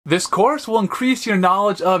This course will increase your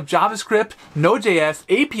knowledge of JavaScript, Node.js,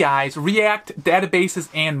 APIs, React, databases,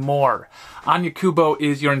 and more. Anya Kubo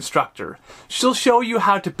is your instructor. She'll show you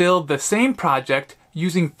how to build the same project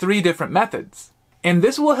using 3 different methods. And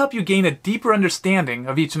this will help you gain a deeper understanding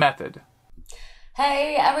of each method.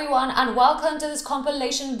 Hey everyone, and welcome to this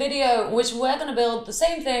compilation video, which we're going to build the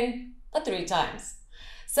same thing, but 3 times.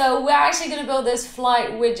 So we're actually going to build this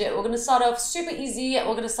Flight widget. We're going to start off super easy.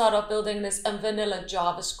 We're going to start off building this in vanilla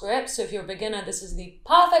JavaScript. So if you're a beginner, this is the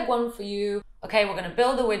perfect one for you. Okay, we're going to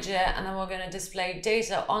build the widget and then we're going to display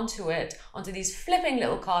data onto it, onto these flipping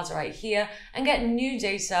little cards right here, and get new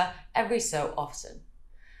data every so often.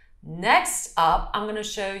 Next up, I'm going to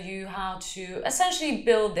show you how to essentially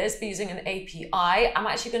build this by using an API. I'm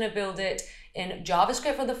actually going to build it in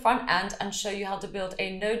JavaScript for the front end and show you how to build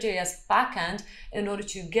a Node.js backend in order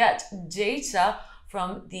to get data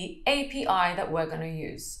from the API that we're going to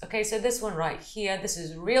use. Okay, so this one right here, this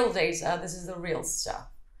is real data, this is the real stuff.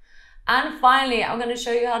 And finally, I'm going to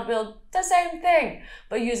show you how to build the same thing,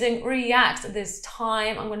 but using React this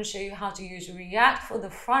time. I'm going to show you how to use React for the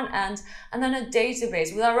front end and then a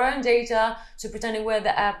database with our own data. So pretending we're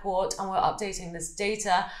the airport and we're updating this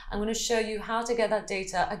data, I'm going to show you how to get that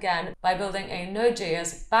data again by building a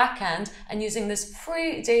Node.js backend and using this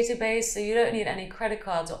free database, so you don't need any credit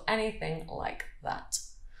cards or anything like that.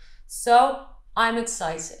 So I'm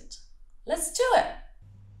excited. Let's do it.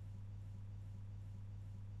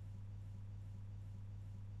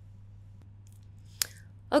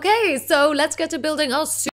 Okay, so let's get to building our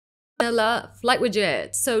super vanilla Flight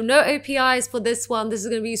widget. So no APIs for this one. This is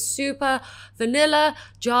going to be super vanilla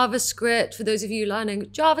JavaScript for those of you learning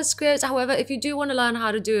JavaScript. However, if you do want to learn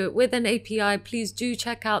how to do it with an API, please do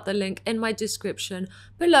check out the link in my description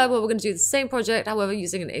below, where we're going to do the same project, however,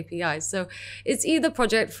 using an API. So it's either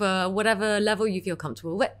project for whatever level you feel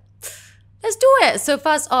comfortable with. Let's do it. So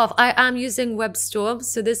first off, I am using WebStorm.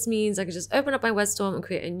 So this means I can just open up my WebStorm and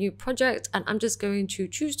create a new project. And I'm just going to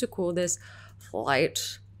choose to call this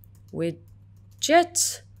Flight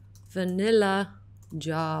Widget Vanilla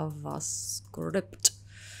JavaScript.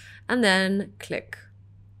 And then click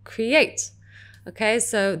Create. Okay,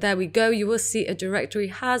 so there we go. You will see a directory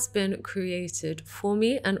has been created for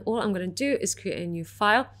me. And all I'm going to do is create a new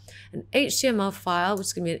file, an HTML file, which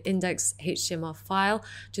is going to be an index HTML file.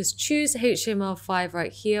 Just choose HTML5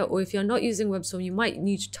 right here. Or if you're not using WebStorm, you might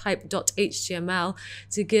need to type .html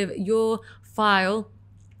to give your file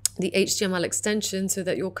the HTML extension so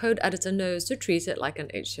that your code editor knows to treat it like an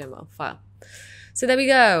HTML file. So there we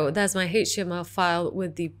go. There's my HTML file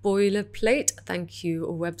with the boilerplate. Thank you,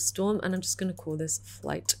 WebStorm. And I'm just going to call this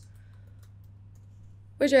Flight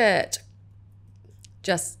Widget.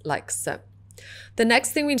 Just like so. The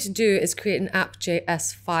next thing we need to do is create an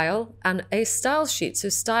app.js file and a style sheet. So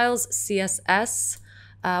styles CSS.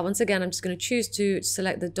 Once again, I'm just going to choose to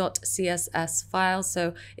select the .css file.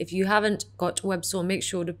 So if you haven't got WebStorm, make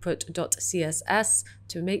sure to put .css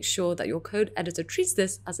to make sure that your code editor treats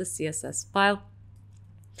this as a CSS file.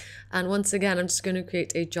 And once again, I'm just going to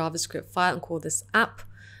create a JavaScript file and call this app.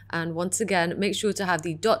 And once again, make sure to have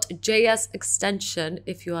the .js extension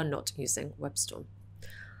if you are not using WebStorm.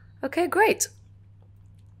 Okay, great.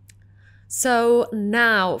 So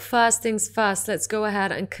now, first things first, let's go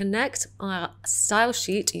ahead and connect our style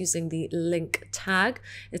sheet using the link tag.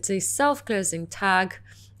 It's a self-closing tag.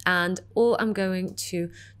 And all I'm going to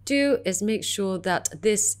do is make sure that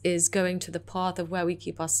this is going to the path of where we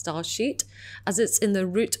keep our style sheet, as it's in the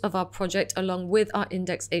root of our project along with our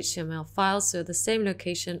index HTML file. So the same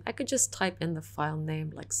location, I could just type in the file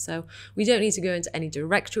name like so. We don't need to go into any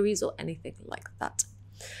directories or anything like that.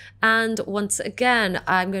 And once again,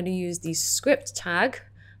 I'm going to use the script tag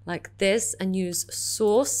like this and use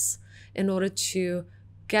source in order to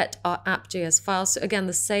get our app.js file. So again,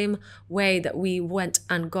 the same way that we went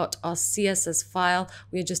and got our CSS file,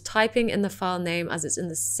 we're just typing in the file name as it's in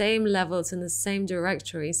the same level, it's in the same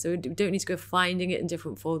directory. So we don't need to go finding it in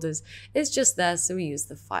different folders. It's just there, so we use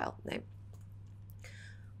the file name.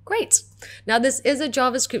 Great. Now this is a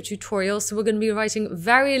JavaScript tutorial, so we're going to be writing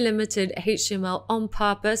very limited HTML on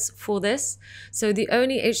purpose for this. So the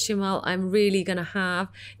only HTML I'm really going to have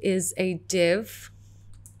is a div.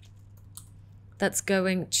 That's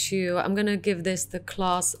going to, I'm going to give this the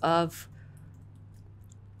class of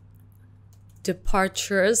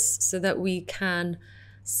departures so that we can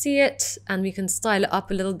see it and we can style it up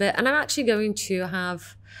a little bit. And I'm actually going to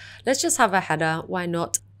have, let's just have a header. Why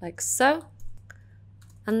not? Like so.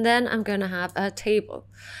 And then I'm going to have a table.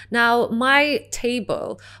 Now my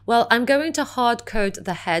table, well, I'm going to hard code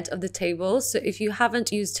the head of the table. So if you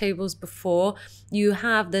haven't used tables before, you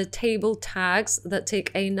have the table tags that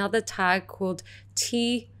take another tag called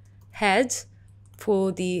T head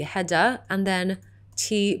for the header, and then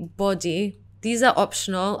T body. These are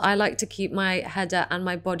optional. I like to keep my header and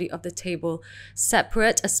my body of the table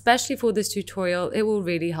separate, especially for this tutorial. It will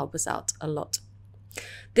really help us out a lot.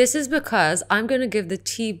 This is because I'm going to give the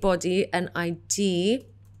T body an ID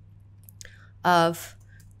of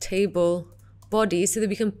table body so that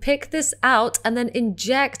we can pick this out and then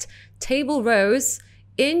inject table rows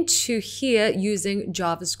into here using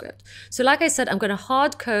JavaScript. So like I said, I'm going to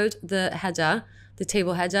hard code the header, the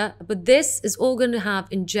table header, but this is all going to have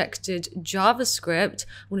injected JavaScript.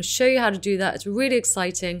 I'm going to show you how to do that. It's really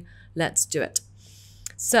exciting. Let's do it.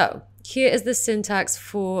 So here is the syntax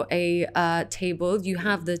for a table. You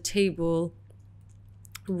have the table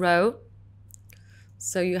row.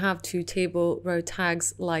 So you have two table row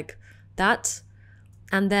tags like that.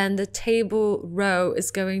 And then the table row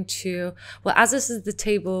is going to, well, as this is the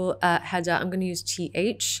table header, I'm going to use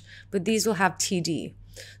TH, but these will have TD.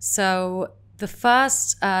 So the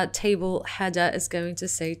first table header is going to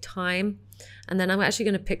say time. And then I'm actually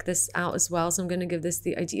going to pick this out as well. So I'm going to give this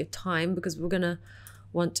the ID of time because we're going to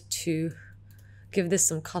want to give this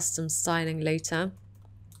some custom styling later,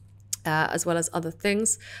 as well as other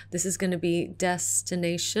things. This is going to be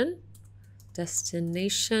destination.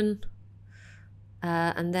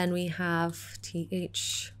 And then we have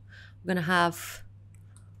TH. We're going to have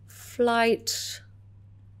flight.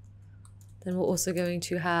 Then we're also going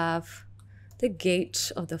to have the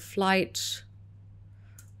gate of the flight.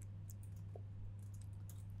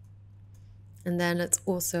 And then let's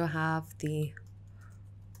also have the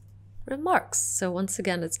remarks. So once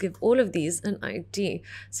again, let's give all of these an ID.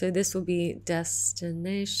 So this will be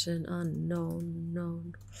destination, unknown,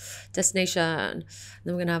 known, destination.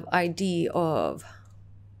 Then we're going to have ID of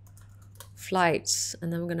flight.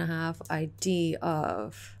 And then we're going to have ID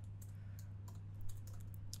of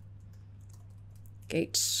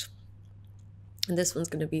gate. And this one's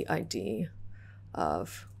going to be ID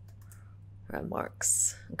of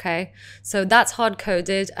remarks. Okay, so that's hard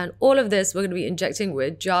coded, and all of this we're going to be injecting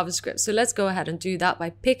with JavaScript. So let's go ahead and do that by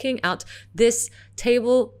picking out this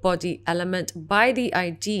table body element by the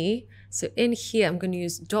ID. So in here I'm going to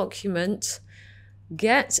use document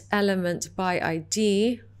get element by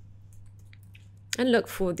ID and look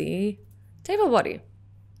for the table body,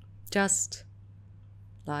 just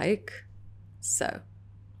like so.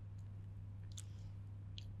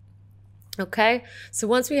 Okay, so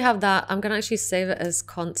once we have that, I'm going to actually save it as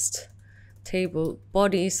const table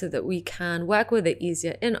body so that we can work with it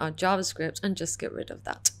easier in our JavaScript and just get rid of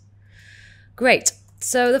that. Great.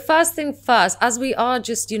 So the first thing first, as we are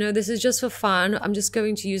just, this is just for fun, I'm just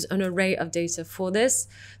going to use an array of data for this.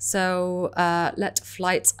 So let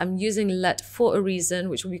flights, I'm using let for a reason,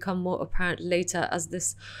 which will become more apparent later as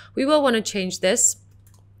this, we will want to change this.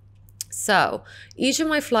 So each of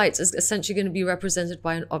my flights is essentially going to be represented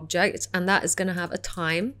by an object, and that is going to have a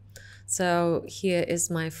time. So here is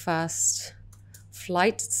my first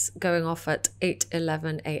flight. It's going off at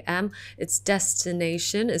 8:11 a.m. Its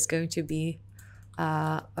destination is going to be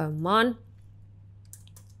Oman.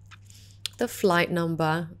 The flight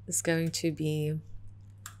number is going to be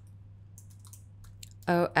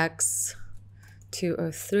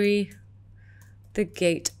OX203. The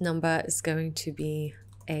gate number is going to be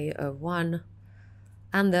A01,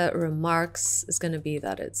 and the remarks is going to be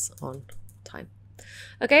that it's on time.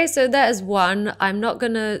 Okay, so that is one. I'm not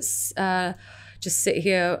going to just sit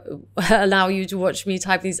here, allow you to watch me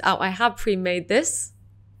type these out. I have pre-made this.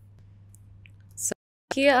 So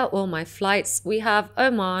here are all my flights. We have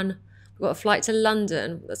Oman, we've got a flight to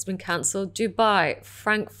London that's been cancelled, Dubai,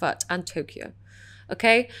 Frankfurt, and Tokyo.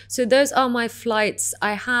 Okay, so those are my flights.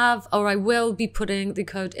 I have, or I will be putting the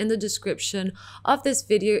code in the description of this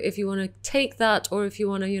video if you want to take that, or if you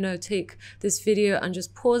want to, take this video and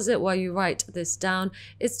just pause it while you write this down.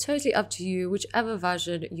 It's totally up to you, whichever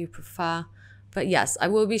version you prefer. But yes, I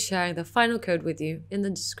will be sharing the final code with you in the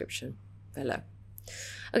description below.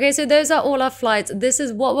 Okay, so those are all our flights. This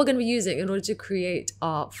is what we're going to be using in order to create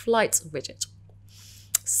our flights widget.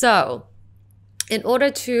 So in order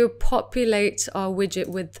to populate our widget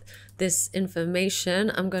with this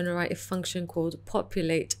information, I'm going to write a function called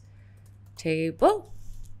populate table,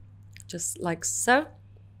 just like so.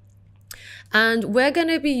 And we're going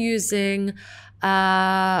to be using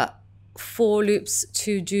for loops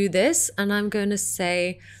to do this. And I'm going to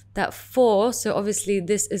say that for, so obviously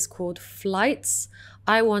this is called flights.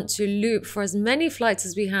 I want to loop for as many flights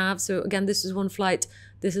as we have. So again, this is one flight,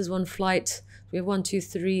 this is one flight. We have 1, 2,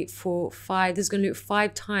 3, 4, 5. This is going to loop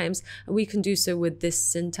 5 times, and we can do so with this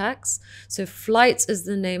syntax. So flights is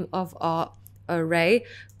the name of our array,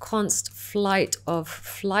 const flight of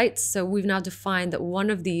flights. So we've now defined that one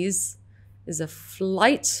of these is a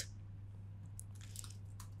flight.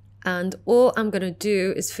 And all I'm going to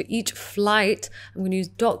do is for each flight, I'm going to use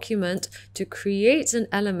document to create an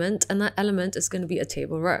element, and that element is going to be a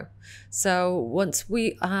table row. So once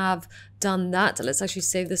we have done that, let's actually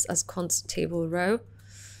save this as const table row.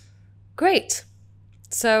 Great.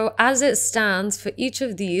 So as it stands, for each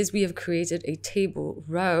of these, we have created a table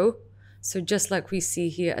row. So just like we see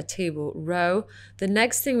here, a table row. The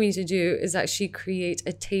next thing we need to do is actually create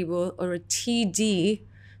a table or a TD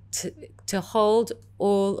to hold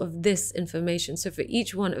all of this information. So for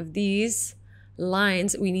each one of these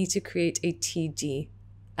lines, we need to create a TD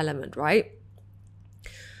element, right?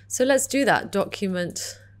 So let's do that.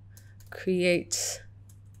 Document create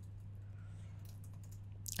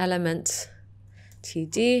element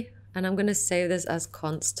TD, and I'm going to save this as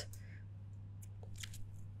const.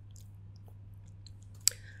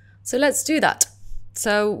 So let's do that.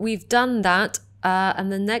 So we've done that.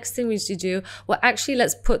 And the next thing we need to do, well, actually,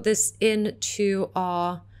 let's put this into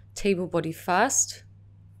our table body first.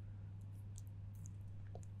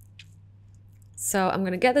 So I'm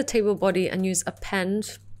going to get the table body and use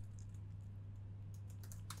append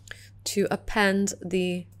to append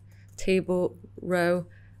the table row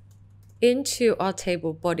into our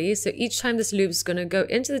table body. So each time this loop is going to go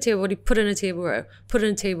into the table body, put in a table row, put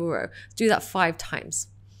in a table row. Do that 5 times.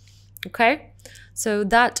 Okay, so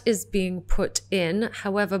that is being put in.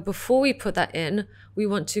 However, before we put that in, we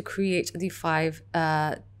want to create the 5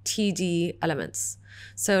 TD elements.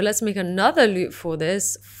 So let's make another loop for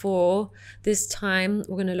this. For this time,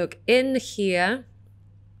 we're going to look in here.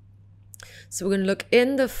 So we're going to look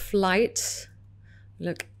in the flight,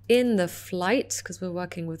 because we're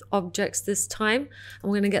working with objects this time,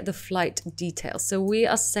 and we're going to get the flight details. So we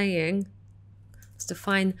are saying, let's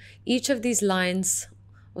define each of these lines,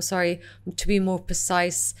 or sorry, to be more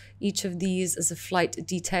precise, each of these is a flight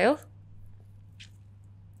detail.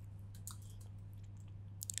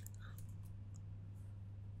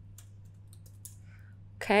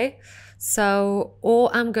 Okay, so all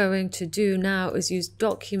I'm going to do now is use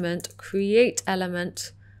document create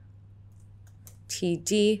element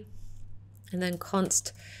TD and then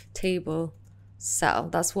const table cell.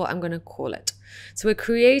 That's what I'm going to call it. So we're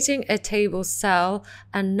creating a table cell,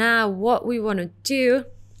 and now what we want to do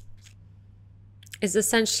is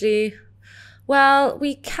essentially, well,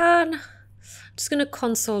 we can, I'm just going to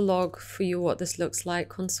console log for you what this looks like.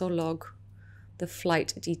 Console log the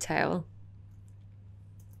flight detail.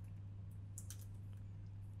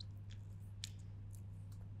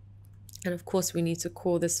 And of course we need to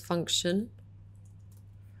call this function.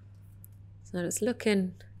 So let's look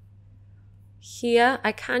in here.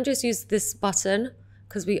 I can just use this button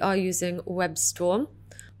because we are using WebStorm.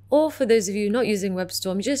 Or for those of you not using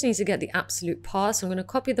WebStorm, you just need to get the absolute path. So I'm going to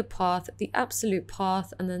copy the path, the absolute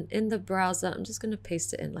path, and then in the browser, I'm just going to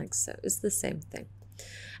paste it in like so. It's the same thing.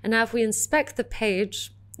 And now if we inspect the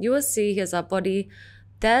page, you will see here's our body.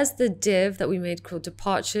 There's the div that we made called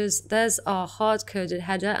departures. There's our hard-coded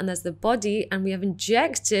header, and there's the body, and we have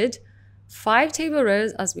injected 5 table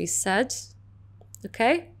rows, as we said.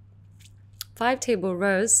 Okay, 5 table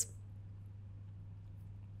rows.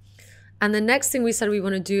 And the next thing we said we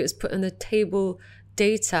want to do is put in the table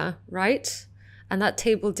data, right? And that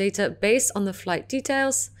table data based on the flight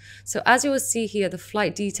details. So as you will see here, the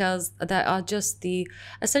flight details, that are just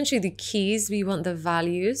essentially the keys. We want the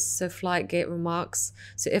values, so flight gate remarks.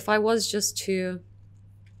 So if I was just to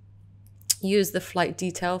use the flight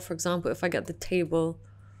detail, for example, if I get the table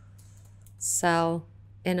cell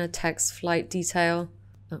inner text flight detail,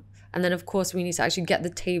 and then of course we need to actually get the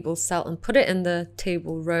table cell and put it in the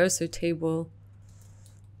table row. So table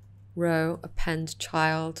row, append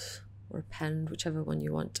child, or append, whichever one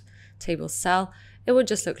you want, table cell. It would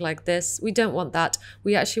just look like this. We don't want that.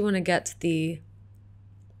 We actually want to get the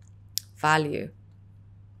value.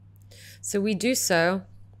 So we do so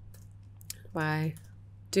by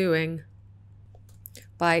getting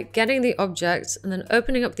the object and then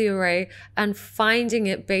opening up the array and finding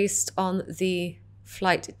it based on the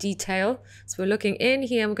flight detail. So we're looking in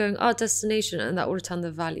here and we're going our destination, and that will return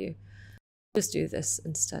the value. Just do this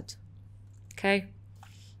instead. Okay,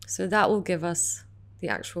 so that will give us the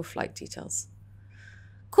actual flight details.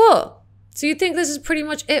 Cool. So you think this is pretty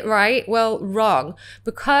much it, right? Well, wrong.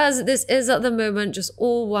 Because this is at the moment just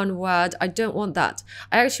all one word, I don't want that.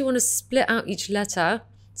 I actually want to split out each letter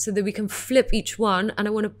so that we can flip each one, and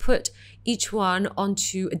I want to put each one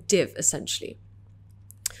onto a div essentially.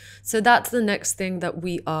 So that's the next thing that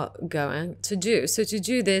we are going to do. So to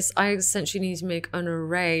do this, I essentially need to make an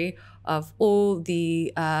array of all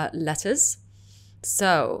the letters.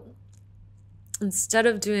 So instead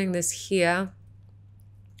of doing this here,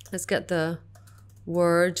 let's get the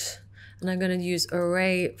word, and I'm going to use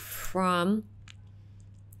array from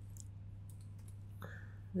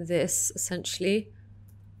this essentially.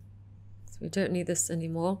 So we don't need this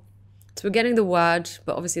anymore. So we're getting the word,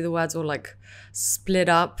 but obviously the words all like split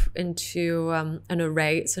up into an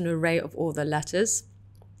array. It's an array of all the letters.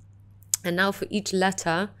 And now for each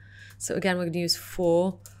letter, so again, we're going to use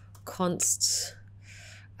for const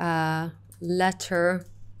letter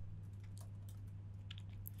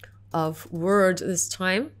of word this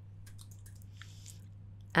time.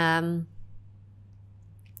 We're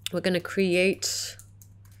going to create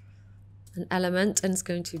an element, and it's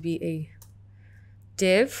going to be a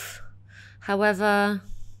div. However,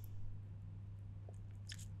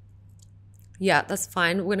 yeah, that's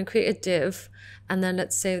fine. We're going to create a div, and then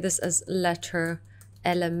let's save this as letter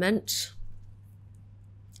element.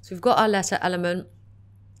 So we've got our letter element,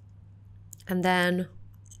 and then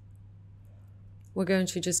we're going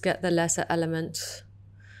to just get the letter element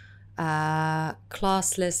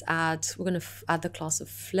classless add. We're going to add the class of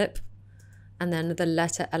flip, and then the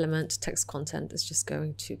letter element text content is just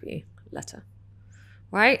going to be letter,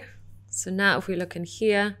 right? So now if we look in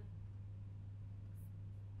here,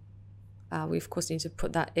 we of course need to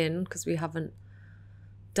put that in because we haven't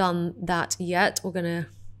done that yet. We're going to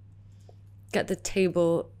get the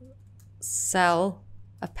table cell,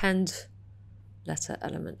 append letter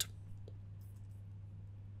element.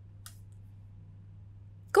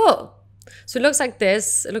 Cool. So it looks like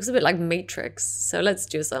this. It looks a bit like Matrix. So let's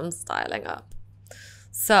do some styling up.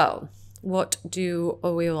 So what do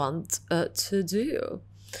we want to do?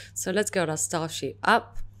 So let's go to our style sheet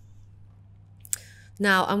up.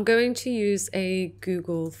 Now I'm going to use a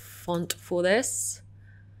Google font for this.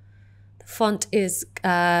 The font is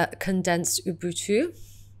condensed Ubuntu.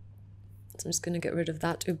 So I'm just going to get rid of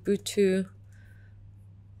that. Ubuntu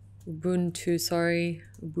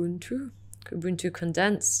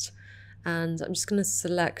condensed. And I'm just going to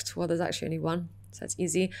select, well, there's actually only one, so that's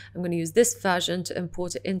easy. I'm going to use this version to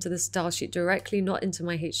import it into the style sheet directly, not into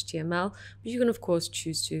my HTML, but you can of course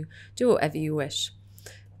choose to do whatever you wish.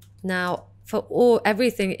 Now for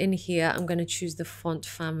everything in here, I'm going to choose the font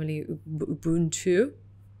family Ubuntu.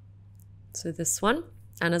 So this one,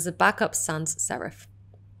 and as a backup, sans serif.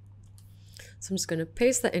 So I'm just going to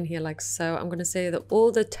paste that in here like so. I'm going to say that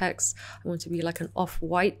all the text, I want to be like an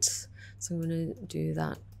off-white. So I'm going to do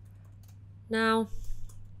that now.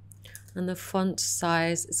 And the font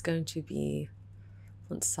size is going to be,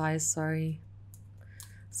 it's going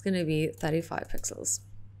to be 35 pixels.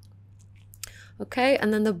 Okay,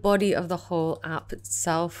 and then the body of the whole app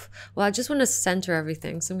itself. Well, I just want to center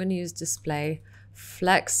everything. So I'm going to use display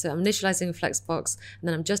flex. So I'm initializing flexbox, and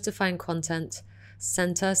then I'm justifying content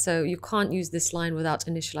center. So you can't use this line without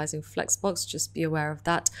initializing flexbox. Just be aware of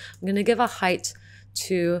that. I'm going to give a height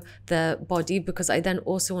to the body because I then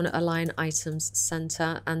also want to align items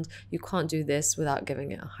center, and you can't do this without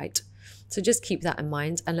giving it a height. So just keep that in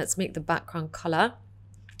mind, and let's make the background color.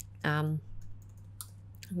 I'm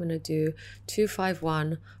going to do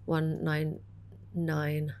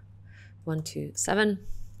 251.199.127.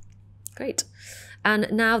 Great. And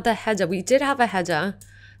now the header. We did have a header,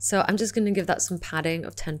 so I'm just going to give that some padding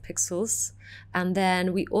of 10 pixels. And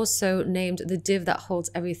then we also named the div that holds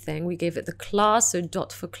everything. We gave it the class, so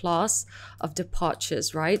dot for class of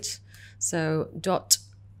departures, right? So dot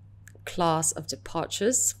class of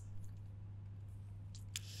departures.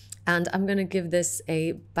 And I'm going to give this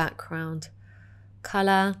a background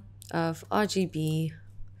color of RGB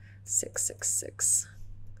 666.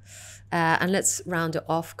 And let's round it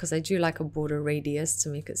off because I do like a border radius to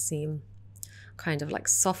make it seem kind of like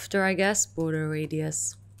softer, I guess. Border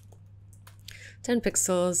radius 10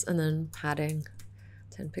 pixels, and then padding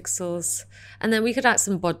 10 pixels. And then we could add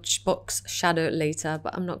some box shadow later,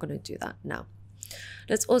 but I'm not going to do that now.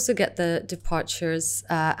 Let's also get the departures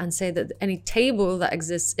and say that any table that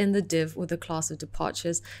exists in the div with the class of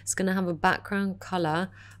departures is going to have a background color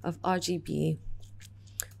of RGB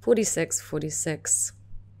 46.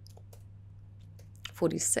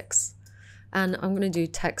 And I'm going to do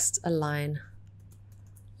text align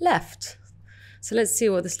left. So let's see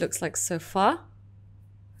what this looks like so far.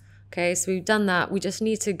 Okay, so we've done that. We just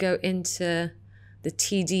need to go into the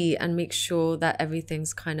TD and make sure that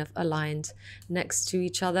everything's kind of aligned next to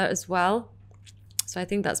each other as well. So I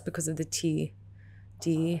think that's because of the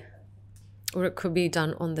TD, or it could be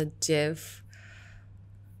done on the div.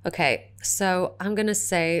 Okay, so I'm going to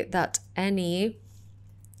say that any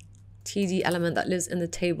TD element that lives in the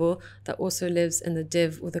table that also lives in the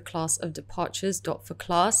div with a class of departures, dot for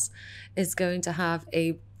class, is going to have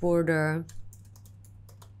a border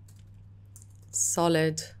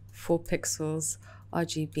solid 4 pixels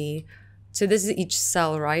RGB. So this is each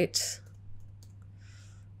cell, right?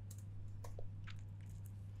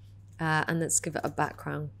 And let's give it a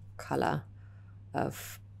background color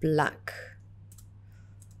of black.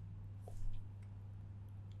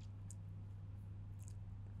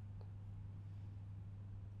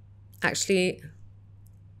 Actually,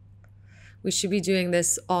 we should be doing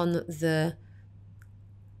this on the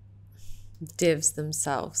divs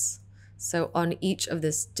themselves. So on each of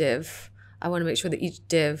this div, I want to make sure that each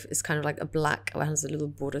div is kind of like a black, or has a little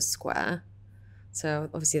border square. So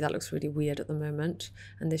obviously that looks really weird at the moment.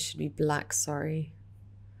 And this should be black, sorry.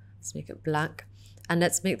 Let's make it black. And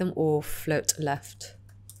let's make them all float left.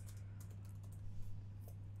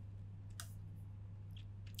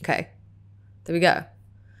 Okay, there we go.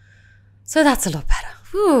 So that's a lot better.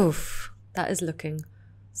 Whew, that is looking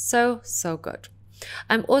so, so good.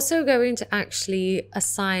 I'm also going to actually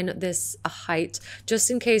assign this a height,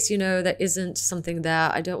 just in case, you know, there isn't something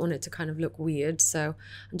there. I don't want it to kind of look weird. So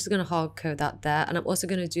I'm just going to hard code that there. And I'm also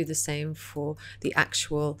going to do the same for the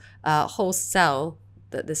actual whole cell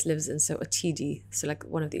that this lives in. So a TD, so like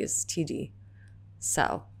one of these TD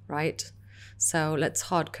cell, right? So let's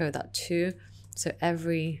hard code that too. So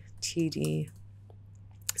every TD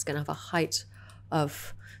is going to have a height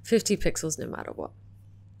of 50 pixels no matter what.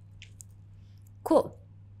 Cool.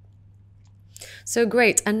 So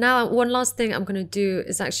great. And now one last thing I'm going to do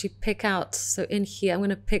is actually pick out. So in here, I'm going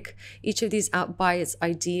to pick each of these out by its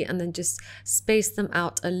ID and then just space them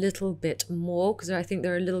out a little bit more because I think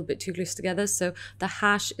they're a little bit too close together. So the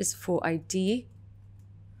hash is for ID.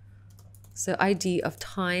 So ID of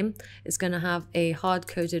time is going to have a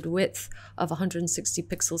hard-coded width of 160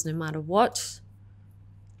 pixels no matter what.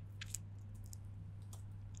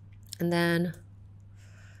 And then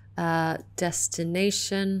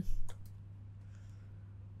destination,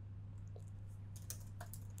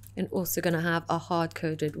 and also going to have a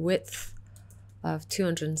hard-coded width of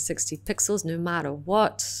 260 pixels no matter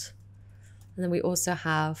what. And then we also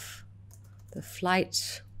have the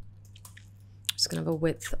flight, it's going to have a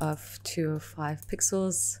width of 205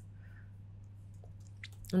 pixels.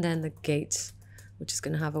 And then the gate, which is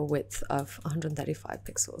going to have a width of 135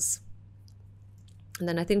 pixels. And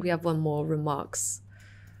then I think we have one more, remarks,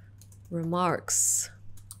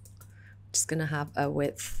 which is going to have a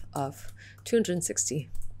width of 260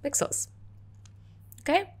 pixels.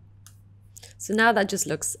 Okay, so now that just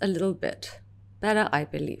looks a little bit better, I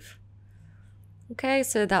believe. Okay,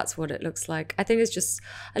 so that's what it looks like. I think it's just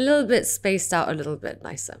a little bit spaced out, a little bit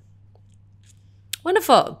nicer.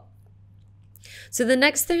 Wonderful. So the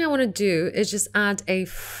next thing I want to do is just add a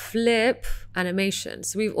flip animation.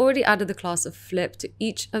 So we've already added the class of flip to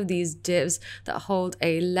each of these divs that hold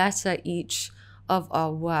a letter each of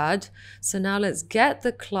our word. So now let's get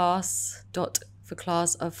the class for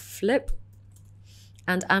class of flip.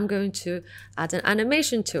 And I'm going to add an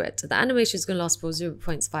animation to it. So the animation is going to last for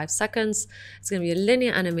 0.5 seconds. It's going to be a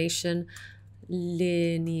linear animation, and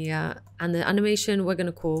the animation we're going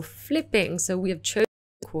to call flipping. So we have chosen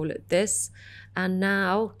to call it this. And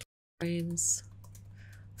now frames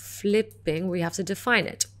flipping, we have to define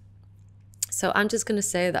it. So I'm just going to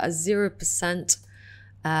say that as 0%,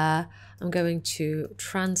 I'm going to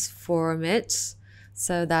transform it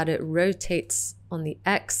so that it rotates on the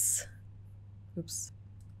X. Oops.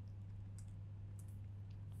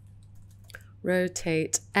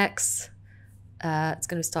 Rotate X. It's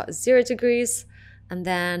going to start at 0 degrees. And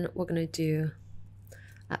then we're going to do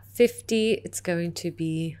at 50, it's going to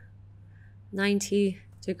be 90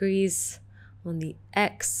 degrees on the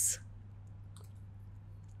X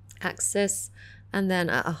axis. And then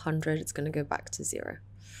at 100, it's going to go back to 0.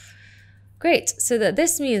 Great. So that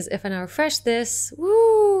this means if I now refresh this,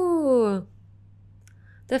 woo,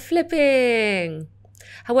 the flipping.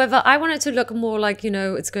 However, I want it to look more like, you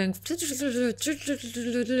know, it's going,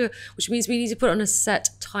 which means we need to put on a set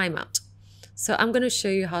timeout. So I'm going to show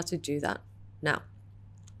you how to do that now.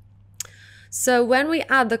 So when we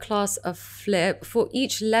add the class of flip for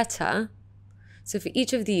each letter, so for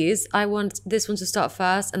each of these, I want this one to start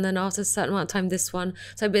first, and then after a certain amount of time, this one.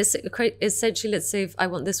 So essentially, let's say if I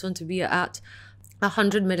want this one to be at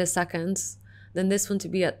 100 milliseconds, then this one to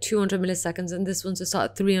be at 200 milliseconds, and this one to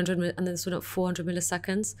start at 300, and then this one at 400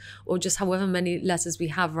 milliseconds, or just however many letters we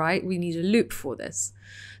have, right? We need a loop for this.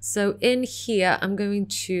 So in here, I'm going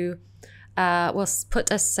to,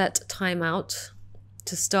 put a set timeout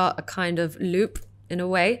to start a kind of loop in a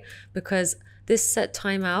way, because this set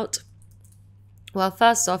timeout, well,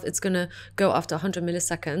 first off, it's going to go after 100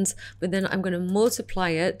 milliseconds, but then I'm going to multiply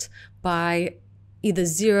it by either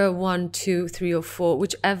 0, 1, 2, 3, or 4,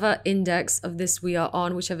 whichever index of this we are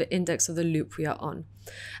on, whichever index of the loop we are on.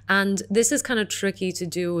 And this is kind of tricky to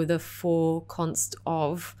do with a for const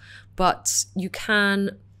of, but you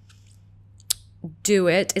can do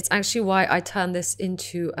it. It's actually why I turn this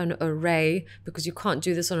into an array, because you can't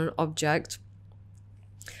do this on an object.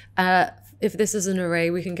 If this is an array,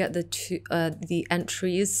 we can get the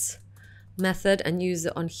entries method and use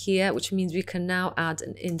it on here, which means we can now add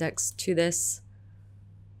an index to this,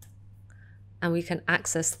 and we can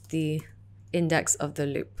access the index of the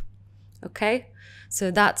loop. Okay,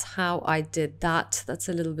 so that's how I did that. That's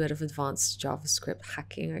a little bit of advanced JavaScript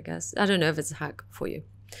hacking, I guess. I don't know if it's a hack for you.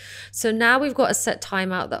 So now we've got a set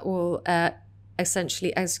timeout that will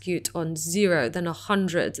essentially execute on 0, then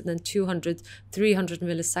 100, then 200, 300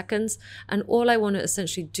 milliseconds. And all I want to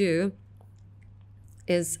essentially do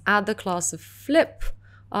is add the class of flip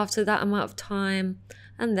after that amount of time,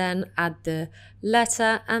 and then add the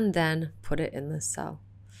letter, and then put it in the cell.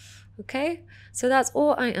 Okay, so that's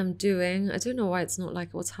all I am doing. I don't know why it's not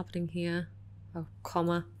like what's happening here. Oh,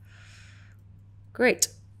 comma. Great.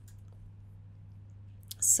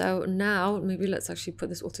 So now maybe let's actually put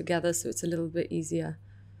this all together so it's a little bit easier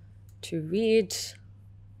to read.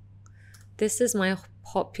 This is my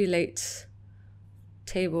populate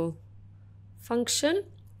table function.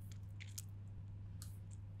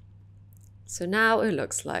 So now it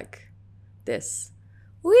looks like this.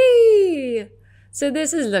 Whee! So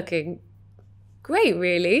this is looking great,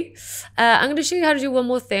 really. I'm going to show you how to do one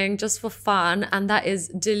more thing just for fun, and that is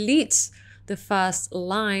delete the first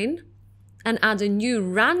line and add a new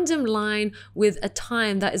random line with a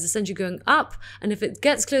time that is essentially going up. And if it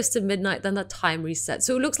gets close to midnight, then the time resets.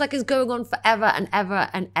 So it looks like it's going on forever and ever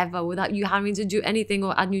and ever without you having to do anything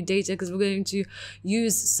or add new data, because we're going to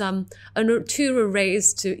use two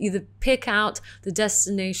arrays to either pick out the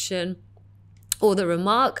destination or the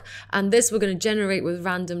remark. And this we're going to generate with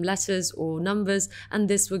random letters or numbers. And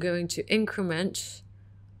this we're going to increment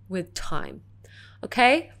with time.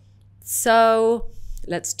 Okay, so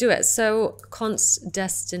let's do it. So const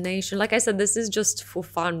destination, like I said, this is just for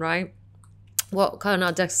fun, right? What can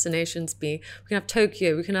our destinations be? We can have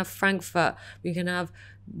Tokyo, we can have Frankfurt, we can have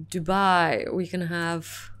Dubai, we can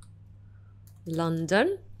have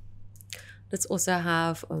London. Let's also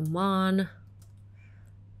have Oman.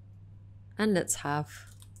 And let's have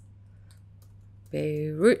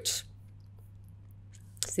Beirut.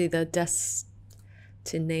 See the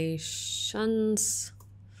destinations.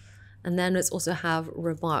 And then let's also have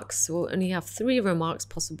remarks. So we'll only have 3 remarks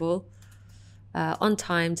possible: on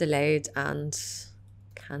time, delayed, and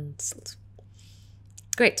cancelled.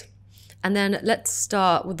 Great. And then let's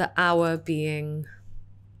start with the hour being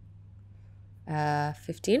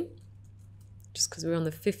 15, just because we're on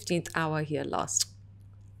the 15th hour here last.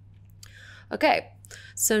 Okay,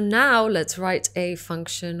 so now let's write a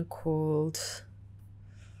function called,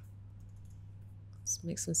 let's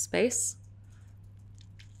make some space.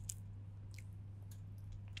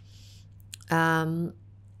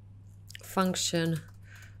 Function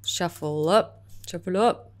shuffle up.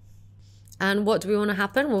 And what do we want to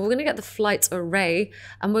happen? Well, we're going to get the flight array,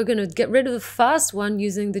 and we're going to get rid of the first one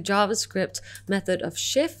using the JavaScript method of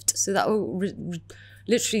shift. So that will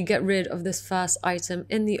literally get rid of this first item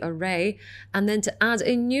in the array. And then to add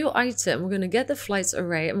a new item, we're going to get the flights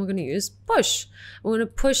array, and we're going to use push. We're going to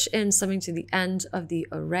push in something to the end of the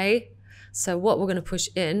array. So what we're going to push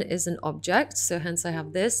in is an object. So hence I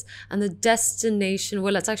have this. And the destination,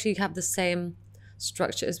 well, let's actually have the same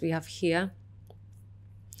structure as we have here.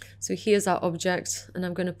 So here's our object, and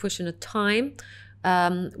I'm going to push in a time,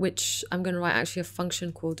 which I'm going to write actually a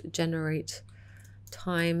function called generate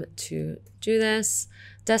time to do this.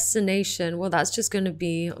 Destination, well, that's just going to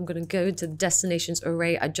be, I'm going to go into the destinations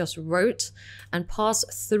array I just wrote and pass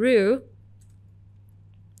through.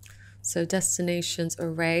 So destinations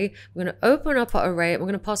array, we're going to open up our array, and we're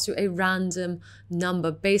going to pass through a random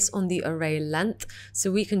number based on the array length.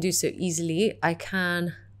 So we can do so easily. I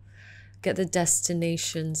can get the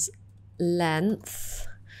destinations length,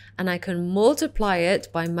 and I can multiply it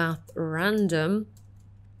by math random,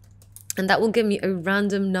 and that will give me a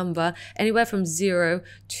random number anywhere from 0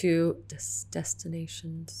 to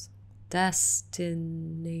destinations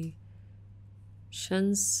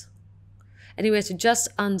anywhere to just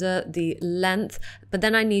under the length. But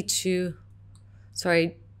then I need to,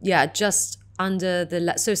 just under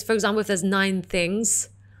the, so for example, if there's 9 things,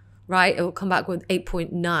 right, it will come back with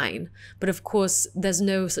 8.9. But of course, there's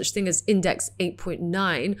no such thing as index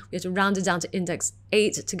 8.9. We have to round it down to index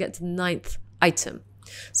 8 to get to the 9th item.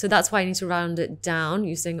 So that's why I need to round it down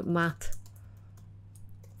using math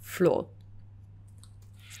floor.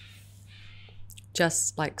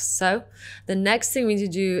 just like so. The next thing we need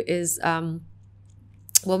to do is,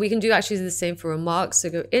 well, we can do actually the same for remarks. So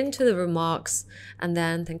go into the remarks and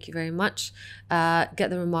then, thank you very much, get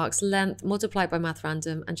the remarks length, multiply by math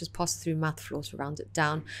random, and just pass through math floor to round it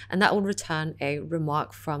down. And that will return a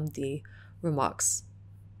remark from the remarks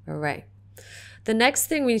array. The next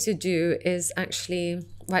thing we need to do is actually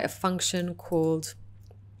write a function called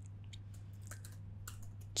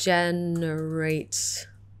generate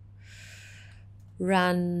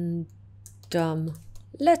random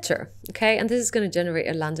letter. Okay, and this is going to generate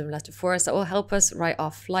a random letter for us that will help us write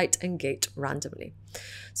our flight and gate randomly.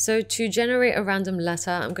 So to generate a random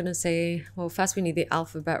letter, I'm going to say, well, first we need the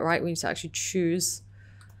alphabet, right? We need to actually choose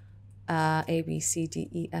A, B, C, D,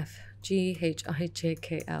 E, F, G, H, I, J,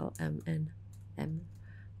 K, L, M, N, M.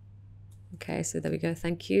 Okay, so there we go.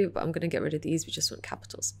 Thank you. But I'm going to get rid of these. We just want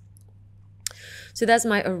capitals. So there's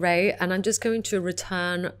my array, and I'm just going to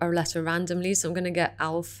return a letter randomly. So I'm going to get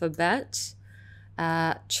alphabet,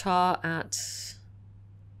 char at,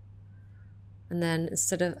 and then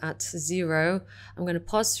instead of at 0, I'm going to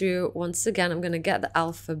pass through, once again, I'm going to get the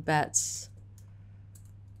alphabet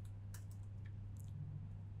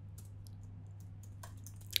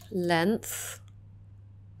length.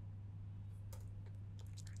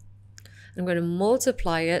 I'm going to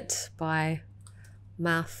multiply it by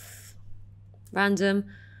math random,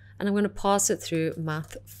 and I'm going to pass it through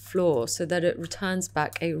math floor so that it returns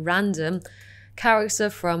back a random character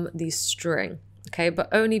from the string. Okay, but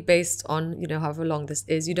only based on, you know, however long this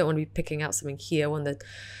is. You don't want to be picking out something here when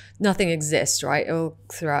nothing exists, right? It will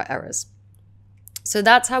throw out errors. So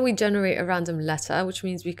that's how we generate a random letter, which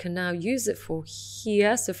means we can now use it for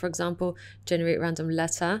here. So for example, generate random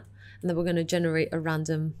letter, and then we're going to generate a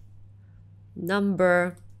random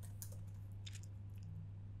number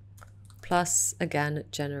plus, again,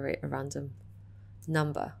 generate a random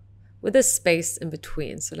number with a space in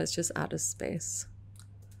between. So let's just add a space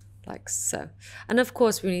like so. And of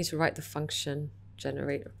course, we need to write the function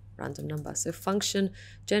generate random number. So function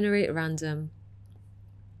generate random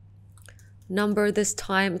number. This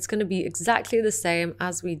time it's going to be exactly the same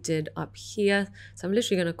as we did up here. So I'm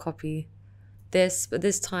literally going to copy this, but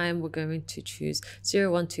this time we're going to choose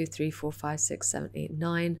 0, 1, 2, 3, 4, 5, 6, 7, 8,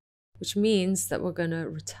 9, which means that we're going to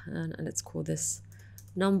return, and let's call this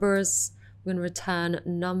numbers. We're going to return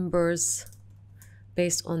numbers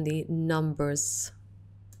based on the numbers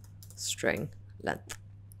string length.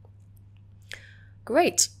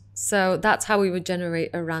 Great. So that's how we would generate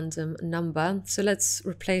a random number. So let's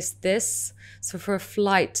replace this. So for a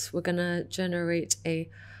flight, we're going to generate a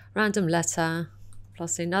random letter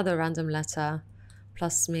plus another random letter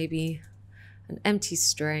plus maybe an empty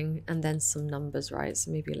string and then some numbers, right? So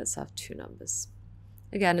maybe let's have 2 numbers.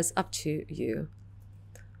 Again, it's up to you.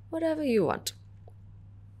 Whatever you want.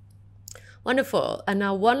 Wonderful. And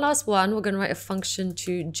now one last one, we're going to write a function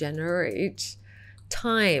to generate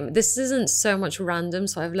time. This isn't so much random,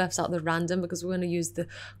 so I've left out the random because we're going to use the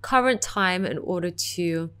current time in order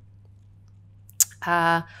to,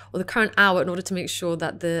 or the current hour in order to make sure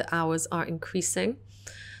that the hours are increasing.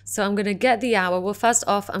 So I'm going to get the hour. Well, first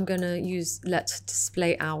off, I'm going to use let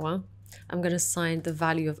display hour. I'm going to assign the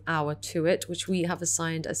value of hour to it, which we have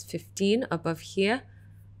assigned as 15 above here.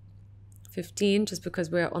 15, just because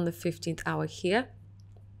we're on the 15th hour here.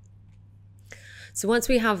 So once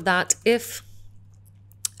we have that, if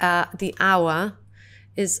the hour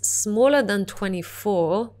is smaller than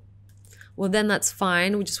 24, well, then that's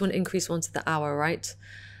fine. We just want to increase one to the hour, right?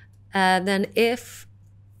 Then if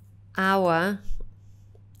hour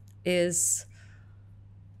is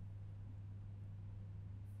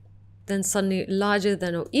then suddenly larger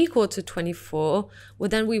than or equal to 24, well,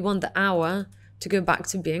 then we want the hour to go back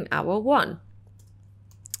to being hour 1.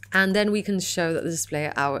 And then we can show that the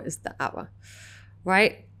display hour is the hour,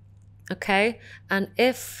 right? Okay, and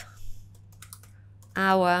if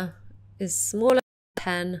hour is smaller than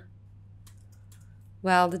 10,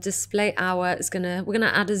 well, the display hour is we're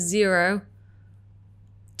gonna add a 0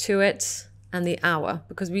 to it and the hour,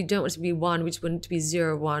 because we don't want it to be 1, we just want it to be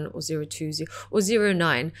 0, 1 or 0, 2, 0 or 0,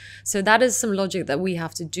 9. So that is some logic that we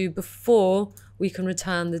have to do before we can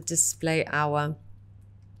return the display hour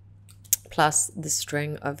plus the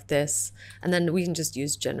string of this. And then we can just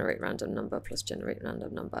use generate random number plus generate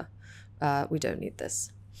random number. We don't need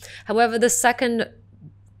this. However, the second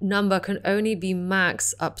number can only be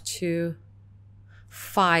max up to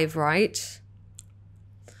 5, right?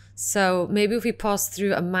 So maybe if we pass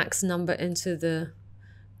through a max number into the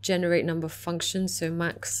generate number function, so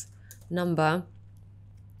max number,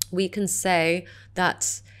 we can say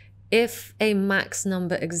that if a max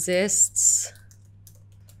number exists,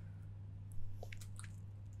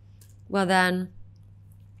 well then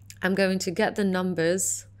I'm going to get the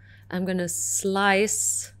numbers. I'm going to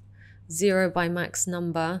slice 0 by max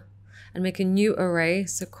number and make a new array.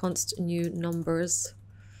 So const new numbers.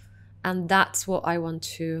 And that's what I want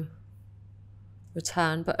to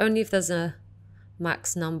return, but only if there's a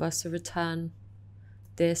max number. So return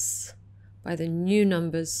this by the new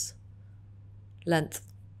numbers length.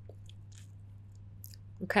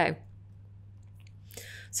 Okay.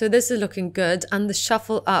 So this is looking good. And the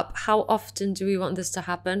shuffle up, how often do we want this to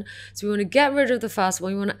happen? So we want to get rid of the first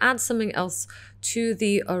one. We want to add something else to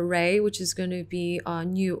the array, which is going to be our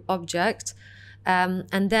new object.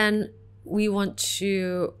 And then we want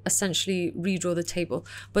to essentially redraw the table.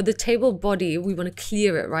 But the table body, we want to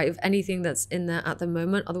clear it, right, of anything that's in there at the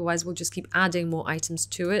moment. Otherwise, we'll just keep adding more items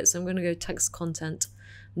to it. So I'm going to go text content,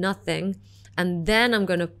 nothing. And then I'm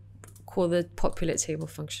going to call the populate table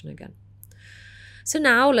function again. So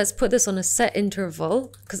now let's put this on a set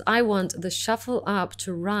interval because I want the shuffle up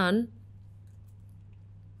to run.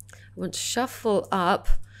 I want shuffle up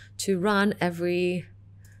to run every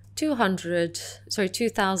 2000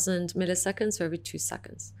 milliseconds, so every 2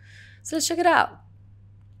 seconds. So let's check it out.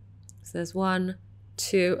 So there's 1,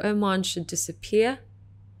 2. Oman should disappear.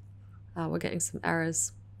 We're getting some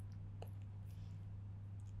errors.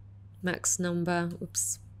 Max number.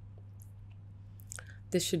 Oops.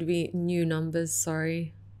 This should be new numbers,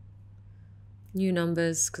 sorry. New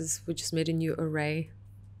numbers, because we just made a new array.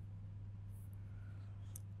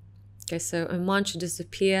 Okay, so Oman should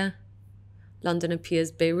disappear. London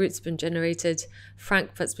appears. Beirut's been generated.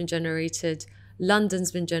 Frankfurt's been generated.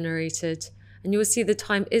 London's been generated. And you will see the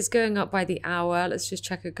time is going up by the hour. Let's just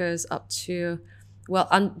check it goes up to,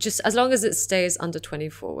 well, just as long as it stays under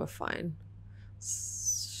 24, we're fine.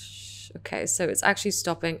 Okay, so it's actually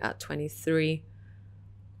stopping at 23.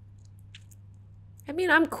 I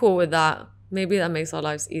mean, I'm cool with that. Maybe that makes our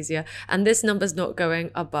lives easier. And this number's not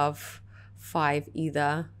going above 5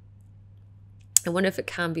 either. I wonder if it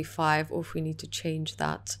can be 5 or if we need to change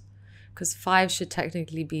that. Because 5 should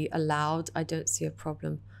technically be allowed. I don't see a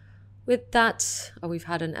problem with that. Oh, we've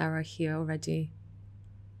had an error here already.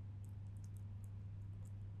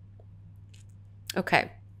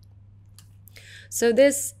 Okay. So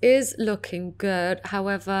this is looking good.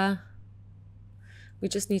 However, we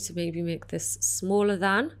just need to maybe make this smaller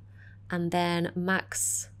than, and then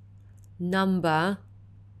max number,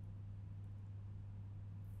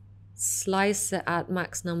 slice it at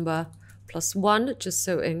max number plus 1, just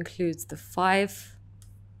so it includes the 5.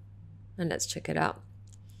 And let's check it out.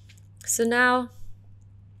 So now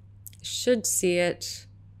you should see it.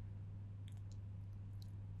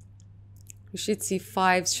 We should see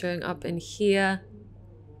 5s showing up in here.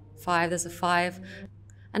 5, there's a 5.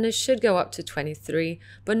 And it should go up to 23,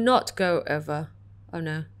 but not go over. Oh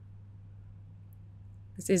no.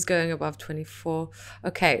 This is going above 24.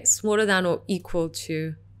 Okay, smaller than or equal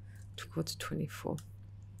to 24.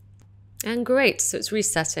 And great, so it's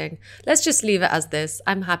resetting. Let's just leave it as this.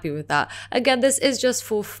 I'm happy with that. Again, this is just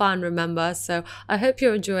for fun, remember? So I hope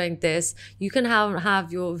you're enjoying this. You can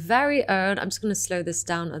have your very own, I'm just going to slow this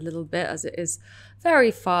down a little bit as it is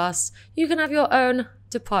very fast. You can have your own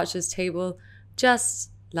departures table,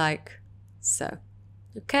 just like so.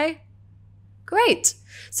 Okay, great.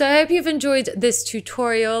 So I hope you've enjoyed this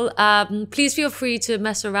tutorial. Please feel free to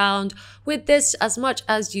mess around with this as much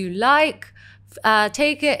as you like.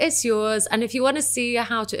 Take it, it's yours. And if you want to see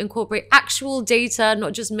how to incorporate actual data,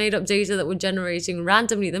 not just made up data that we're generating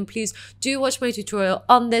randomly, then please do watch my tutorial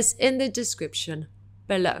on this in the description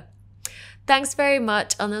below. Thanks very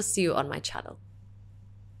much, and I'll see you on my channel.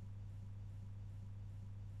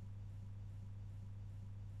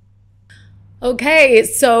 Okay,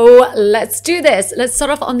 so let's do this. Let's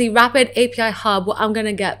start off on the Rapid API Hub where I'm going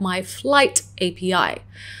to get my Flight API.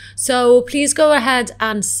 So please go ahead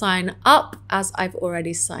and sign up. As I've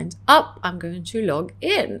already signed up, I'm going to log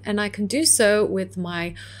in, and I can do so with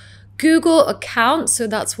my Google account. So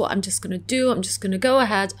that's what I'm just going to do. I'm just going to go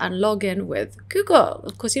ahead and log in with Google.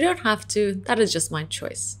 Of course, you don't have to. That is just my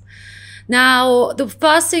choice. Now, the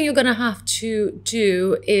first thing you're going to have to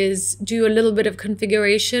do is do a little bit of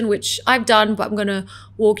configuration, which I've done, but I'm going to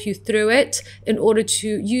walk you through it in order to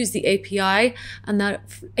use the API. And that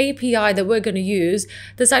API that we're going to use,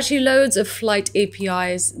 there's actually loads of Flight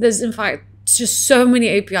APIs. There's, in fact, just so many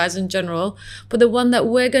APIs in general. But the one that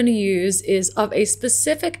we're going to use is of a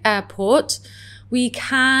specific airport. We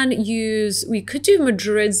could do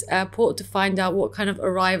Madrid's airport to find out what kind of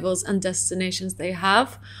arrivals and destinations they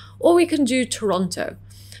have, or we can do Toronto.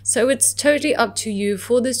 So it's totally up to you.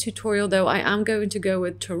 For this tutorial though, I am going to go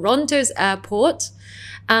with Toronto's airport.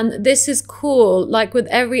 And this is cool, like with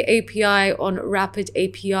every API on Rapid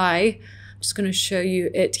API, just going to show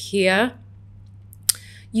you it here.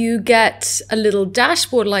 You get a little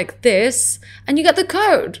dashboard like this, and you get the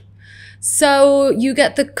code. So you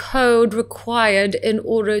get the code required in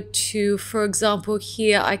order to, for example,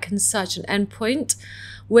 here I can search an endpoint.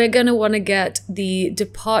 We're going to want to get the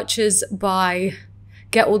departures by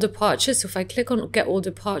get all departures. So if I click on get all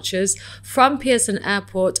departures from Pearson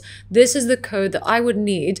Airport, this is the code that I would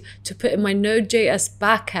need to put in my Node.js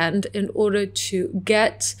backend in order to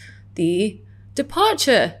get the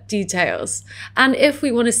departure details. And if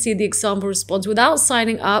we want to see the example response without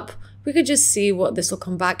signing up, we could just see what this will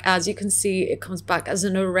come back as. You can see it comes back as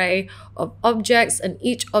an array of objects, and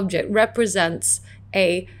each object represents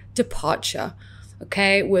a departure.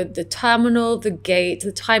 Okay, with the terminal, the gate,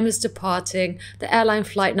 the time it's departing, the airline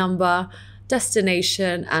flight number,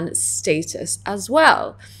 destination, and status as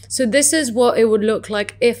well. So this is what it would look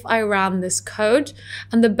like if I ran this code.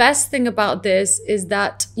 And the best thing about this is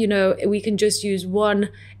that, you know, we can just use one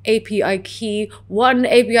API key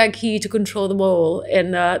to control them all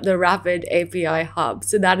in the Rapid API hub.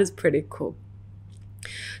 So that is pretty cool.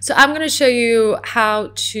 So I'm going to show you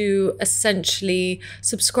how to essentially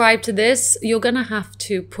subscribe to this. You're going to have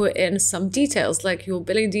to put in some details like your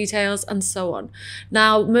billing details and so on.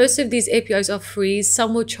 Now, most of these APIs are free.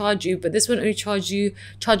 Some will charge you, but this one only charges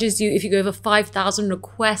you if you go over 5,000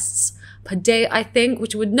 requests per day, I think,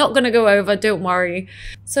 which we're not going to go over, don't worry.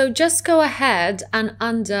 So just go ahead and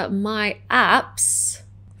under My Apps,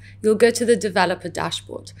 you'll go to the developer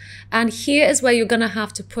dashboard. And here is where you're going to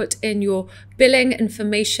have to put in your billing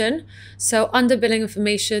information. So under billing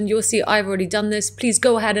information, you'll see I've already done this. Please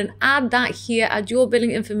go ahead and add that here, add your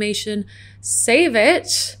billing information, save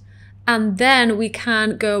it. And then we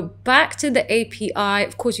can go back to the API.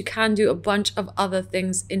 Of course, you can do a bunch of other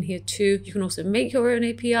things in here too. You can also make your own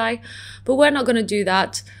API, but we're not going to do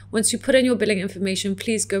that. Once you put in your billing information,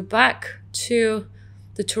 please go back to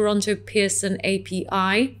the Toronto Pearson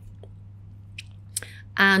API.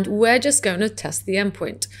 And we're just going to test the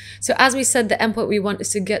endpoint. So as we said, the endpoint we want is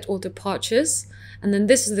to get all departures. And then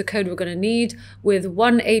this is the code we're going to need with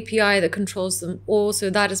one API that controls them all. So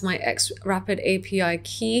that is my Rapid API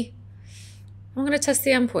key. I'm going to test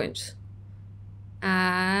the endpoint.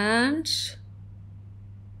 And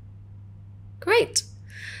great.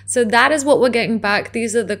 So that is what we're getting back.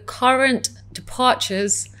 These are the current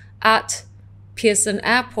departures at Pearson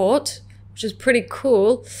Airport, which is pretty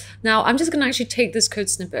cool. Now, I'm just going to actually take this code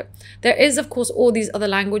snippet. There is, of course, all these other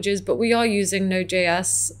languages, but we are using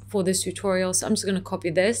Node.js for this tutorial. So I'm just going to copy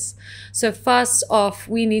this. So first off,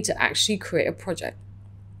 we need to actually create a project.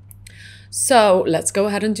 So let's go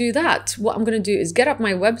ahead and do that. What I'm going to do is get up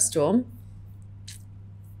my WebStorm.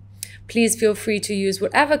 Please feel free to use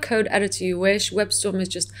whatever code editor you wish. WebStorm is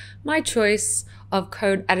just my choice of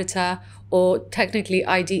code editor, or technically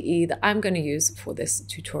IDE, that I'm going to use for this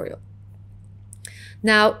tutorial.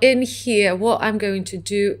 Now in here, what I'm going to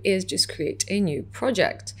do is just create a new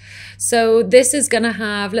project. So this is going to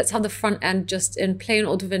have, let's have the front end just in plain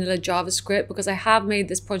old vanilla JavaScript, because I have made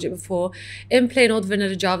this project before in plain old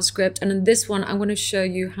vanilla JavaScript. And in this one, I'm going to show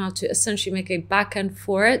you how to essentially make a backend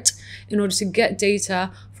for it in order to get data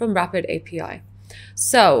from Rapid API.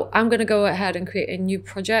 So I'm going to go ahead and create a new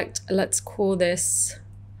project. Let's call this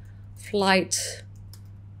Flight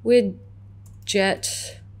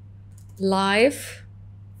Widget Live.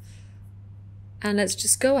 And let's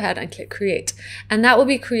just go ahead and click create. And that will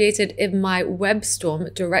be created in my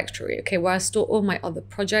WebStorm directory, okay, where I store all my other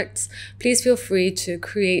projects. Please feel free to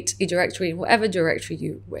create a directory in whatever directory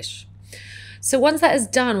you wish. So once that is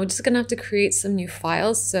done, we're just gonna have to create some new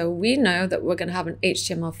files. So we know that we're gonna have an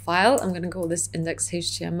HTML file. I'm gonna call this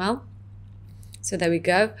index.html. So there we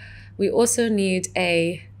go. We also need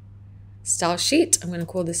a style sheet. I'm gonna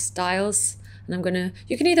call this styles. And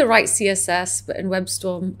you can either write CSS, but in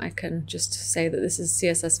WebStorm, I can just say that this is a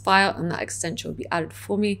CSS file, and that extension will be added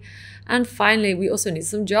for me. And finally, we also need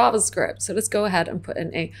some JavaScript. So let's go ahead and put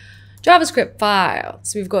in a JavaScript file.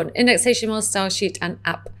 So we've got an index.html, style sheet, and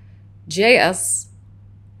app.js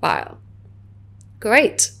file.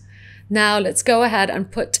 Great. Now let's go ahead and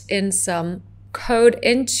put in some code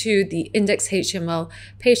into the index.html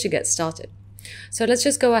page to get started. So let's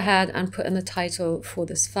just go ahead and put in the title for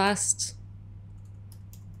this first.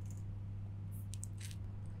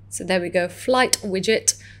 So there we go, Flight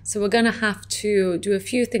Widget. So we're going to have to do a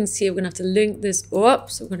few things here. We're going to have to link this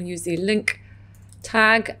up. So we're going to use the link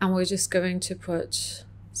tag, and we're just going to put,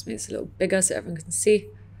 let's make this a little bigger so everyone can see,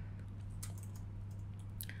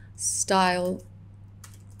 style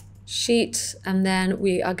sheet. And then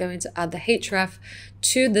we are going to add the href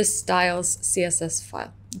to the styles CSS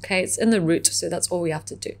file. Okay, it's in the root, so that's all we have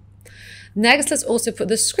to do. Next, let's also put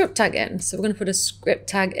the script tag in. So we're going to put a script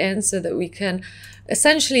tag in so that we can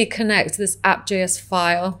essentially connect this app.js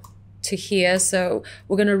file to here. So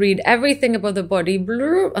we're going to read everything about the body,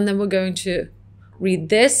 and then we're going to read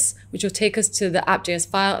this, which will take us to the app.js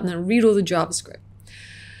file, and then read all the JavaScript.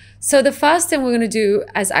 So the first thing we're going to do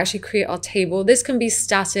is actually create our table. This can be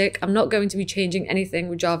static. I'm not going to be changing anything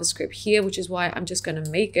with JavaScript here, which is why I'm just going to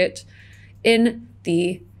make it in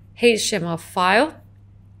the HTML file.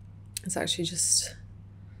 Let's actually just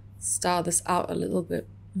style this out a little bit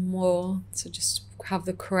more. So just have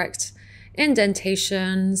the correct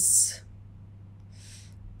indentations.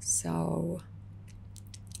 So,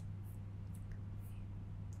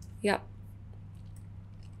 yeah.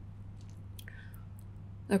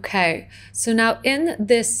 Okay, so now in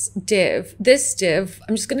this div,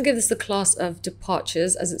 I'm just going to give this the class of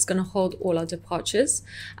departures, as it's going to hold all our departures.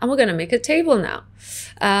 And we're going to make a table now.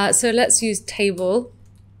 So let's use table.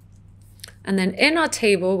 And then in our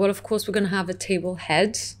table, well, of course, we're going to have a table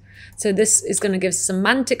head. So this is going to give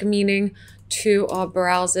semantic meaning to our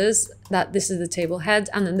browsers, that this is the table head,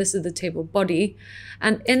 and then this is the table body.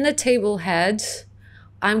 And in the table head,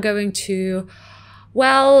 I'm going to,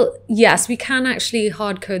 well, yes, we can actually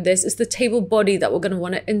hard code this. It's the table body that we're going to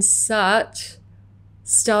want to insert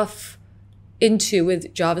stuff into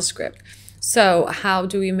with JavaScript. So how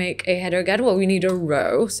do we make a header again? Well, we need a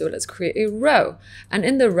row. So let's create a row. And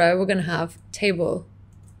in the row, we're going to have table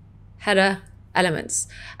header elements.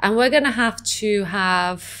 And we're going to have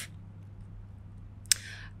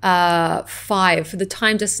 5 for the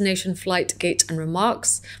time, destination, flight, gate, and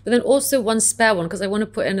remarks, but then also one spare one because I want to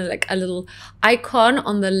put in a little icon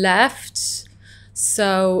on the left,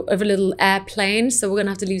 so of a little airplane. So we're gonna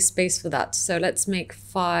have to leave space for that. So let's make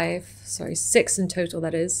 6 in total.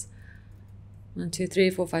 That is 1, 2, 3,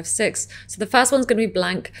 4, 5, 6. So the first one's gonna be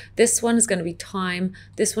blank. This one is gonna be time.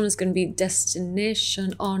 This one is gonna be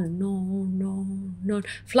destination. Oh no,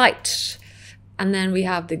 flight. And then we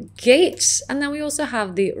have the gate, and then we also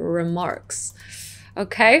have the remarks.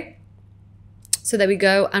 Okay, so there we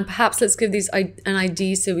go. And perhaps let's give these an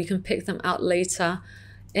ID so we can pick them out later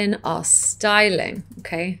in our styling.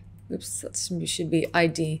 Okay, oops, that should be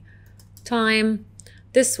ID time.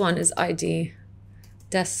 This one is ID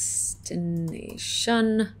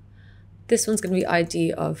destination. This one's going to be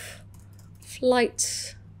ID of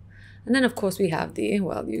flight. And then, of course, we have the,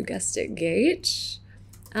 well, you guessed it, gate.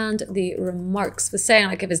 And the remarks for saying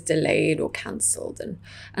like if it's delayed or cancelled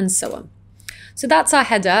and so on. So that's our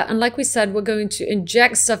header. And like we said, we're going to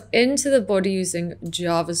inject stuff into the body using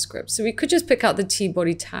JavaScript. So we could just pick out the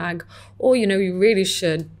tBody tag, or, you know, we really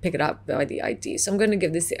should pick it up by the ID. So I'm going to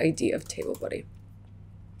give this the ID of table body.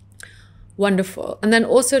 Wonderful. And then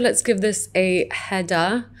also let's give this a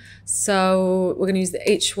header. So we're going to use the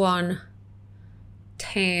H1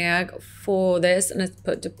 tag for this, and let's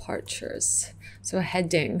put departures. So a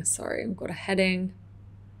heading, sorry, we've got a heading.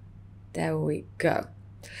 There we go.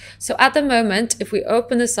 So at the moment, if we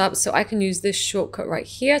open this up, so I can use this shortcut right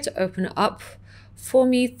here to open it up for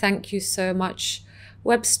me. Thank you so much,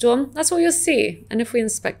 WebStorm. That's what you'll see. And if we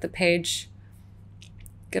inspect the page,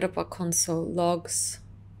 get up our console logs.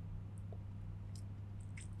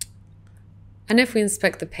 And if we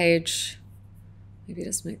inspect the page, maybe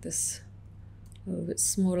let's make this a little bit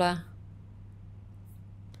smaller.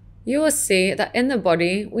 You will see that in the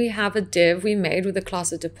body, we have a div we made with the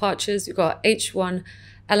class of departures. We've got H1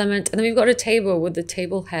 element, and then we've got a table with the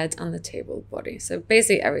table head and the table body. So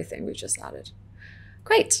basically everything we've just added.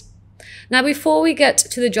 Great. Now, before we get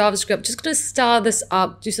to the JavaScript, just going to start this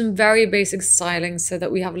up, do some very basic styling so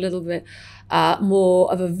that we have a little bit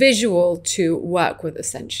more of a visual to work with,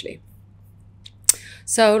 essentially.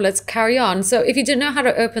 So let's carry on. So if you didn't know how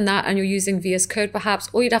to open that and you're using VS Code, perhaps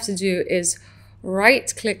all you'd have to do is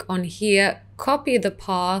right click on here, copy the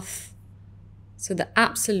path, so the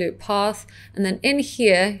absolute path, and then in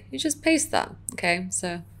here, you just paste that, okay?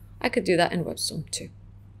 So I could do that in WebStorm too.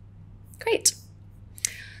 Great.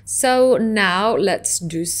 So now let's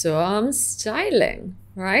do some styling,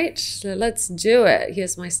 right? So let's do it.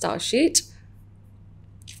 Here's my style sheet.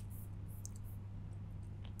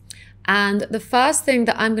 And the first thing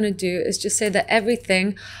that I'm gonna do is just say that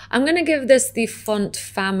everything, I'm gonna give this the font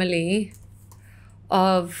family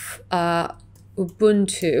of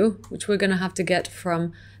Ubuntu, which we're going to have to get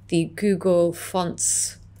from the Google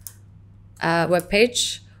Fonts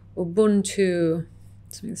webpage. Ubuntu,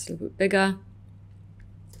 let's make this a little bit bigger.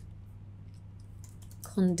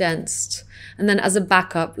 Condensed. And then as a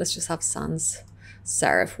backup, let's just have sans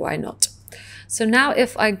serif, why not? So now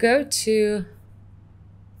if I go to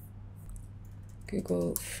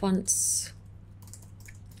Google Fonts,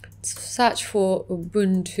 search for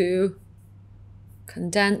Ubuntu,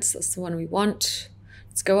 condense, that's the one we want.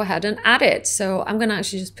 Let's go ahead and add it. So I'm gonna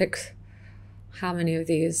actually just pick how many of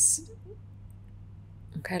these.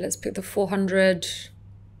 Okay, let's pick the 400.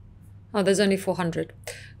 Oh, there's only 400.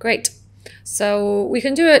 Great. So we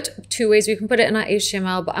can do it two ways. We can put it in our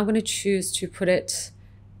HTML, but I'm going to choose to put it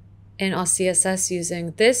in our CSS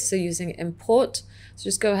using this, so using import. So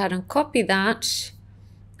just go ahead and copy that,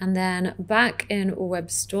 and then back in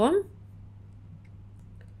WebStorm,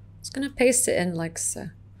 just going to paste it in like so.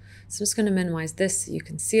 So I'm just going to minimize this so you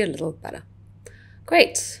can see it a little better.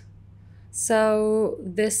 Great. So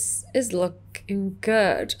this is looking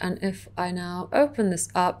good. And if I now open this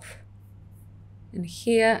up in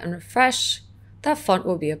here and refresh, that font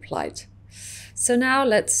will be applied. So now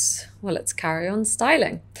let's carry on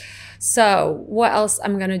styling. So what else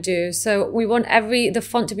I'm going to do? So we want the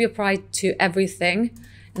font to be applied to everything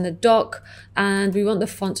in the doc, and we want the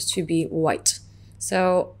font to be white.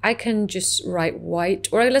 So I can just write white,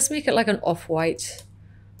 or let's make it like an off-white,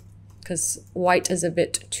 because white is a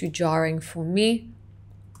bit too jarring for me.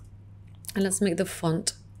 And let's make the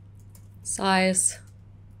font size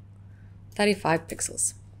 35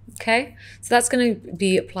 pixels. Okay, so that's going to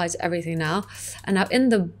be applied to everything now. And now in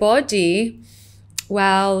the body,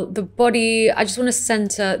 well, the body, I just want to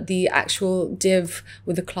center the actual div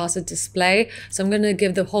with the class of display. So I'm going to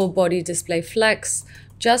give the whole body display flex,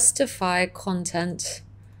 justify content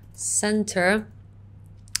center.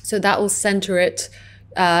 So that will center it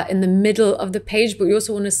in the middle of the page, but we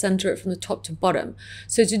also want to center it from the top to bottom.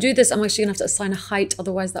 So to do this, I'm actually gonna have to assign a height,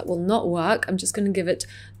 otherwise that will not work. I'm just gonna give it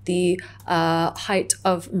the height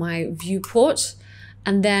of my viewport,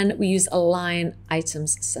 and then we use align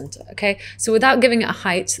items center, okay? So without giving it a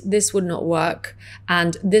height, this would not work,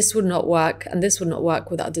 and this would not work, and this would not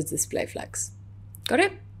work without the display flex. Got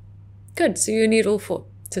it? Good, so you need all four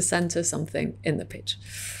to center something in the page.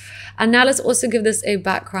 And now let's also give this a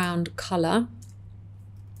background color.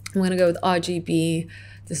 I'm going to go with RGB.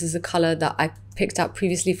 This is a color that I picked out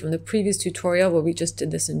previously from the previous tutorial where we just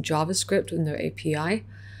did this in JavaScript with no API.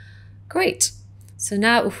 Great. So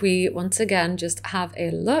now if we once again just have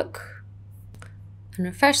a look and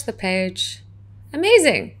refresh the page,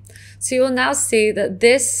 amazing. So you will now see that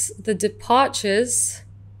the departures,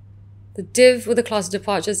 the div with the class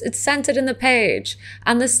departures, it's centered in the page,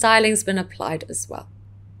 and the styling's been applied as well.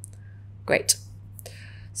 Great.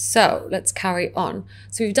 So let's carry on.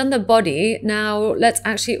 So we've done the body. Now let's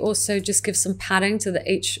actually also just give some padding to the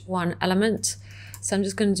H1 element. So I'm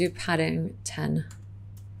just going to do padding 10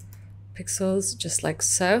 pixels, just like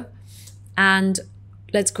so. And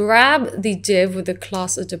let's grab the div with the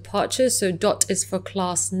class of departure. So dot is for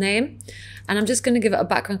class name. And I'm just going to give it a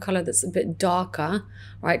background color that's a bit darker,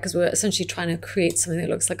 right? Because we're essentially trying to create something that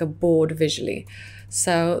looks like a board visually.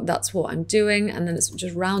 So that's what I'm doing. And then it's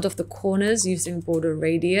just round off the corners using border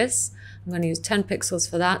radius. I'm going to use 10 pixels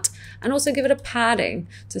for that. And also give it a padding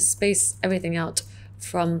to space everything out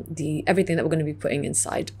from everything that we're going to be putting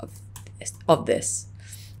inside of this.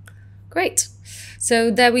 Great. So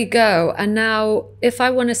there we go. And now if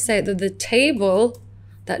I want to say that the table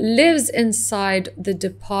that lives inside the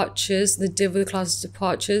departures, the div with the class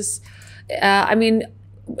departures, I mean,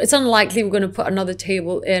 it's unlikely we're going to put another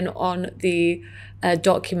table in on the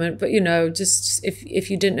document, but you know, just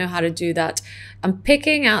if you didn't know how to do that, I'm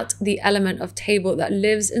picking out the element of table that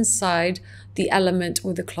lives inside the element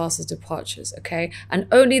with the class of departures, okay? And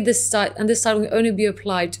only this style, and this style will only be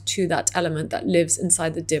applied to that element that lives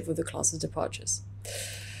inside the div with the class of departures.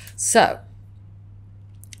 So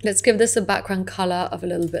let's give this a background color of a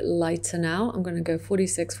little bit lighter now. I'm going to go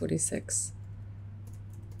 46, 46,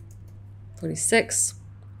 46.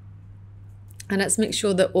 And let's make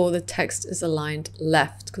sure that all the text is aligned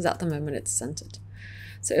left, because at the moment it's centered.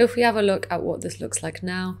 So if we have a look at what this looks like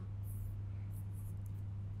now,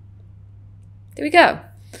 there we go.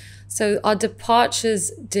 So our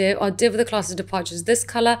departures div, our div with the class of departures, this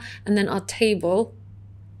color, and then our table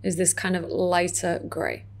is this kind of lighter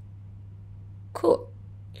gray. Cool.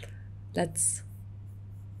 Let's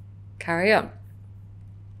carry on.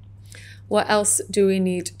 What else do we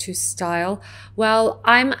need to style? Well,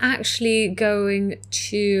 I'm actually going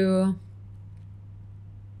to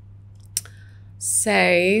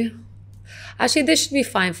say, actually this should be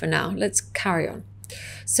fine for now. Let's carry on.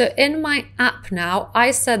 So in my app now,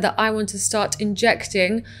 I said that I want to start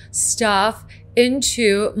injecting stuff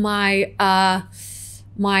into my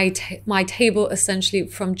my table essentially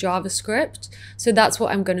from JavaScript. So that's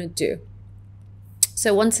what I'm going to do.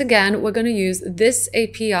 So once again, we're going to use this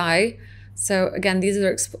API. So again, these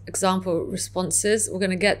are example responses. We're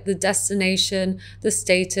going to get the destination, the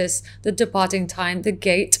status, the departing time, the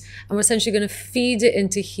gate, and we're essentially going to feed it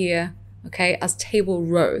into here okay, as table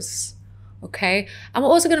rows. Okay, and we're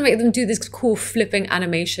also going to make them do this cool flipping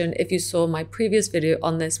animation if you saw my previous video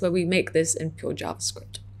on this, where we make this in pure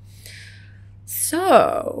JavaScript.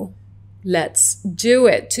 So let's do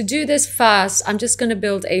it. To do this first, I'm just going to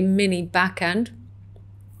build a mini backend.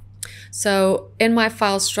 So in my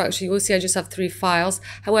file structure, you will see I just have 3 files.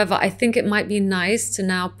 However, I think it might be nice to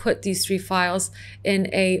now put these 3 files in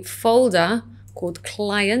a folder called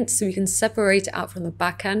client, so we can separate it out from the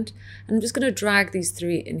backend. And I'm just going to drag these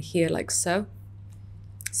 3 in here like so.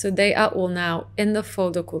 So they are all now in the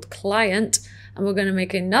folder called client, and we're going to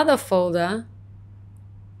make another folder.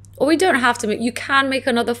 Or we don't have to make, you can make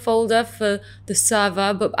another folder for the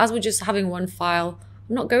server, but as we're just having one file,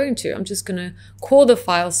 I'm not going to. I'm just going to call the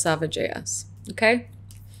file server.js. Okay?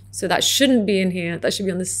 So that shouldn't be in here. That should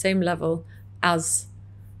be on the same level as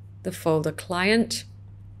the folder client.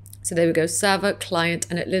 So there we go, server, client,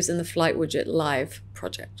 and it lives in the Flight Widget live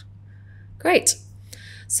project. Great.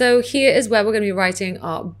 So here is where we're going to be writing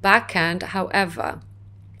our backend. However,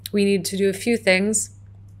 we need to do a few things.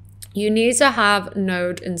 You need to have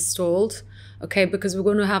Node installed, okay, because we're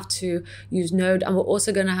going to have to use Node, and we're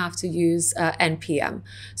also going to have to use NPM.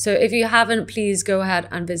 So if you haven't, please go ahead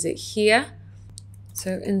and visit here.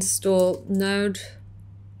 So install Node.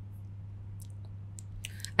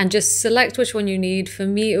 And just select which one you need. For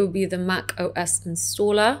me, it will be the Mac OS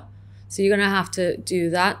installer. So you're going to have to do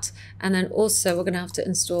that. And then also we're going to have to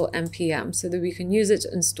install NPM so that we can use it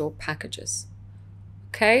to install packages.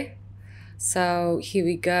 Okay. So here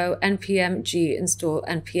we go. NPM G install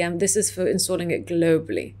NPM. This is for installing it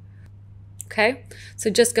globally. Okay. So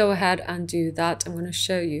just go ahead and do that. I'm going to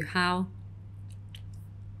show you how.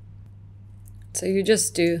 So you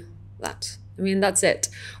just do that. I mean, that's it.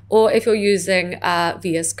 Or if you're using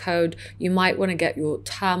VS Code, you might want to get your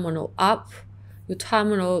terminal up. Your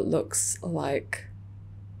terminal looks like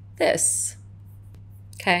this.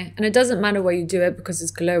 Okay, and it doesn't matter where you do it because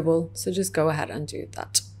it's global. So just go ahead and do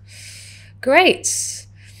that. Great.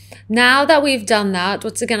 Now that we've done that,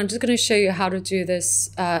 once again, I'm just going to show you how to do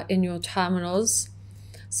this in your terminals.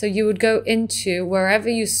 So you would go into wherever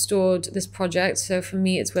you stored this project. So for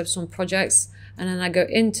me, it's WebStorm projects. And then I go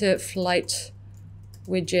into Flight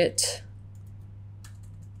Widget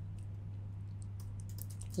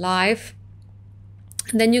live.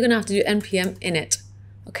 And then you're going to have to do npm init.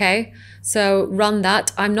 Okay, so run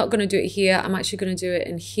that. I'm not going to do it here. I'm actually going to do it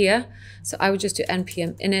in here. So I would just do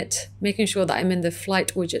npm init, making sure that I'm in the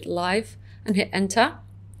Flight Widget live, and hit enter.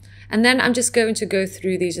 And then I'm just going to go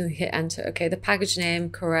through these and hit enter. Okay, the package name,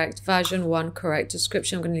 correct. Version 1, correct.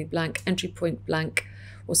 Description, I'm going to leave blank. Entry point, blank.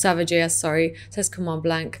 Or server.js, sorry. Says command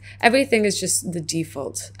blank. Everything is just the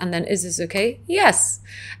default. And then is this okay? Yes.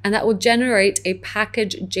 And that will generate a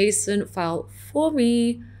package JSON file for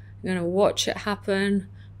me. I'm going to watch it happen.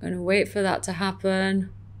 I'm going to wait for that to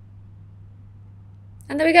happen.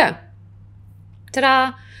 And there we go.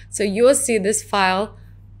 Ta-da! So you'll see this file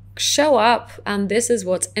show up, and this is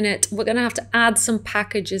what's in it. We're going to have to add some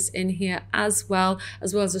packages in here as well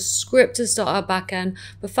as a script to start our backend.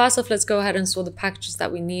 But first off, let's go ahead and install the packages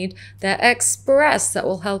that we need. They're Express, that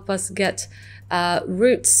will help us get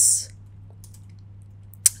routes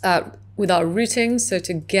with our routing, so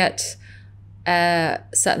to get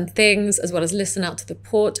certain things, as well as listen out to the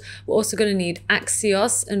port. We're also going to need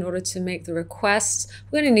Axios in order to make the requests.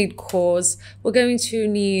 We're going to need cause. We're going to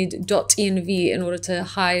need .env in order to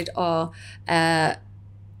hide our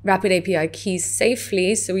Rapid API keys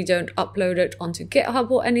safely, so we don't upload it onto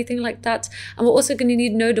GitHub or anything like that. And we're also going to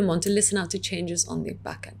need Nodemon to listen out to changes on the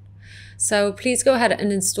backend. So please go ahead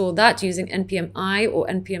and install that using npm I or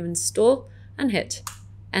npm install and hit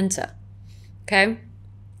enter. Okay.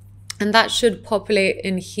 And that should populate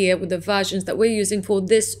in here with the versions that we're using for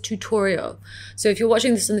this tutorial. So if you're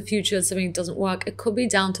watching this in the future and something doesn't work, it could be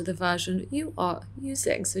down to the version you are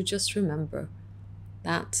using. So just remember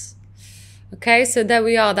that. Okay, so there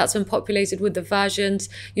we are. That's been populated with the versions.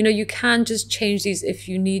 You know, you can just change these if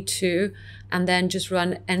you need to, and then just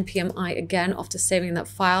run npm I again after saving that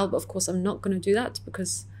file. But of course, I'm not going to do that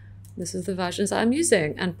because this is the versions that I'm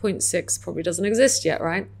using, and 0.6 probably doesn't exist yet,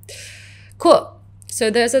 right? Cool. So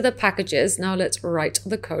those are the packages. Now let's write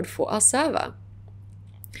the code for our server.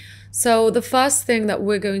 So the first thing that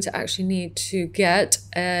we're going to actually need to get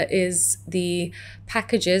is the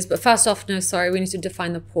packages. But first off, no, sorry, we need to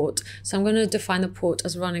define the port. So I'm going to define the port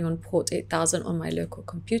as running on port 8000 on my local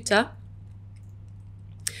computer.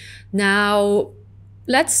 Now,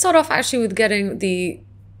 let's start off actually with getting the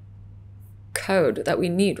code that we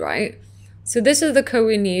need, right? So this is the code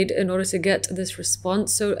we need in order to get this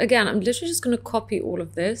response. So again, I'm literally just going to copy all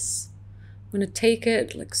of this. I'm going to take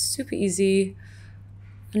it like super easy.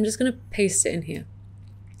 I'm just going to paste it in here.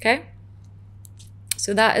 Okay.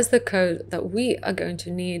 So that is the code that we are going to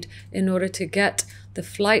need in order to get the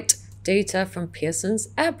flight data from Pearson's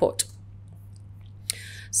airport.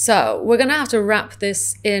 So we're going to have to wrap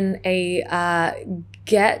this in a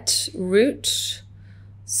get route.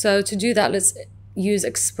 So to do that, let's use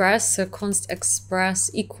express. So const express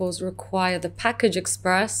equals require the package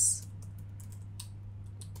express.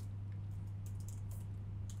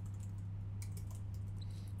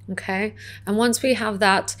 Okay, and once we have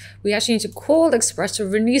that, we actually need to call express to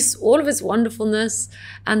release all of its wonderfulness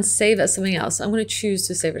and save it as something else. I'm going to choose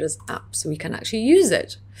to save it as app so we can actually use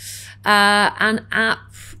it. And app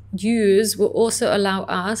use will also allow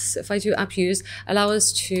us, if I do app use, allow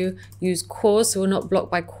us to use cause, so we're not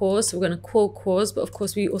blocked by cause. So we're going to call cause, but of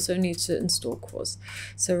course we also need to install cause.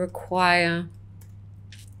 So require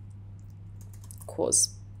cause.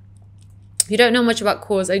 If you don't know much about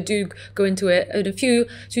cause, I do go into it in a few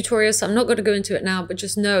tutorials, so I'm not going to go into it now, but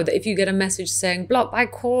just know that if you get a message saying blocked by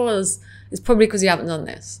cause, it's probably because you haven't done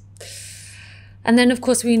this. And then of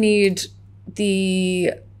course we need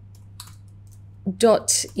the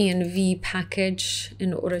 .env package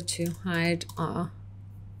in order to hide our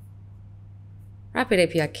Rapid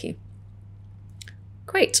API key.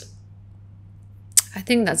 Great. I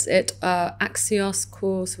think that's it. Axios,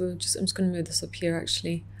 cool. So I'm just going to move this up here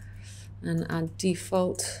actually and add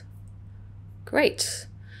default. Great.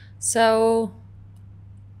 So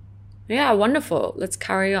yeah, wonderful. Let's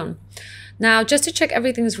carry on. Now, just to check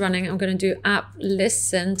everything's running, I'm going to do app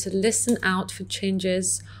listen to listen out for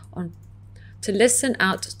changes on, to listen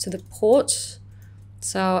out to the port.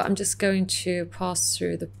 So I'm just going to pass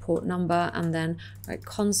through the port number and then write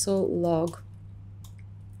console log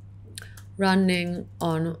running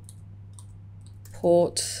on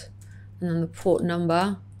port and then the port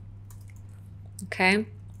number. Okay.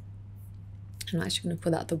 I'm actually going to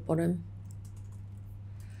put that at the bottom.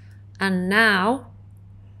 And now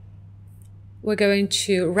we're going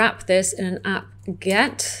to wrap this in an app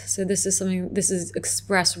get. So this is something, this is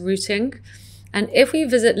express routing. And if we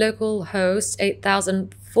visit localhost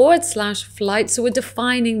 8000/flight, so we're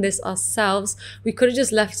defining this ourselves. We could have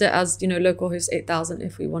just left it as, you know, localhost 8000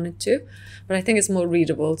 if we wanted to, but I think it's more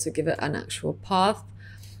readable to give it an actual path.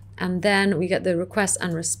 And then we get the request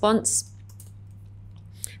and response.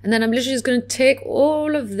 And then I'm literally just going to take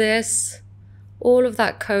all of this, all of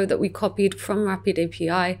that code that we copied from Rapid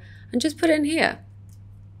API and just put it in here.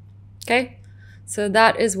 Okay, so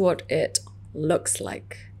that is what it looks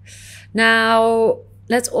like. Now,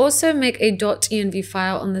 let's also make a .env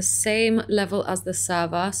file on the same level as the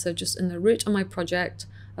server. So just in the root of my project,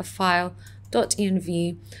 a file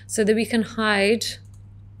 .env, so that we can hide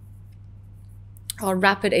our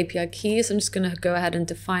Rapid API key. So I'm just going to go ahead and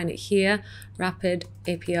define it here. Rapid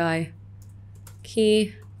API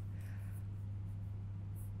key.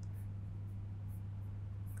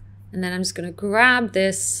 And then I'm just going to grab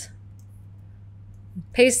this,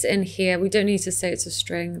 paste it in here. We don't need to say it's a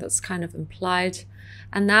string. That's kind of implied.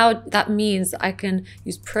 And now that means that I can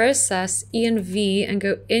use process env and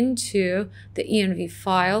go into the env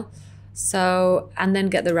file. So, and then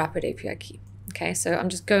get the Rapid API key. Okay, so I'm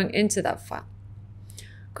just going into that file.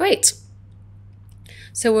 Great.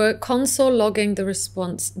 So we're console logging the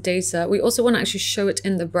response data. We also want to actually show it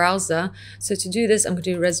in the browser. So to do this, I'm going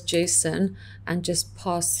to do res.json and just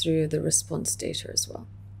pass through the response data as well.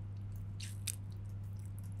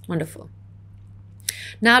 Wonderful.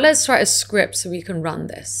 Now let's write a script so we can run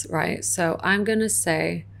this, right? So I'm going to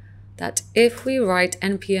say that if we write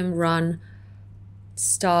npm run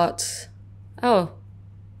start, oh,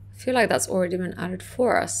 I feel like that's already been added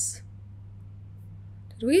for us.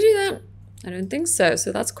 Did we do that? I don't think so.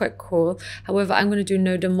 So that's quite cool. However, I'm going to do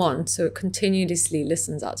nodemon, so it continuously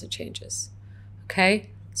listens out to changes. Okay,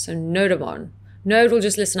 so nodemon. Node will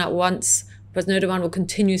just listen out once, but nodemon will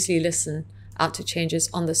continuously listen out to changes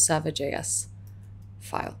on the server.js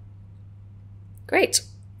file. Great.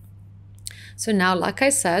 So now, like I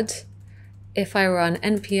said, if I run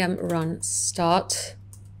npm run start,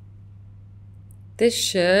 this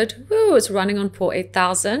should, woo, it's running on port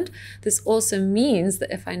 8000. This also means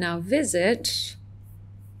that if I now visit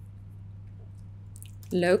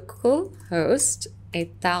localhost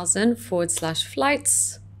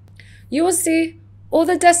 8000/flights, you will see all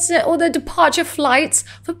the departure flights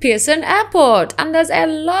for Pearson Airport, and there's a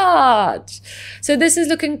lot. So this is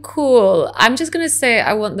looking cool. I'm just gonna say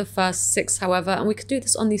I want the first 6, however, and we could do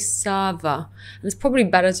this on the server. And it's probably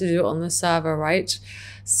better to do it on the server, right?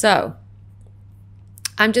 So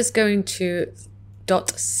I'm just going to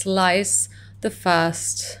 .slice the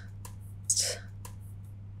first.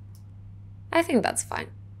 I think that's fine.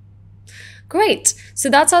 Great. So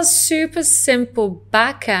that's our super simple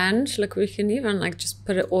backend. Look, we can even like just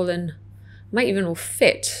put it all in, might even all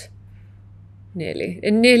fit.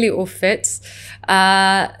 It nearly all fits.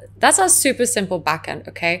 That's our super simple backend,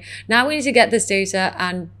 okay? Now we need to get this data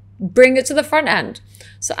and bring it to the front end.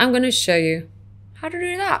 So I'm going to show you how to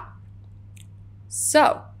do that.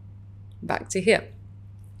 So back to here.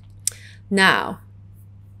 Now,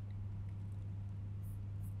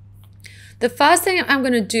 the first thing I'm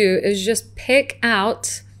going to do is just pick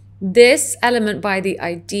out this element by the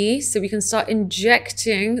ID so we can start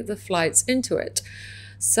injecting the flights into it.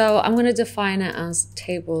 So I'm going to define it as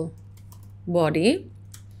table body,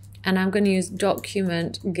 and I'm going to use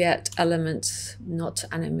document get element, not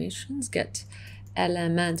animations, get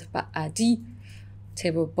element by ID,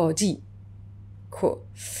 table body. Cool.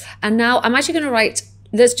 And now I'm actually going to write,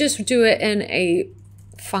 let's just do it in a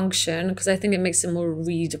function because I think it makes it more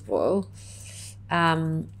readable.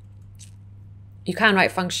 You can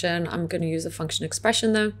write function. I'm going to use a function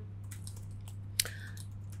expression though.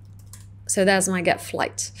 So there's my get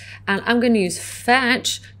flight. And I'm going to use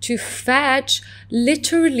fetch to fetch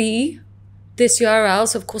literally this URL.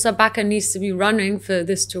 So of course our backend needs to be running for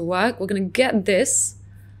this to work. We're going to get this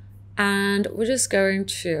and we're just going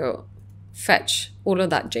to fetch all of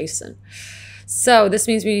that JSON. So this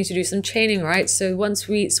means we need to do some chaining, right? So once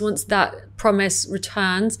that promise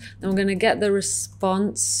returns, then we're going to get the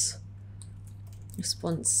response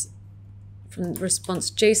from response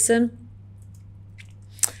JSON.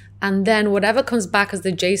 And then whatever comes back as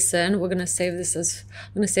the JSON, we're going to save this as,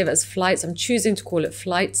 I'm going to save it as flights. I'm choosing to call it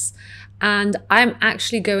flights. And I'm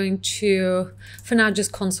actually going to, for now,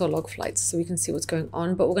 just console log flights so we can see what's going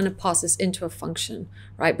on. But we're going to pass this into a function,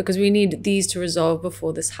 right? Because we need these to resolve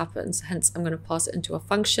before this happens. Hence, I'm going to pass it into a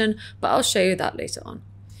function, but I'll show you that later on.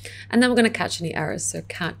 And then we're going to catch any errors. So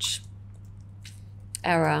catch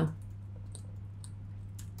error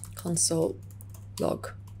console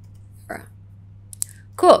log error.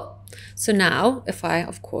 Cool. So now if I,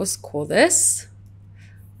 of course, call this,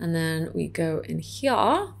 and then we go in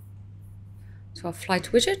here to our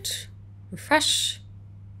flight widget, refresh.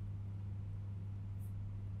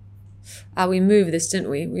 We moved this, didn't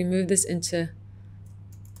we? We moved this into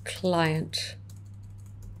client.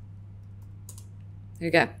 There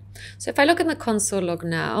we go. So if I look in the console log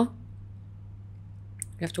now,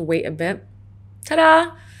 you have to wait a bit.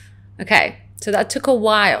 Ta-da! Okay, so that took a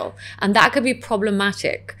while, and that could be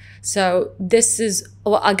problematic. So this is,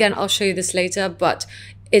 well, again, I'll show you this later, but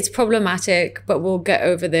it's problematic, but we'll get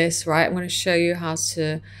over this, right? I'm going to show you how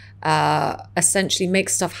to essentially make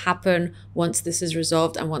stuff happen once this is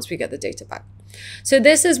resolved and once we get the data back. So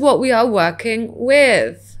this is what we are working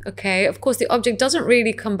with, okay? Of course, the object doesn't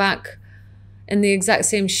really come back in the exact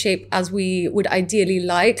same shape as we would ideally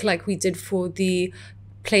like we did for the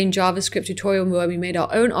plain JavaScript tutorial where we made our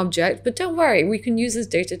own object, but don't worry, we can use this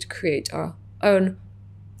data to create our own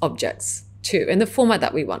objects too in the format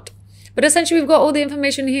that we want. But essentially we've got all the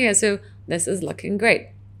information here, so this is looking great.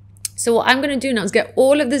 So what I'm going to do now is get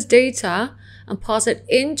all of this data and pass it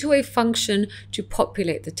into a function to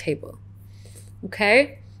populate the table.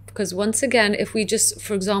 Okay? Because once again, if we just,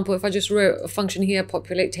 for example, if I just wrote a function here,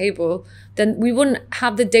 populate table, then we wouldn't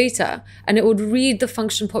have the data and it would read the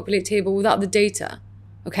function populate table without the data.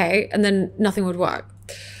 Okay? And then nothing would work.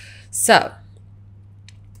 So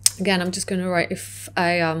again, I'm just going to write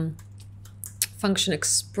a function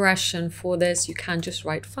expression for this. You can just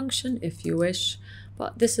write function if you wish,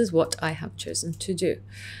 but this is what I have chosen to do.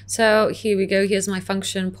 So here we go. Here's my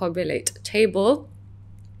function populate table.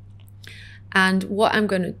 And what I'm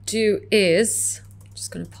going to do is I'm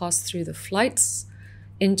just going to pass through the flights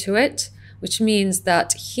into it, which means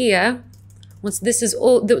that here, once this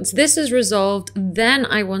is resolved, then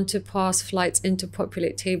I want to pass flights into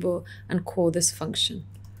populate table and call this function.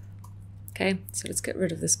 Okay, so let's get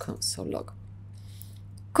rid of this console log.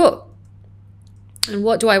 Cool. And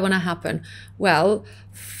what do I want to happen? Well,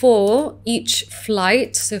 for each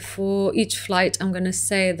flight, so for each flight, I'm going to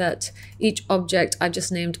say that each object I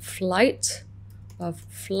just named flight of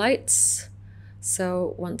flights.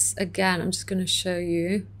 So once again, I'm just going to show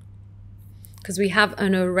you, because we have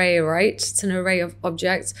an array, right? It's an array of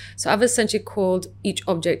objects. So I've essentially called each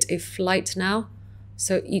object a flight now.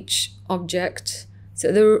 So each object,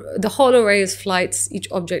 so the whole array is flights. Each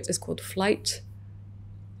object is called flight.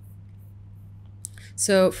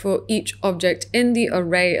 So for each object in the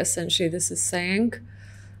array, essentially this is saying,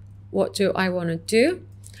 what do I want to do?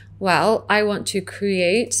 Well, I want to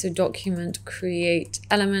create, so document create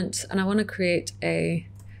element, and I want to create a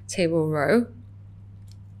table row.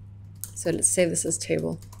 So let's save this as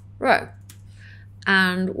table row.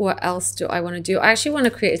 And what else do I want to do? I actually want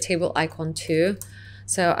to create a table icon too.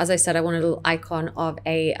 So as I said, I want a little icon of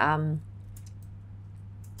a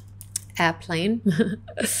airplane.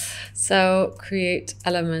 So create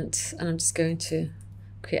element, and I'm just going to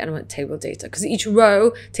create element table data because each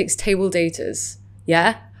row takes table datas.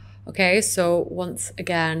 Yeah. Okay. So once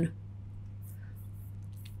again,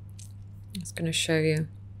 I'm just going to show you.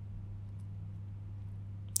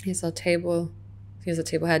 Here's our table. Here's a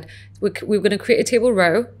table head. We're going to create a table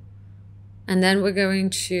row, and then we're going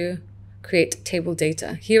to create table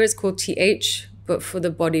data. Here it's called TH, but for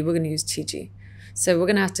the body, we're going to use TG. So we're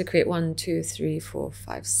going to have to create 1, 2, 3, 4,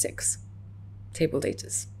 5, 6 table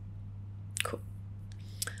datas. Cool.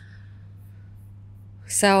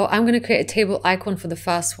 So I'm going to create a table icon for the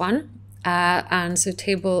first one. And so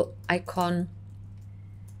table icon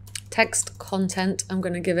text content, I'm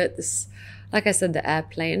going to give it this, like I said, the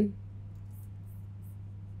airplane.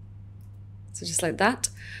 So just like that.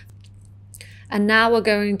 And now we're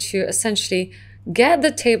going to essentially get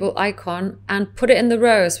the table icon and put it in the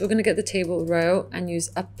row. So we're going to get the table row and use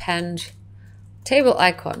append table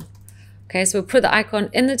icon. Okay, so we'll put the icon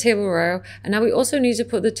in the table row. And now we also need to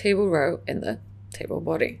put the table row in the table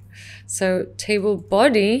body. So table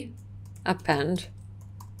body append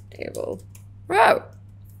table row.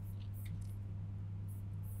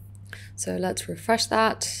 So let's refresh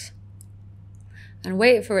that and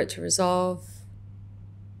wait for it to resolve.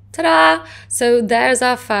 Ta-da! So there's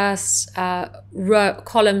our first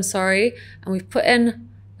column, sorry, and we've put in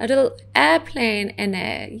a little airplane in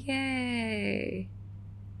it. Yay!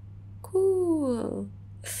 Cool.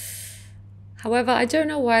 However, I don't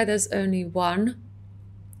know why there's only one.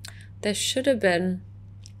 There should have been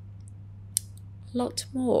a lot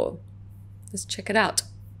more. Let's check it out.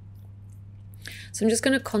 So I'm just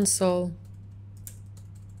going to console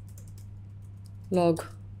log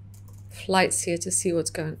flights here to see what's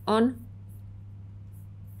going on.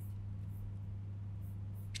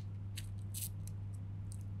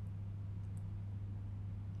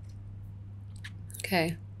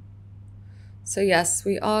 Okay. So yes,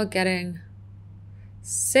 we are getting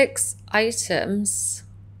 6 items,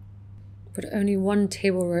 but only 1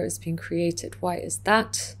 table row is being created. Why is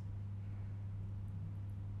that?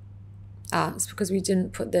 It's because we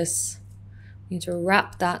didn't put this. We need to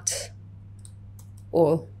wrap that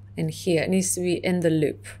all in here. It needs to be in the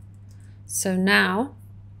loop. So now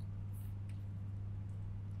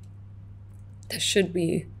there should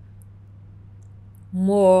be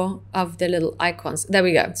more of the little icons. There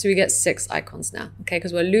we go. So we get 6 icons now, okay?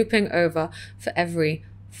 Because we're looping over for every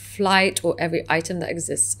flight or every item that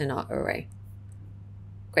exists in our array.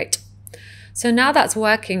 Great. So now that's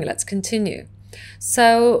working, let's continue.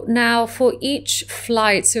 So now for each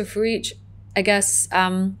flight, so for each, I guess,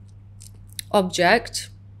 object,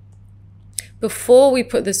 before we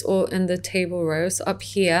put this all in the table row, so up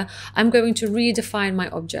here, I'm going to redefine my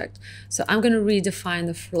object. So I'm going to redefine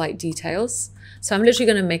the flight details. So I'm literally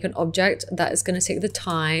going to make an object that is going to take the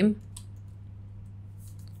time,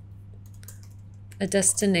 a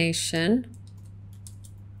destination,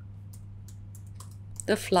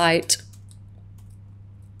 the flight,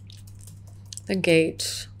 the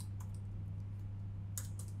gate,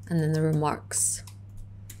 and then the remarks.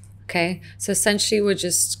 Okay, so essentially we're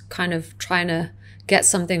just kind of trying to get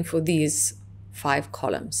something for these 5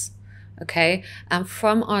 columns. Okay, and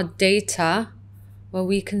from our data, where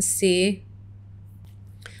we can see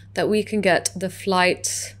that we can get the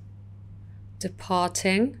flight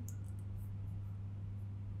departing.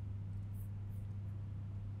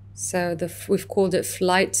 So we've called it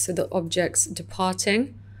flight, so the object's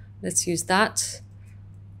departing. Let's use that.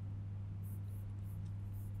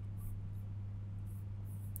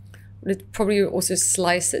 We'll probably also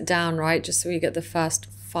slice it down, right? Just so we get the first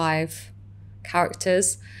 5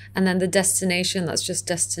 characters. And then the destination, that's just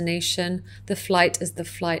destination. The flight is the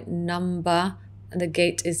flight number. And the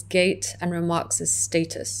gate is gate. And remarks is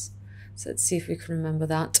status. So let's see if we can remember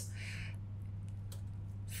that.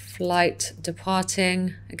 Flight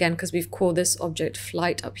departing. Again, because we've called this object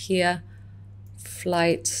flight up here.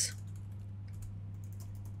 Flight.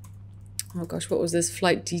 Oh gosh, what was this?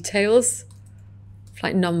 Flight details.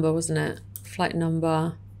 Flight number, wasn't it? Flight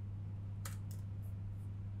number.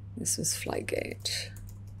 This was flight gate.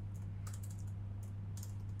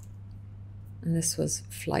 And this was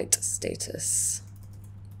flight status.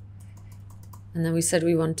 And then we said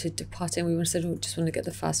we wanted departing. We said we just want to get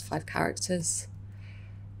the first 5 characters.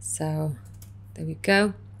 So there we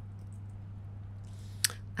go.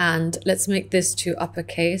 And let's make this to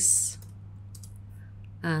uppercase.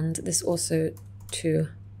 And this also to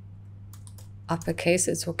uppercase,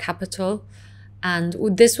 it's all capital. And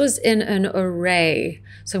this was in an array.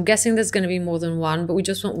 So I'm guessing there's going to be more than one, but we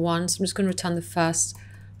just want one. So I'm just going to return the first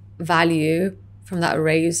value from that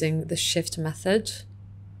array using the shift method.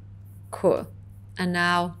 Cool. And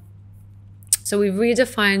now, so we've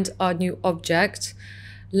redefined our new object.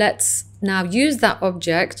 Let's now use that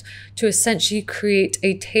object to essentially create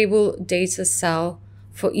a table data cell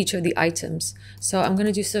for each of the items. So I'm going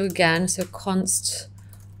to do so again. So const,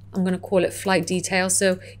 I'm going to call it flight detail.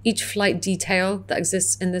 So each flight detail that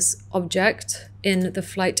exists in this object, in the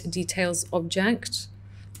flight details object.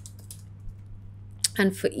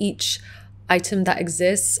 And for each item that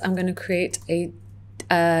exists, I'm going to create a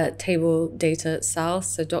table data cell.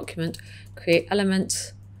 So document create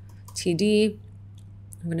element td.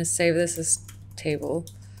 I'm going to save this as table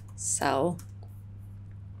cell.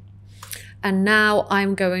 And now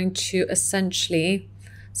I'm going to essentially,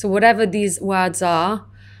 so whatever these words are,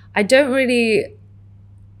 I don't really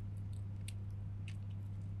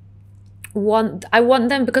want, I want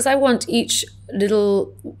them, because I want each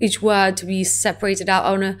word to be separated out.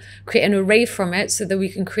 I want to create an array from it so that we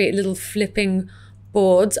can create little flipping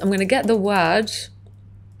boards. I'm going to get the word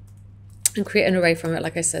and create an array from it,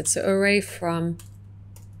 like I said. So array from,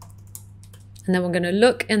 and then we're going to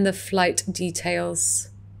look in the flight details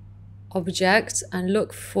object and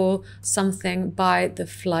look for something by the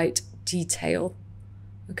flight detail.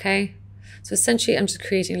 Okay, so essentially I'm just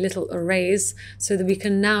creating little arrays so that we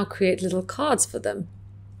can now create little cards for them.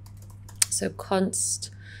 So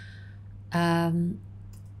const, we're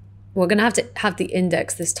going to have the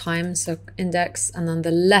index this time. So index and then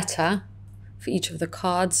the letter for each of the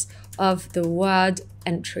cards of the word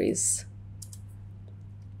entries.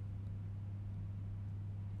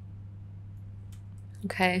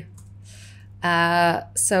 Okay.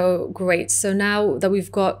 So great. So now that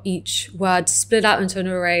we've got each word split out into an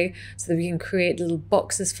array so that we can create little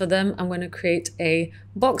boxes for them, I'm going to create a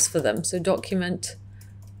box for them. So document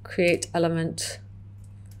create element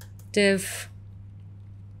div,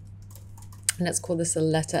 and let's call this a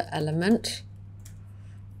letter element.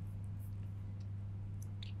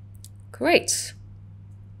 Great.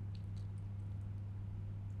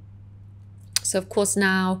 So of course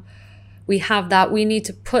now we have that, we need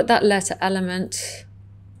to put that letter element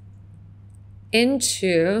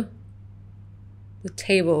into the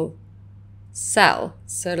table cell.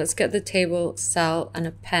 So let's get the table cell and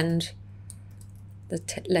append the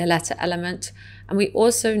letter element. And we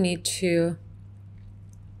also need to,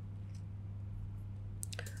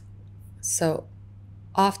 so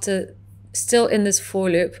after, still in this for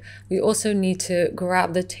loop, we also need to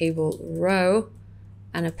grab the table row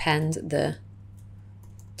and append the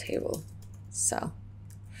table cell.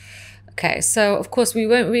 Okay, so of course we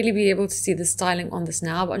won't really be able to see the styling on this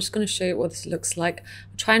now, but I'm just going to show you what this looks like.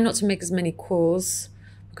 I'm trying not to make as many calls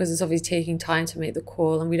because it's obviously taking time to make the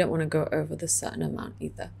call and we don't want to go over the certain amount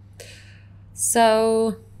either.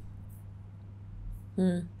 So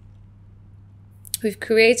we've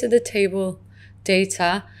created the table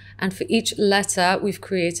data, and for each letter we've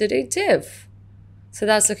created a div. So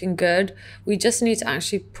that's looking good. We just need to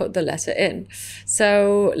actually put the letter in.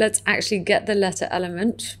 So let's actually get the letter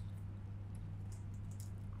element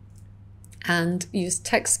and use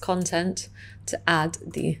text content to add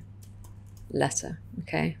the letter.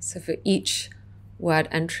 Okay, so for each word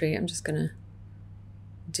entry, I'm just gonna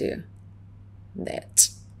do that.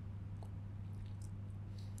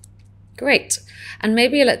 Great. And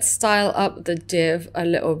maybe let's style up the div a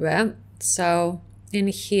little bit. So in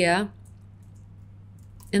here,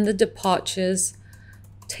 in the departures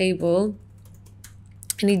table,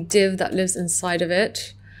 any div that lives inside of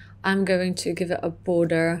it, I'm going to give it a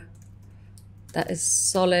border that is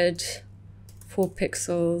solid, 4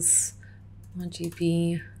 pixels,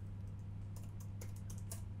 RGB.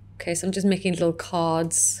 Okay, so I'm just making little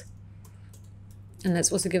cards. And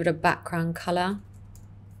let's also give it a background color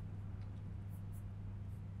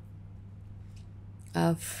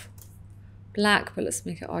of black, but let's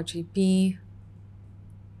make it RGB.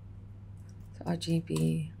 So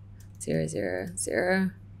RGB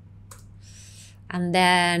 000. And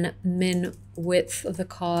then min width of the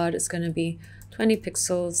card is going to be 20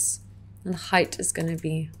 pixels and the height is going to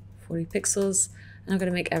be 40 pixels. And I'm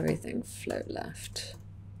going to make everything float left.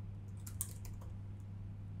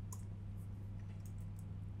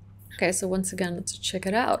 Okay, so once again, let's check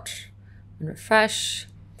it out and refresh,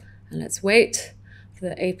 and let's wait for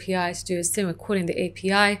the API to do its thing. We're calling the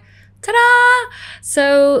API. Ta-da!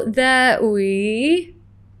 So there we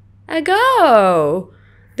go.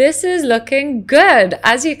 this is looking good.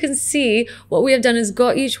 As you can see, what we have done is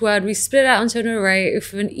got each word, we split it out into an array.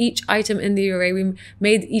 If in each item in the array, we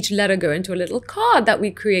made each letter go into a little card that we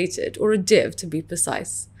created, or a div to be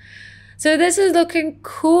precise. So this is looking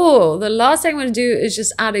cool. The last thing I'm going to do is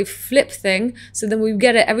just add a flip thing. So then we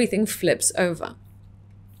get it, everything flips over.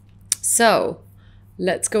 So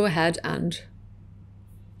let's go ahead and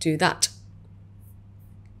do that.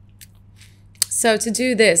 So to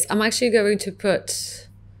do this, I'm actually going to put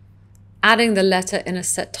adding the letter in a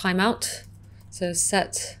set timeout. So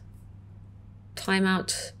set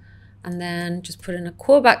timeout, and then just put in a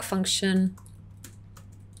callback function.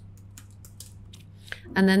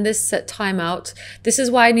 And then this set timeout. This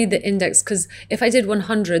is why I need the index, because if I did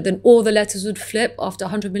 100, then all the letters would flip after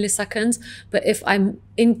 100 milliseconds. But if I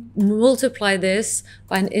multiply this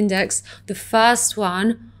by an index, the first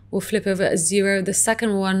one will flip over at 0. The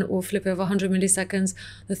second one will flip over 100 milliseconds.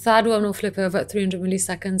 The third one will flip over at 300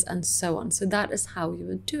 milliseconds, and so on. So that is how you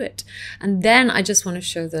would do it. And then I just want to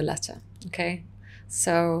show the letter, okay?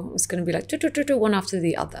 So it's going to be like one after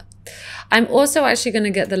the other. I'm also actually going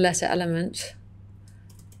to get the letter element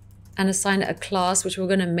and assign it a class, which we're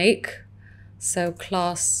going to make. So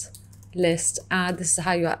class list add. This is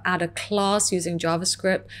how you add a class using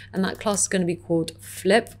JavaScript. And that class is going to be called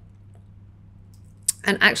flip.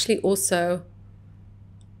 And actually also,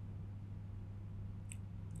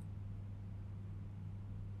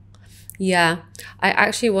 yeah, I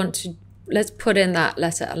actually want to, let's put in that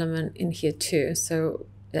letter element in here too. So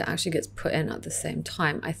it actually gets put in at the same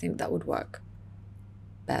time. I think that would work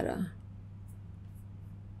better.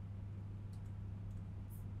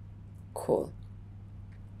 Cool.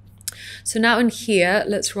 So now in here,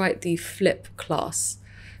 let's write the flip class.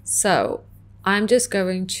 So I'm just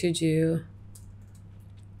going to do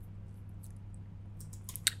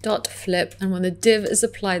dot flip, and when the div is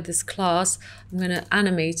applied this class, I'm going to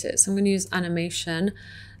animate it. So I'm going to use animation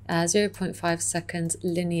 0.5 seconds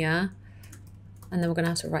linear, and then we're going to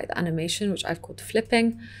have to write the animation, which I've called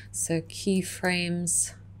flipping. So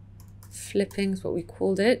keyframes flipping is what we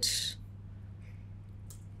called it.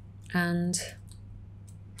 And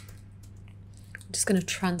I'm just going to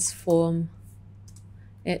transform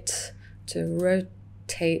it to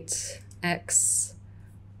rotate X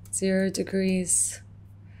 0 degrees.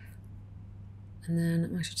 And then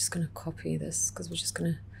I'm actually just going to copy this because we're just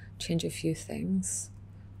going to change a few things.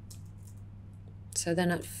 So then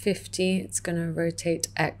at 50, it's going to rotate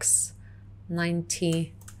X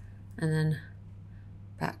 90 and then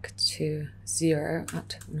back to 0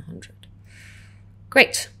 at 100.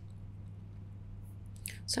 Great.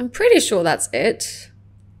 So I'm pretty sure that's it.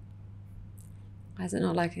 Why is it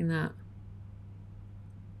not liking that?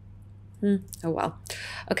 Oh well.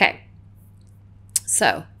 Okay.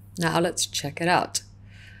 So now let's check it out.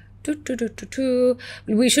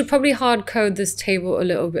 We should probably hard code this table a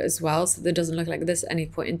little bit as well so that it doesn't look like this at any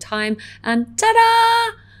point in time. And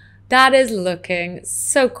ta-da! That is looking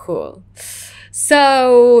so cool.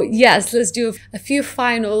 So yes, let's do a few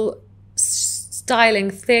final styling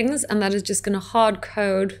things, and that is just going to hard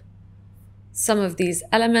code some of these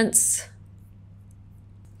elements.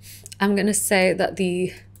 I'm going to say that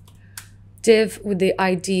the div with the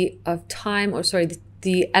ID of time, or sorry,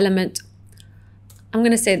 the element, I'm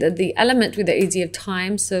going to say that the element with the ID of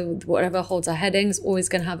time, so whatever holds our heading, is always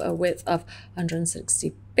going to have a width of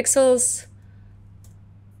 160 pixels.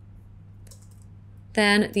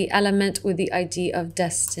 Then the element with the ID of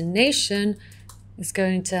destination is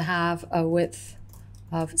going to have a width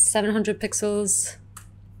of 700 pixels.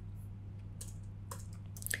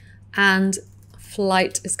 And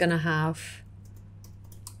flight is going to have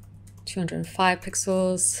 205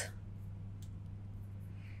 pixels.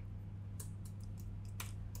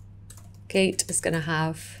 Gate is going to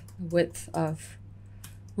have a width of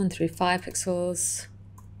 135 pixels.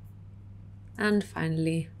 And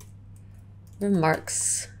finally,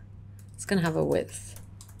 remarks, it's going to have a width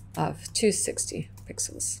of 260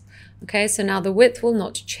 pixels. Okay, so now the width will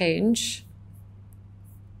not change.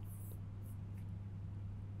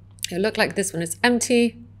 It'll look like this when it's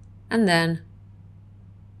empty, and then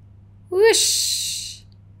whoosh.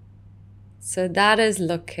 So that is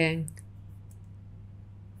looking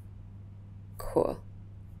cool.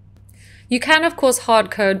 You can, of course, hard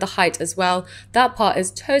code the height as well. That part is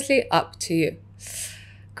totally up to you.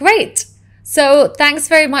 Great. So thanks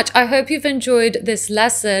very much. I hope you've enjoyed this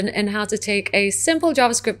lesson in how to take a simple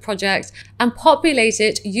JavaScript project and populate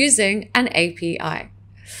it using an API.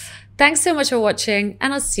 Thanks so much for watching,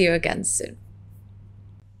 and I'll see you again soon.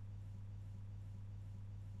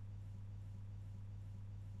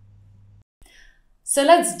 So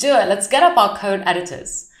let's do it. Let's get up our code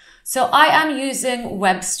editors. So I am using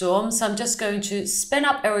WebStorm, so I'm just going to spin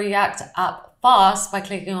up a React app fast by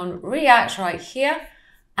clicking on React right here.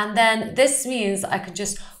 And then this means I can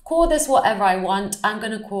just call this whatever I want. I'm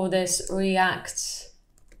going to call this React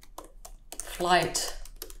Flight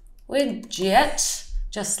Widget,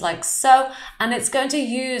 just like so. And it's going to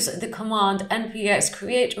use the command npx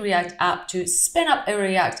create React app to spin up a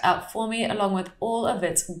React app for me along with all of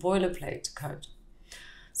its boilerplate code.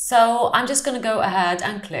 So I'm just going to go ahead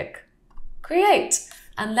and click create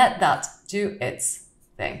and let that do its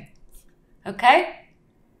thing. Okay,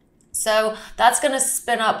 so that's going to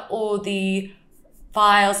spin up all the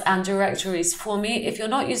files and directories for me. If you're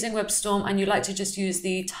not using WebStorm and you like to just use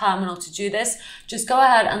the terminal to do this, just go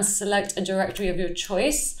ahead and select a directory of your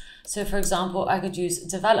choice. So for example, I could use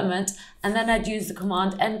development, and then I'd use the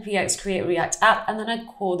command npx create React app, and then I'd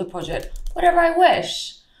call the project whatever I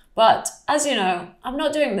wish. But as you know, I'm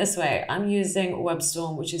not doing it this way. I'm using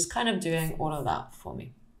WebStorm, which is kind of doing all of that for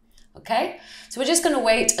me. Okay, so we're just going to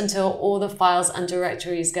wait until all the files and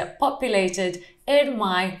directories get populated in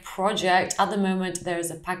my project. At the moment, there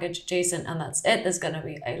is a package JSON, and that's it. There's going to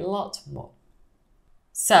be a lot more.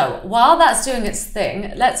 So while that's doing its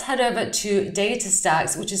thing, let's head over to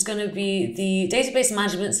DataStax, which is going to be the database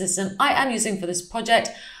management system I am using for this project.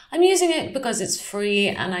 I'm using it because it's free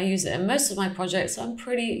and I use it in most of my projects, so I'm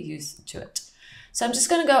pretty used to it. So I'm just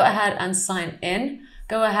going to go ahead and sign in.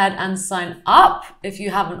 Go ahead and sign up if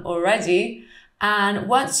you haven't already. And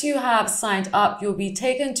once you have signed up, you'll be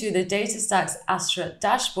taken to the DataStax Astra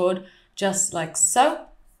dashboard, just like so.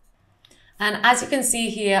 And as you can see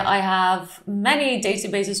here, I have many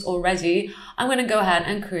databases already. I'm going to go ahead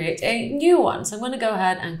and create a new one. So I'm going to go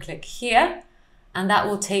ahead and click here. And that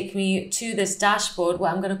will take me to this dashboard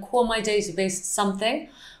where I'm going to call my database something.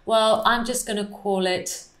 Well, I'm just going to call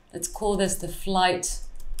it, let's call this the Flight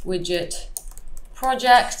Widget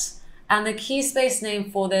project. And the key space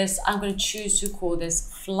name for this, I'm going to choose to call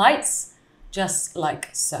this flights, just like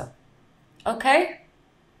so. Okay,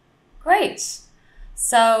 great.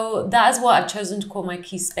 So that is what I've chosen to call my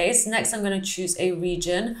key space. Next, I'm going to choose a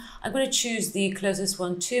region. I'm going to choose the closest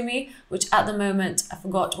one to me, which at the moment, I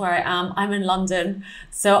forgot where I am. I'm in London.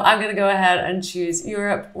 So I'm going to go ahead and choose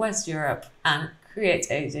Europe, West Europe, and create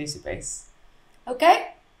a database.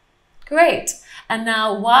 Okay, great. And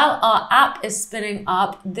now while our app is spinning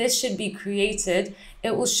up, this should be created.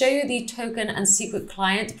 It will show you the token and secret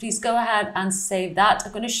client. Please go ahead and save that.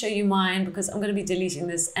 I'm going to show you mine because I'm going to be deleting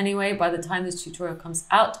this anyway by the time this tutorial comes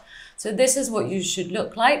out. So this is what you should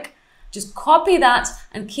look like. Just copy that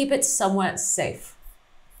and keep it somewhere safe.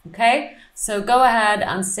 Okay, so go ahead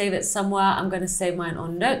and save it somewhere. I'm going to save mine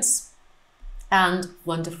on notes, and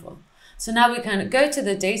wonderful. So now we can go to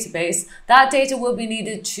the database. That data will be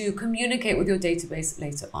needed to communicate with your database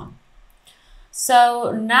later on.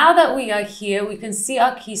 So now that we are here, we can see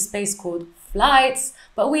our key space called flights,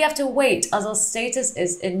 but we have to wait as our status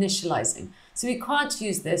is initializing. So we can't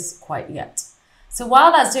use this quite yet. So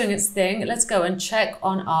while that's doing its thing, let's go and check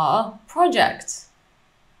on our project.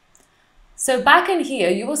 So back in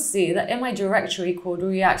here, you will see that in my directory called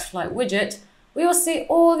React Flight Widget, we will see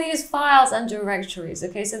all these files and directories.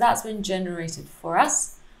 Okay, so that's been generated for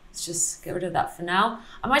us. Let's just get rid of that for now.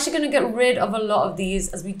 I'm actually going to get rid of a lot of these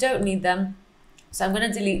as we don't need them. So I'm going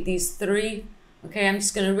to delete these 3. Okay, I'm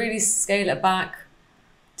just going to really scale it back.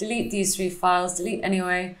 Delete these 3 files, delete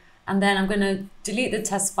anyway. And then I'm going to delete the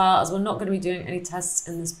test file as we're not going to be doing any tests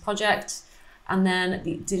in this project. And then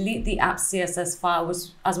delete the app CSS file,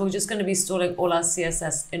 as we're just going to be storing all our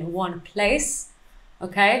CSS in one place.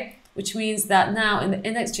 Okay, which means that now in the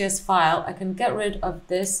index.js file, I can get rid of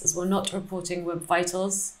this as we're not reporting web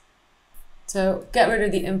vitals. So get rid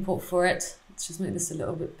of the import for it. Let's just make this a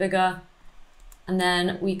little bit bigger. And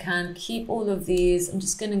then we can keep all of these. I'm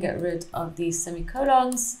just going to get rid of these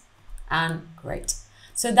semicolons, and great.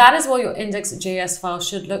 So that is what your index.js file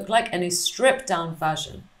should look like in a stripped down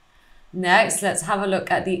version. Next, let's have a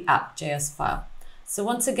look at the app.js file. So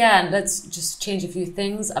once again, let's just change a few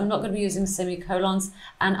things. I'm not going to be using semicolons,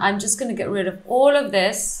 and I'm just going to get rid of all of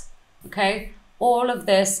this, okay? All of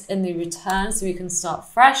this in the return so we can start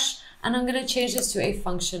fresh. And I'm going to change this to a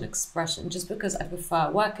function expression just because I prefer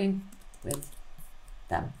working with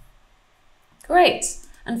them. Great.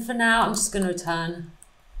 And for now, I'm just going to return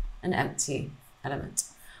an empty element.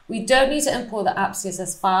 We don't need to import the app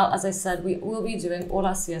CSS file. As I said, we will be doing all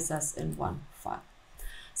our CSS in one file.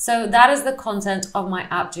 So that is the content of my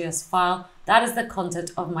app.js file. That is the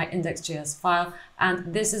content of my index.js file.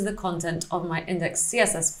 And this is the content of my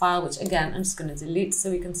index.css file, which again, I'm just going to delete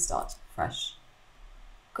so we can start fresh.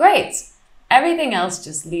 Great. Everything else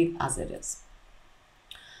just leave as it is.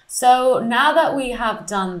 So now that we have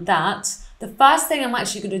done that, the first thing I'm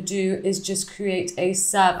actually going to do is just create a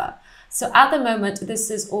server. So at the moment,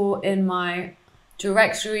 this is all in my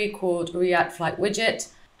directory called React Flight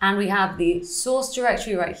Widget. And we have the source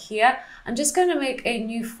directory right here. I'm just going to make a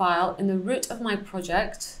new file in the root of my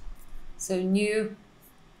project. So new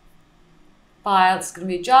file, it's going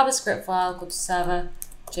to be a JavaScript file called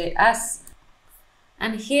server.js.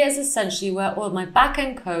 And here's essentially where all my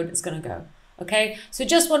backend code is going to go. Okay, so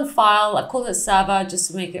just one file, I call it server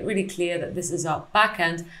just to make it really clear that this is our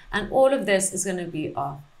backend, and all of this is going to be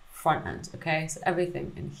our front end. Okay, so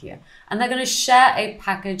everything in here, and they're going to share a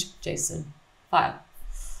package JSON file.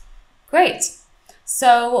 Great.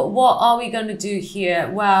 So what are we going to do here?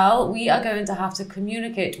 Well, we are going to have to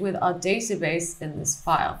communicate with our database in this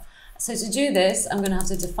file. So to do this, I'm going to have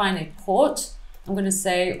to define a port. I'm going to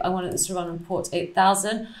say I want this to run on port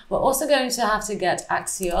 8000. We're also going to have to get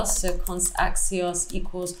Axios. So const Axios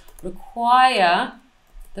equals require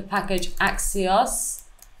the package Axios.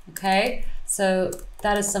 Okay, so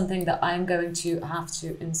that is something that I'm going to have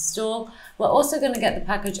to install. We're also going to get the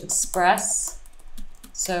package Express.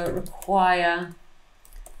 So require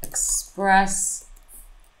Express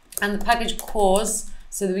and the package cause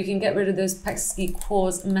so that we can get rid of those pesky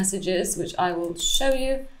cause messages, which I will show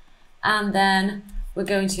you. And then we're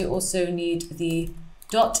going to also need the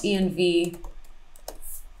 .env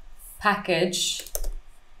package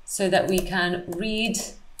so that we can read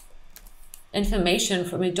information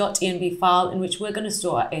from a .env file in which we're going to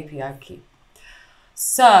store our API key.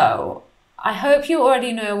 So I hope you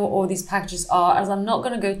already know what all these packages are, as I'm not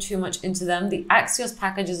going to go too much into them. The Axios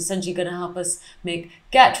package is essentially going to help us make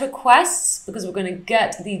GET requests because we're going to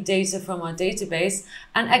get the data from our database,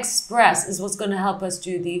 and Express is what's going to help us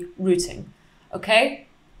do the routing. Okay?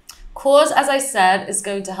 Cause, as I said, is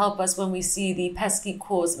going to help us when we see the pesky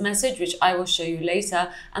cause message, which I will show you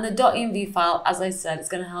later, and the .env file, as I said, is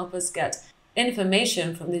going to help us get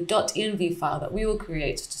information from the .env file that we will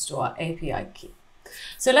create to store our API key.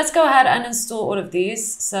 So let's go ahead and install all of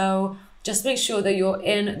these. So just make sure that you're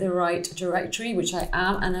in the right directory, which I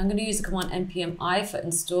am, and I'm going to use the command npm-i for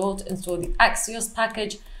install to install the Axios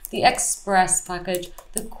package, the Express package,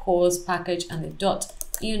 the cause package, and the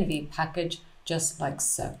 .env package, just like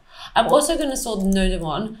so. I'm also going to install the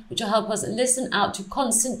Node which will help us listen out to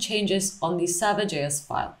constant changes on the server.js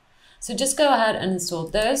file. So just go ahead and install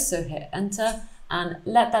those. So hit enter and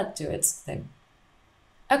let that do its thing.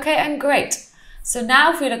 Okay, and great. So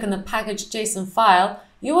now if we look in the package.json file,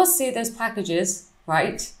 you will see those packages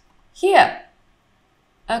right here.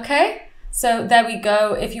 Okay, so there we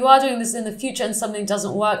go. If you are doing this in the future and something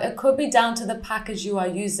doesn't work, it could be down to the package you are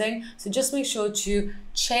using. So just make sure to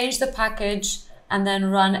change the package and then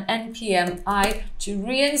run npm-i to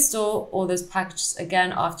reinstall all those packages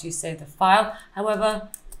again after you save the file. However,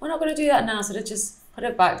 we're not going to do that now, so let's just put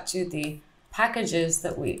it back to the packages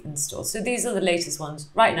that we installed. So these are the latest ones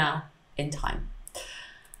right now in time.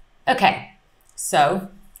 Okay, so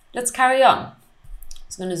let's carry on.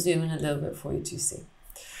 I'm going to zoom in a little bit for you to see.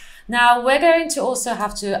 Now we're going to also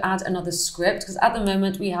have to add another script because at the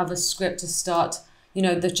moment we have a script to start,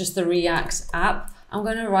 just the React app. I'm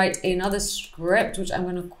going to write another script, which I'm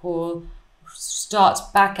going to call start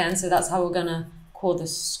backend. So that's how we're going to call the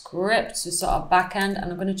script to start our backend.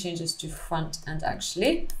 And I'm going to change this to front end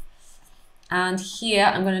actually. And here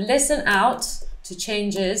I'm going to listen out to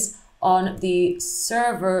changes on the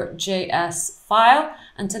server.js file,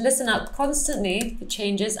 and to listen out constantly for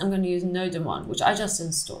changes, I'm going to use Node, which I just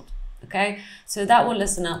installed. Okay, so that will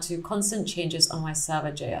listen out to constant changes on my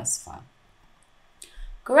server.js file.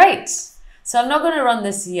 Great. So I'm not going to run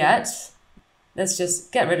this yet. Let's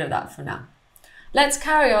just get rid of that for now. Let's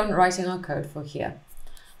carry on writing our code for here.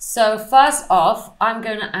 So first off, I'm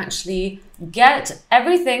going to actually get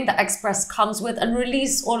everything that Express comes with and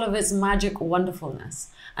release all of its magic wonderfulness.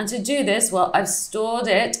 And to do this, well, I've stored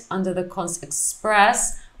it under the const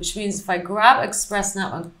Express, which means if I grab Express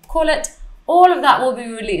now and call it, all of that will be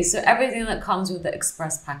released. So everything that comes with the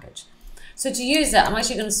Express package. So to use it, I'm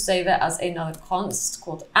actually going to save it as another const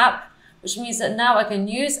called app, which means that now I can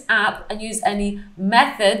use app and use any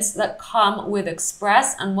methods that come with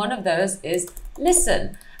Express. And one of those is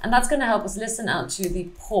listen. And that's going to help us listen out to the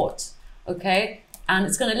port. Okay. And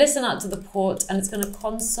it's going to listen out to the port and it's going to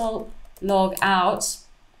console log out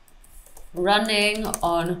running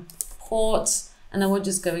on port, and then we're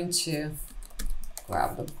just going to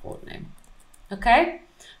grab the port name. Okay,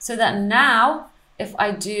 so that now if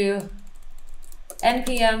I do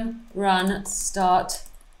npm run start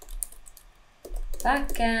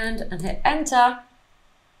backend and hit enter,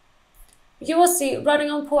 you will see running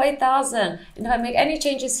on port 8000. And if I make any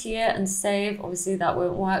changes here and save, obviously that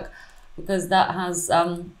won't work because that has,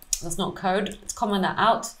 that's not code. Let's comment that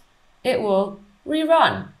out. It will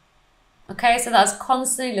rerun. Okay, so that's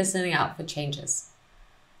constantly listening out for changes.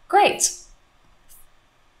 Great.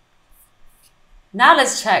 Now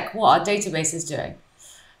let's check what our database is doing.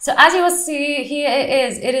 So as you will see, here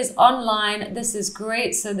it is online. This is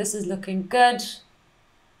great. So this is looking good.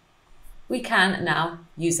 We can now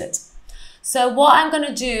use it. So what I'm going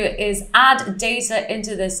to do is add data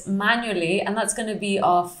into this manually, and that's going to be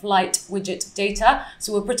our flight widget data.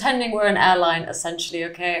 So we're pretending we're an airline essentially,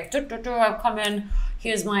 okay? I've come in,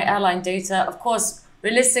 here's my airline data. Of course,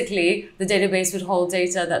 realistically, the database would hold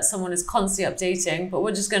data that someone is constantly updating, but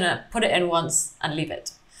we're just going to put it in once and leave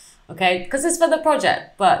it, okay? Because it's for the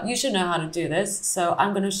project, but you should know how to do this. So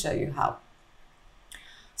I'm going to show you how.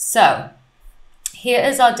 So here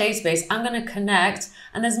is our database. I'm going to connect,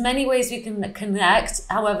 and there's many ways we can connect.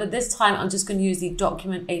 However, this time I'm just going to use the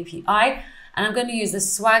document API, and I'm going to use the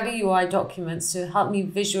Swagger UI documents to help me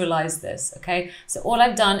visualize this, okay? So all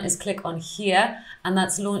I've done is click on here, and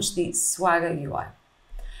that's launched the Swagger UI.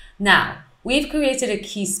 Now, we've created a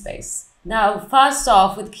key space. Now, first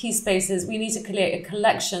off, with key spaces, we need to create a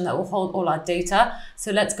collection that will hold all our data.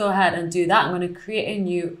 So let's go ahead and do that. I'm going to create a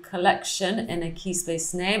new collection in a key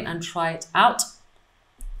space name and try it out.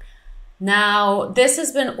 Now, this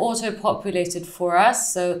has been auto-populated for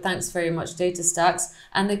us, so thanks very much, DataStax.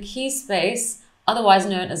 And the key space, otherwise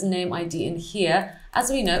known as name ID in here,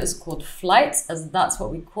 as we know, is called flights, as that's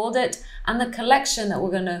what we called it. And the collection that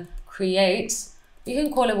we're going to create, you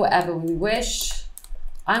can call it whatever we wish.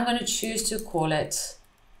 I'm going to choose to call it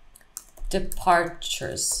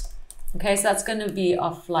departures. Okay, so that's going to be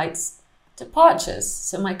our flights departures.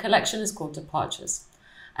 So my collection is called departures.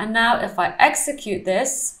 And now if I execute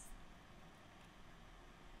this,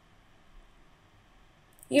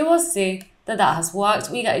 you will see that that has worked.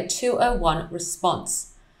 We get a 201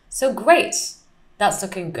 response. So great, that's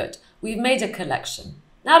looking good. We've made a collection.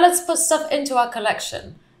 Now let's put stuff into our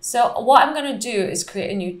collection. So what I'm going to do is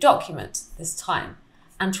create a new document this time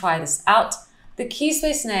and try this out. The key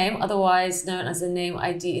space name, otherwise known as the name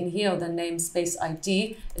ID in here, or the namespace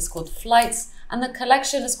ID, is called flights, and the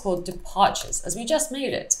collection is called departures, as we just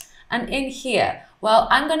made it. And in here, well,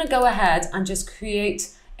 I'm going to go ahead and just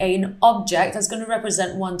create an object that's going to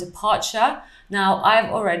represent one departure. Now, I've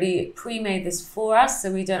already pre-made this for us,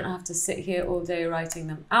 so we don't have to sit here all day writing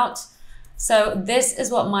them out. So this is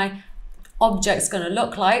what my object's going to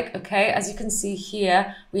look like, okay? As you can see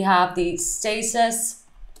here, we have the status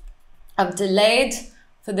of delayed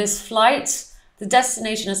for this flight. The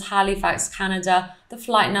destination is Halifax, Canada. The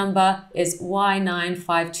flight number is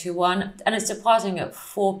Y9521, and it's departing at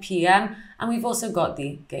 4 p.m. And we've also got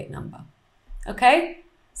the gate number, okay?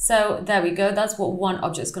 So there we go. That's what one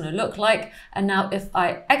object is going to look like. And now if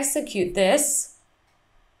I execute this,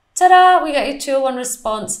 ta-da, we get a 201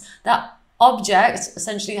 response. That object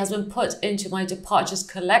essentially has been put into my departures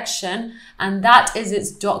collection, and that is its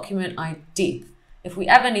document ID, if we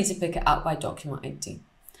ever need to pick it out by document ID.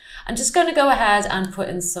 I'm just going to go ahead and put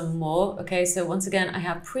in some more. Okay, so once again, I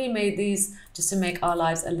have pre-made these just to make our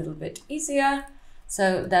lives a little bit easier.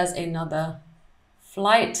 So there's another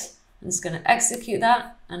flight. I'm just going to execute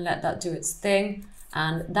that and let that do its thing.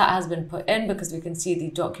 And that has been put in because we can see the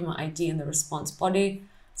document ID in the response body.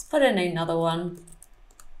 Let's put in another one.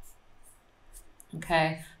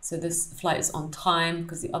 Okay, so this flight is on time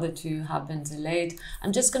because the other two have been delayed.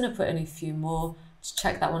 I'm just going to put in a few more to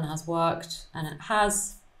check that one has worked, and it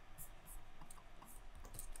has.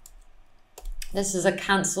 This is a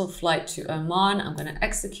cancelled flight to Oman. I'm going to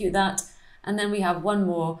execute that. And then we have one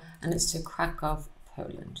more, and it's to Krakow,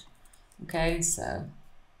 Poland. Okay, so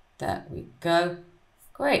there we go.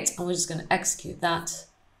 Great, and we're just going to execute that,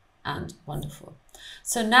 and wonderful.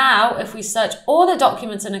 So now if we search all the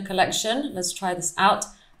documents in a collection, let's try this out.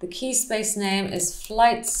 The key space name is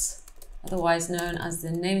flights, otherwise known as the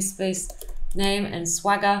namespace name in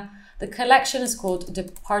Swagger. The collection is called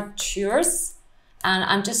departures, and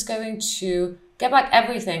I'm just going to get back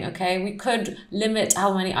everything, okay? We could limit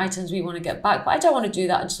how many items we want to get back, but I don't want to do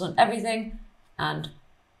that. I just want everything, and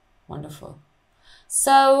wonderful.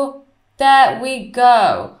 So there we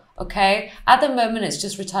go, okay? At the moment, it's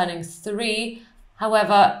just returning 3.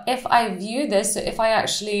 However, if I view this, so if I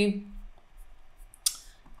actually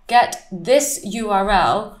get this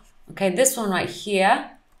URL, okay, this one right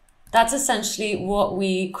here, that's essentially what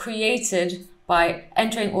we created by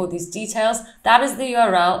entering all these details. That is the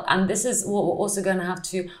URL, and this is what we're also going to have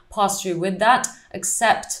to pass through with that,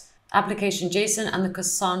 accept application JSON and the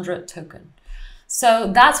Cassandra token.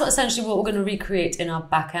 So that's essentially what we're going to recreate in our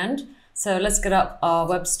backend. So let's get up our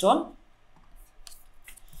web store.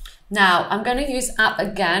 Now I'm going to use app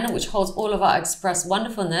again, which holds all of our Express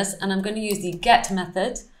wonderfulness, and I'm going to use the get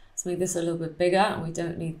method. Let's make this a little bit bigger, and we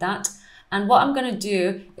don't need that. And what I'm going to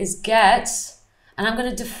do is get, and I'm going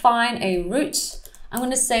to define a route. I'm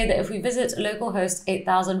going to say that if we visit localhost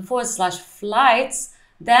 8000/flights,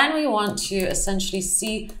 then we want to essentially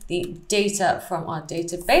see the data from our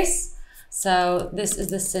database. So this is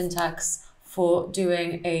the syntax for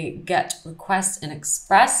doing a get request in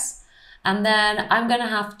Express. And then I'm going to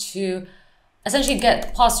have to essentially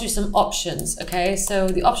pass through some options. Okay, so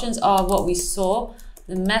the options are what we saw.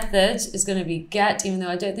 The method is going to be get, even though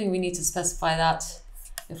I don't think we need to specify that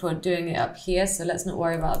if we're doing it up here. So let's not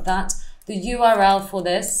worry about that. The URL for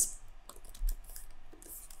this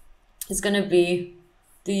is going to be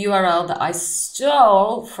the URL that I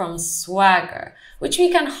stole from Swagger, which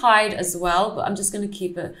we can hide as well, but I'm just going to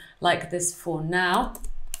keep it like this for now.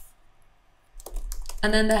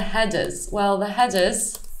 And then the headers. Well, the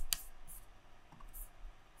headers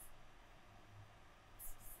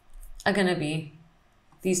are going to be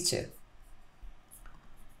these two.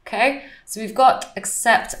 Okay, so we've got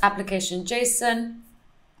accept application JSON.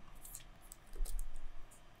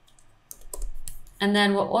 And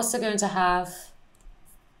then we're also going to have,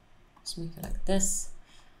 let's make it like this,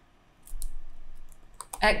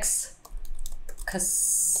 X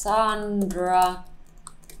Cassandra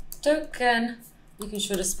token, making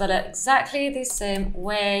sure to spell it exactly the same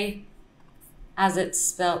way as it's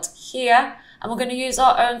spelled here. And we're going to use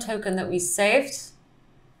our own token that we saved.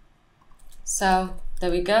 So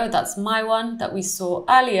there we go. That's my one that we saw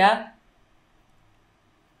earlier.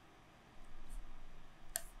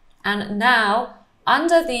 And now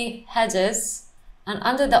under the headers and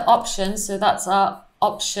under the options, so that's our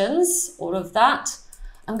options, all of that,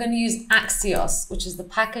 I'm going to use Axios, which is the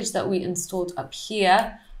package that we installed up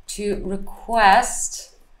here, to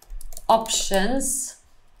request options,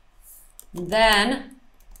 then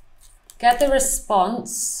get the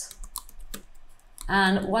response.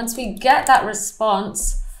 And once we get that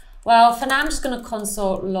response, well, for now I'm just going to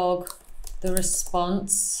console log the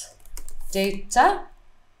response data.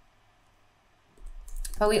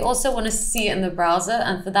 But we also want to see it in the browser,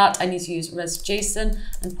 and for that I need to use res.json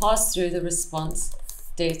and pass through the response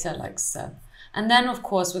data like so. And then of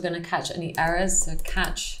course we're going to catch any errors, so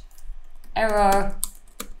catch error,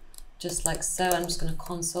 just like so. I'm just going to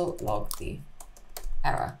console log the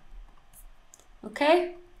error.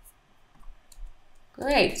 Okay,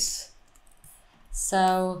 great.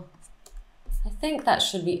 So I think that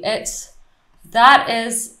should be it. That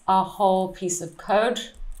is our whole piece of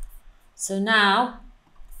code. So now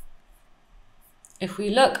if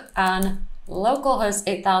we look on localhost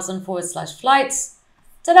 8000/flights,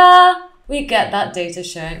 ta-da, we get that data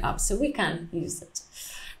showing up, so we can use it.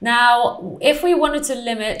 Now, if we wanted to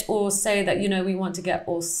limit or say that, you know, we want to get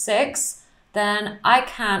all 6, then I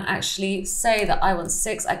can actually say that I want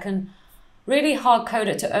 6. I can really hard code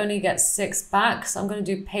it to only get 6 back. So I'm going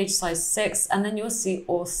to do page size 6, and then you'll see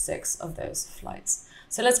all 6 of those flights.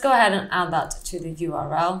 So let's go ahead and add that to the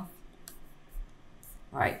URL.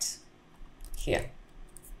 Right here.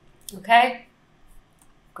 Okay,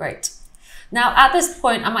 great. Now at this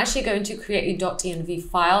point, I'm actually going to create a .env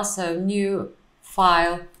file. So new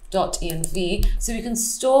file .env. So we can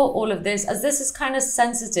store all of this, as this is kind of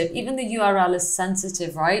sensitive. Even the URL is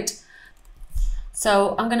sensitive, right?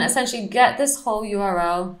 So I'm going to essentially get this whole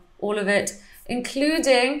URL, all of it,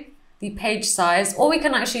 including the page size, or we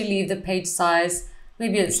can actually leave the page size.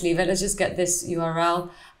 Maybe let's leave it. Let's just get this URL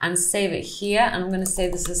and save it here. And I'm going to say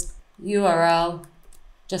this is URL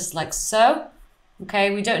just like so.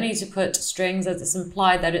 Okay, we don't need to put strings as it's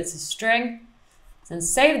implied that it's a string. Then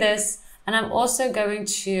save this. And I'm also going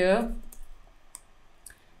to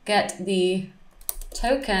get the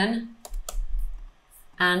token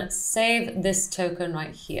and save this token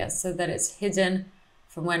right here so that it's hidden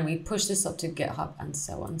from when we push this up to GitHub and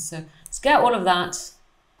so on. So let's get all of that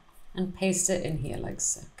and paste it in here like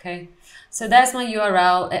so, okay? So there's my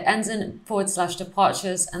URL. It ends in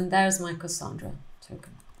 /departures, and there's my Cassandra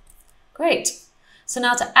token. Great. So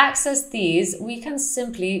now to access these, we can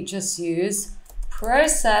simply just use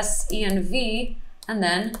process env and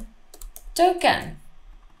then token,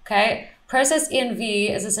 okay? Process env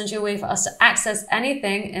is essentially a way for us to access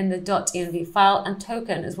anything in the .env file, and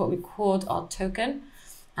token is what we called our token.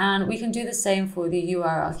 And we can do the same for the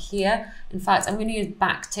URL here. In fact, I'm going to use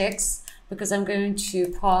backticks because I'm going to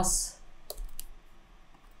pass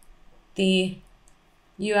the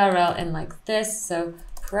URL in like this. So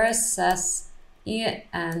process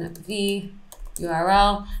env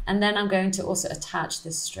URL, and then I'm going to also attach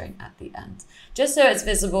this string at the end, just so it's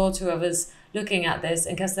visible to whoever's looking at this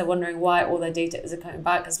in case they're wondering why all their data isn't coming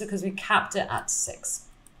back. It's because we capped it at 6.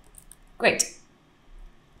 Great.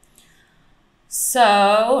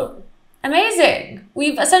 So amazing.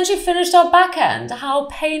 We've essentially finished our backend. How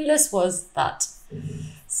painless was that?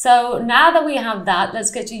 So now that we have that,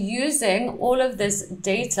 let's get to using all of this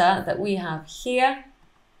data that we have here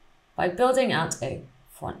by building out a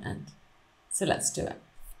front end. So let's do it.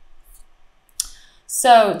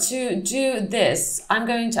 So to do this, I'm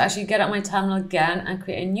going to actually get out my terminal again and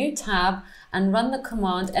create a new tab and run the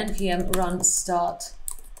command npm run start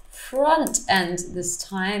front end this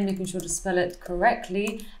time, making sure to spell it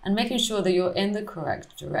correctly and making sure that you're in the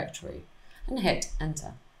correct directory, and hit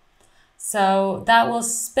enter. So that will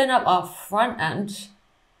spin up our front end,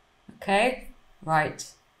 okay,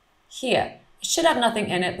 right here. It should have nothing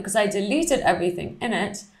in it because I deleted everything in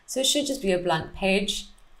it, so it should just be a blank page,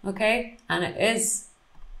 okay, and it is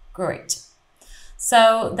great.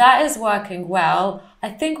 So that is working well. I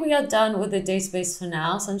think we are done with the database for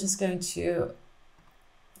now, so I'm just going to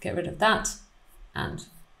get rid of that, and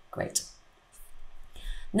great.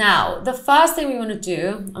 Now, the first thing we want to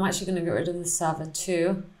do, I'm actually going to get rid of the server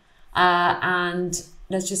too, and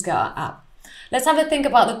let's just get our app. Let's have a think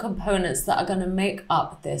about the components that are going to make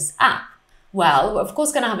up this app. Well, we're of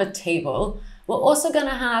course going to have a table. We're also going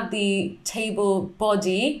to have the table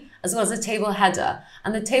body as well as the table header.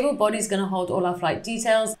 And the table body is going to hold all our flight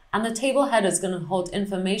details, and the table header is going to hold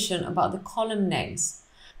information about the column names.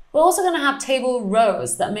 We're also going to have table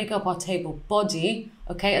rows that make up our table body,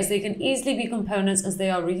 okay, as they can easily be components as they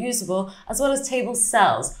are reusable, as well as table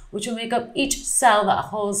cells, which will make up each cell that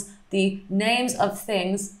holds the names of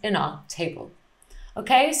things in our table.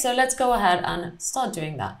 Okay, so let's go ahead and start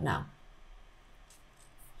doing that now.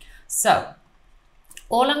 So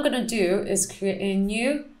all I'm going to do is create a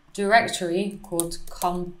new directory called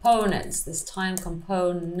components, this time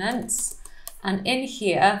components, and in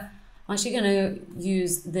here I'm actually going to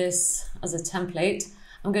use this as a template.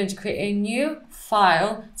 I'm going to create a new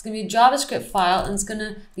file. It's going to be a JavaScript file, and it's going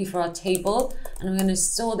to be for our table, and I'm going to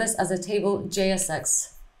store this as a table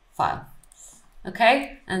JSX file.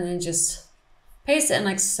 Okay, and then just paste it in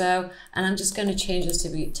like so, and I'm just going to change this to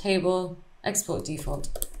be table export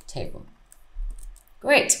default table.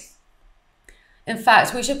 Great. In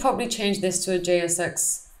fact, we should probably change this to a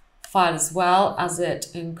JSX file as well, as it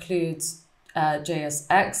includes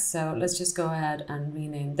JSX. So let's just go ahead and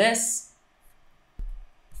rename this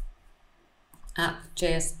app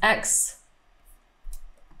JSX,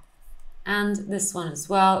 and this one as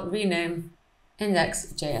well, rename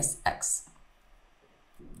index JSX.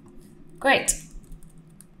 Great.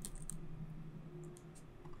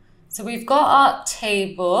 So we've got our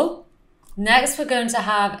table. Next, we're going to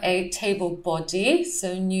have a table body.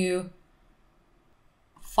 So new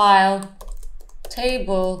file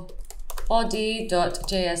table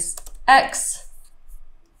body.jsx.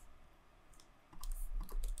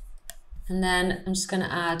 And then I'm just going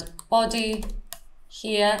to add body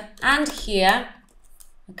here and here.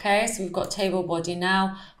 Okay, so we've got table body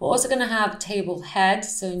now. We're also going to have table head.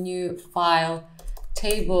 So new file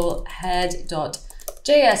table head.jsx.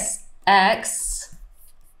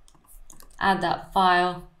 Add that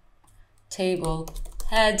file, table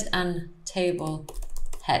head and table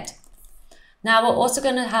head. Now we're also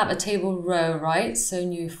going to have a table row, right? So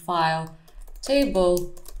new file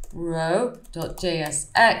table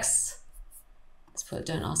row.jsx. Let's put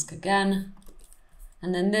don't ask again.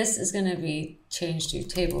 And then this is going to be changed to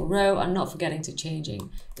table row. I'm not forgetting to changing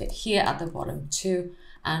it here at the bottom too.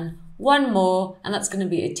 And one more, and that's going to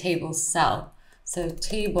be a table cell. So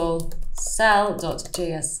table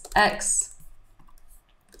cell.jsx.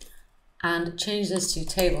 And change this to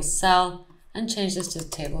table cell, and change this to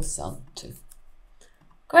table cell too.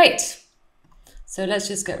 Great. So let's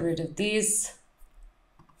just get rid of these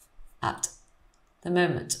at the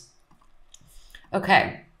moment.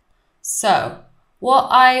 Okay, so what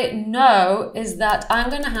I know is that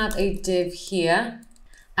I'm going to have a div here,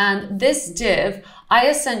 and this div, I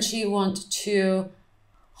essentially want to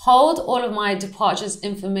hold all of my departures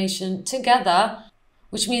information together,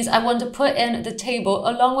 which means I want to put in the table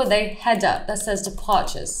along with a header that says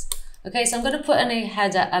departures. Okay, so I'm going to put in a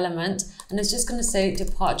header element, and it's just going to say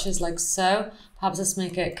departures like so. Perhaps let's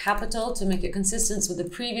make it capital to make it consistent with the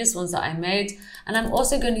previous ones that I made. And I'm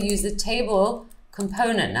also going to use the table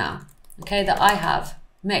component now, okay, that I have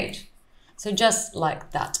made. So just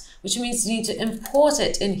like that, which means you need to import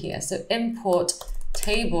it in here. So import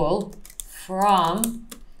table from,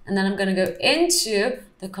 and then I'm going to go into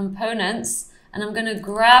the components, and I'm going to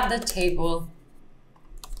grab the table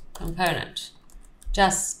component.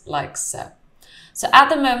 just like so. So at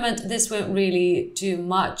the moment, this won't really do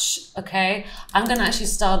much, okay? I'm gonna actually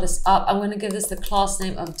style this up. I'm gonna give this the class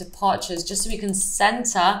name of departures, just so we can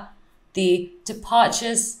center the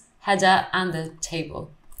departures header and the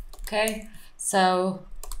table, okay? So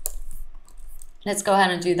let's go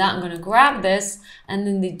ahead and do that. I'm gonna grab this, and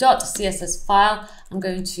in the .css file, I'm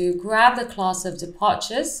going to grab the class of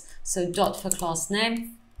departures, so dot for class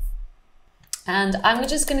name. And I'm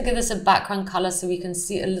just going to give this a background color so we can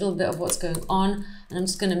see a little bit of what's going on. And I'm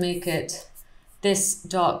just going to make it this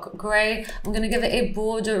dark gray. I'm going to give it a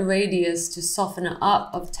border radius to soften it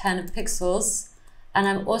up of 10 pixels. And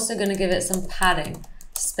I'm also going to give it some padding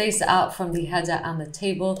to space it out from the header and the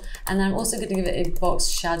table. And I'm also going to give it a box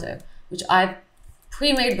shadow, which I've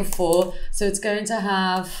pre-made before. So it's going to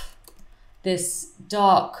have this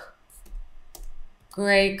dark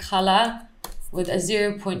gray color with a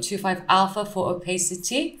 0.25 alpha for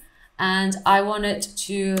opacity, and I want it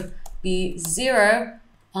to be 0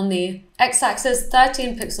 on the x-axis,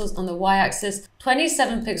 13 pixels on the y-axis,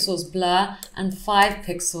 27 pixels blur, and 5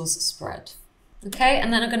 pixels spread. Okay,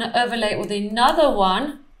 and then I'm going to overlay it with another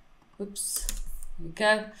one. Oops, here we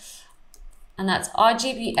go. And that's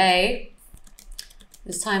RGBA.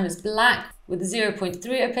 This time is black with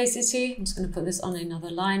 0.3 opacity. I'm just going to put this on another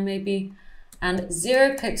line maybe. And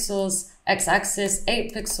 0 pixels x-axis,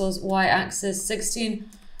 8 pixels y-axis, 16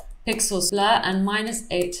 pixels blur, and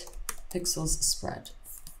 -8 pixels spread.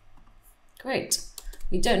 Great.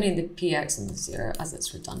 We don't need the px and the 0 as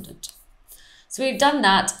it's redundant. So we've done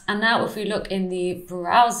that, and now if we look in the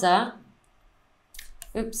browser,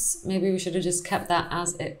 oops, maybe we should have just kept that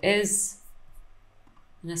as it is.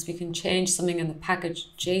 Unless we can change something in the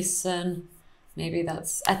package JSON. Maybe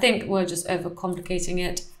that's, I think we're just overcomplicating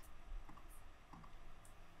it.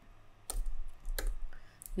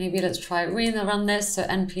 Maybe let's try run this. So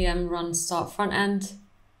npm run start front end.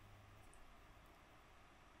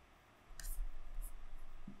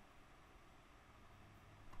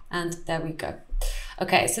 And there we go.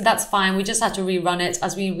 Okay, so that's fine. We just had to rerun it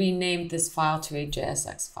as we renamed this file to a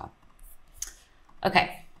JSX file.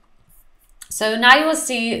 Okay, so now you will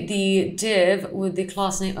see the div with the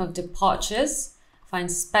class name of departures. If I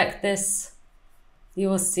inspect this, you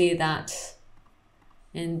will see that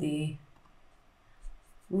in the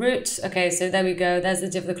root. Okay, so there we go. There's the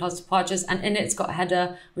div of the class departures, and in it, it's got a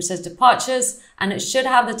header which says departures, and it should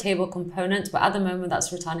have the table component, but at the moment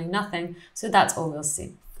that's returning nothing. So that's all we'll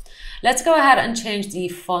see. Let's go ahead and change the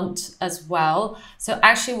font as well. So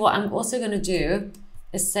actually what I'm also going to do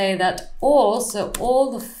is say that all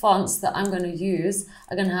the fonts that I'm going to use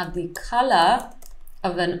are going to have the color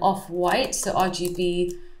of an off-white, so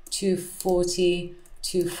RGB 240,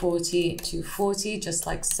 240, 240, just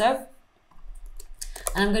like so.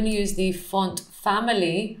 And I'm going to use the font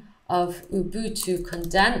family of Ubuntu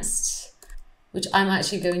Condensed, which I'm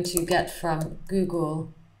actually going to get from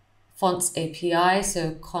Google Fonts API,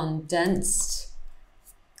 so condensed.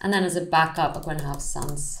 And then as a backup, I'm going to have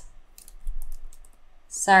sans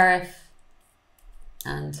serif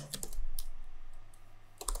and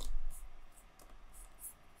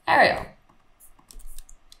Arial.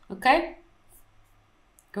 Okay,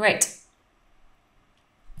 great.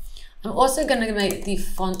 I'm also going to make the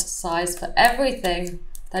font size for everything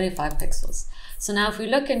 35 pixels. So now if we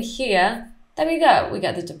look in here, there we go, we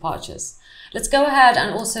get the departures. Let's go ahead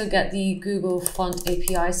and also get the Google Font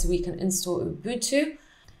API so we can install Ubuntu.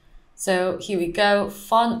 So here we go,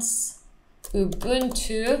 fonts,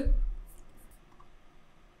 Ubuntu.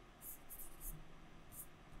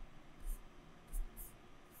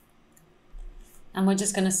 And we're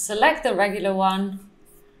just going to select the regular one.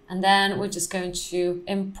 And then we're just going to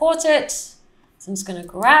import it. So I'm just going to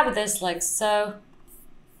grab this like so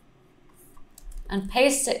and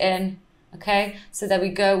paste it in. Okay, so there we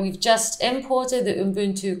go. We've just imported the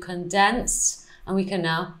Ubuntu Condensed, and we can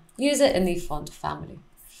now use it in the font family.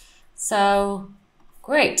 So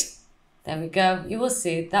great. There we go. You will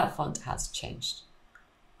see that font has changed.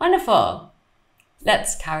 Wonderful.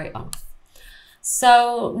 Let's carry on.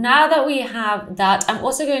 So now that we have that, I'm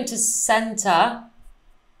also going to center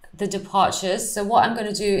the departures. So what I'm going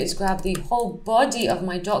to do is grab the whole body of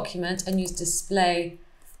my document and use display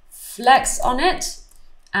flex on it.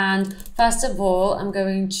 And first of all, I'm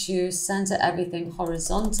going to center everything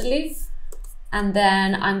horizontally. And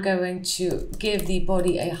then I'm going to give the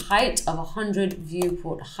body a height of 100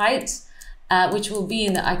 viewport height, which will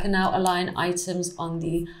mean that I can now align items on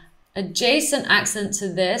the adjacent accent to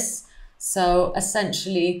this. So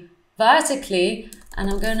essentially vertically, and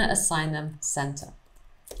I'm going to assign them center.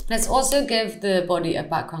 Let's also give the body a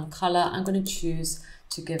background color. I'm going to choose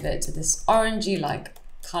to give it this orangey-like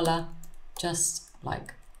color, just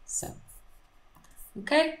like so.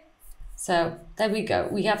 Okay, so there we go.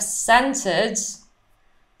 We have centered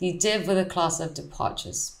the div with a class of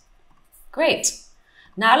departures. Great.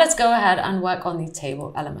 Now let's go ahead and work on the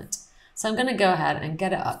table element. So I'm going to go ahead and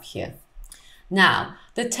get it up here. Now,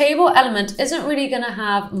 the table element isn't really going to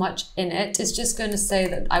have much in it. It's just going to say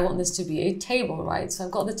that I want this to be a table, right? So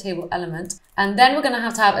I've got the table element, and then we're going to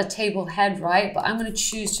have a table head, right? But I'm going to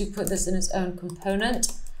choose to put this in its own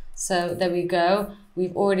component. So there we go.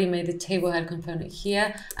 We've already made the table head component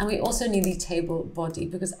here, and we also need the table body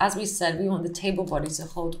because, as we said, we want the table body to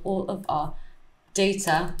hold all of our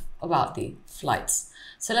data about the flights.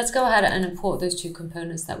 So let's go ahead and import those two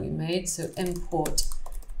components that we made. So import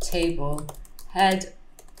table head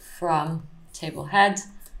from table head,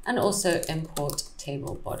 and also import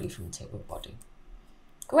table body from table body.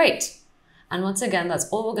 Great. And once again, that's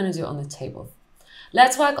all we're going to do on the table.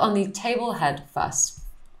 Let's work on the table head first.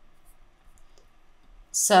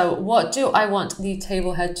 So what do I want the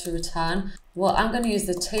table head to return? Well, I'm going to use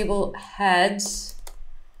the table head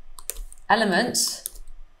element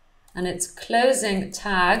and its closing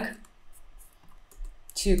tag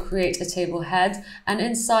to create a table head. And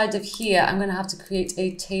inside of here, I'm going to have to create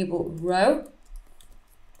a table row.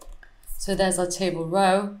 So there's our table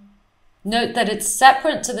row. Note that it's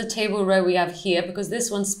separate to the table row we have here because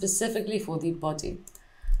this one's specifically for the body.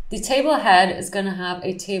 The table head is going to have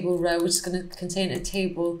a table row, which is going to contain a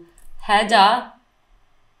table header,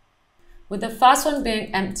 with the first one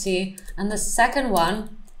being empty, and the second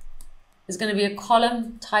one is going to be a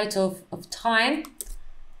column title of time.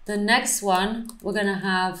 The next one, we're going to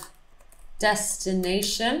have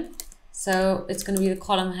destination. So it's going to be the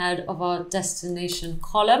column head of our destination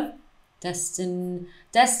column. Destination.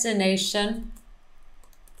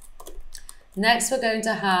 Next, we're going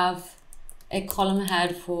to have a column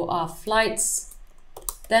head for our flights.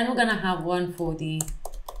 Then we're going to have one for the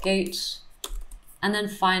gate. And then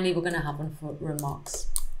finally, we're going to have one for remarks.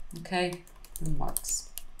 Okay, remarks.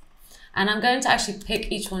 And I'm going to actually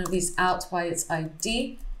pick each one of these out by its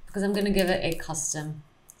ID because I'm going to give it a custom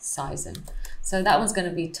sizing. So that one's going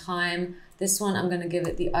to be time. This one, I'm going to give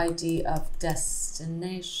it the ID of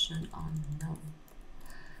destination. Oh no.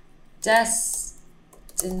 Destination.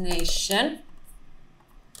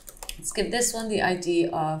 Let's give this one the ID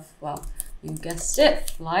of, well, you guessed it,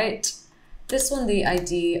 flight. This one the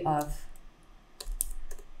ID of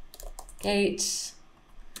gate.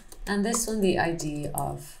 And this one the ID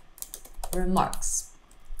of remarks.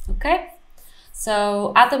 Okay?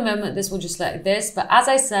 So at the moment, this will just like this. But as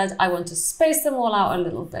I said, I want to space them all out a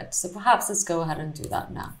little bit. So perhaps let's go ahead and do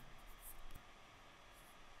that now.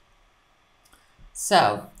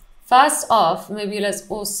 So first off, maybe let's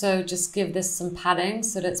also just give this some padding.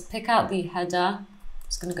 So let's pick out the header. I'm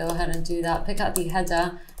just going to go ahead and do that. Pick out the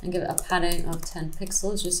header and give it a padding of 10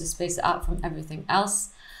 pixels just to space it out from everything else.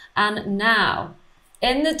 And now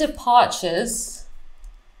in the departures,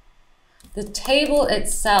 the table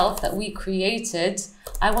itself that we created,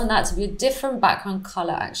 I want that to be a different background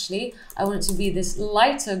color actually. I want it to be this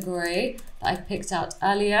lighter gray that I picked out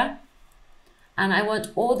earlier. And I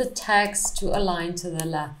want all the text to align to the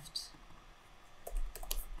left.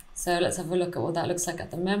 So let's have a look at what that looks like at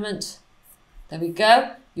the moment. There we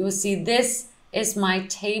go. You will see this is my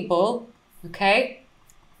table, okay?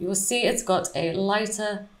 You will see it's got a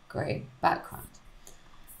lighter gray background.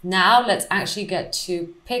 Now let's actually get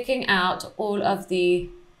to picking out all of the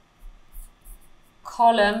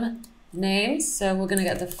column names. So we're going to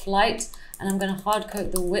get the flight, and I'm going to hard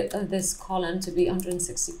code the width of this column to be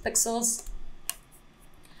 160 pixels.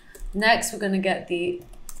 Next, we're going to get the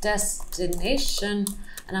destination,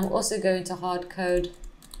 and I'm also going to hard code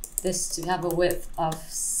this to have a width of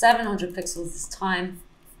 700 pixels this time.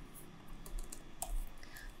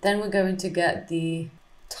 Then we're going to get the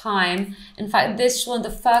time. In fact, this one, the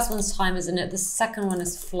first one's time, isn't it? The second one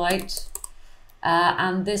is flight.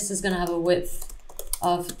 And this is going to have a width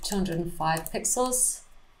of 205 pixels.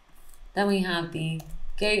 Then we have the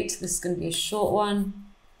gate. This is going to be a short one.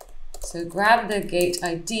 So grab the gate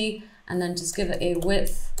ID and then just give it a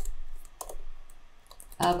width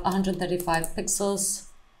of 135 pixels.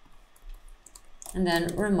 And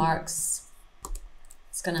then remarks,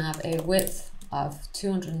 it's going to have a width of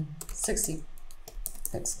 260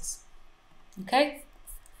 pixels. Okay,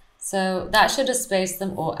 so that should have spaced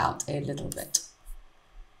them all out a little bit.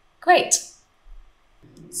 Great.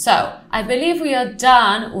 So I believe we are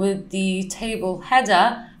done with the table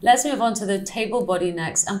header. Let's move on to the table body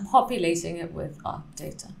next and populating it with our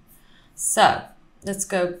data. So let's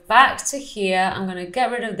go back to here. I'm going to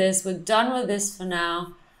get rid of this. We're done with this for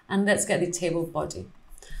now. And let's get the table body.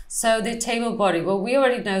 So the table body, well, we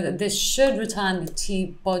already know that this should return the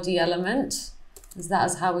T body element, because that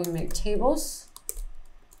is how we make tables.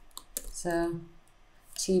 So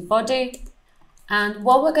T body. And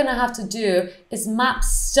what we're going to have to do is map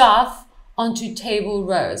stuff onto table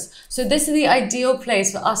rows. So this is the ideal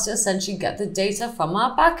place for us to essentially get the data from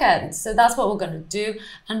our backend. So that's what we're going to do.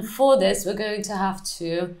 And for this, we're going to have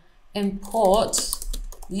to import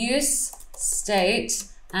use state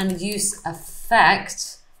and use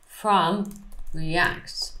effect from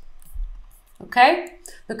React. Okay?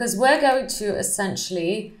 Because we're going to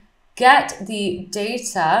essentially get the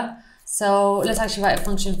data. So let's actually write a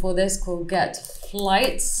function for this called get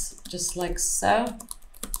flights, just like so.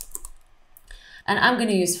 And I'm going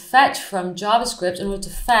to use fetch from JavaScript in order to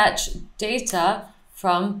fetch data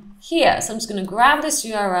from here. So I'm just going to grab this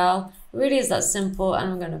URL. It really is that simple.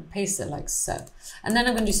 And I'm going to paste it like so. And then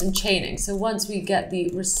I'm going to do some chaining. So once we get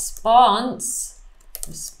the response,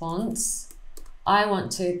 I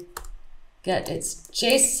want to get its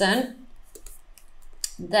JSON.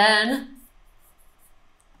 Then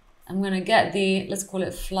I'm going to get the, let's call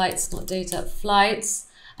it flights, not data, flights.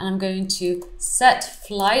 And I'm going to set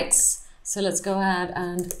flights. So let's go ahead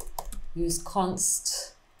and use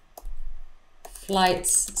const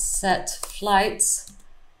flights, set flights,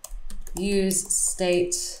 use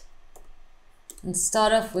state, and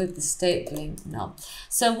start off with the state being null.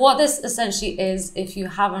 So what this essentially is, if you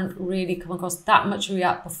haven't really come across that much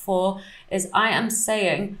React before, is I am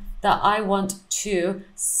saying that I want to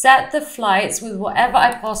set the flights with whatever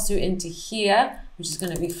I pass through into here, which is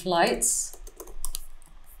going to be flights.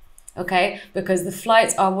 Okay, because the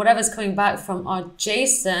flights are whatever's coming back from our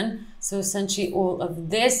JSON. So essentially all of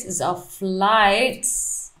this is our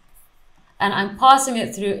flights. And I'm passing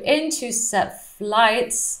it through into set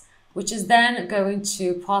flights, which is then going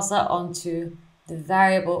to pass that on to the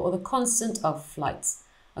variable or the constant of flights.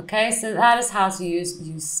 Okay, so that is how to use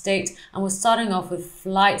state. And we're starting off with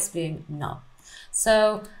flights being null.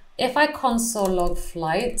 So if I console log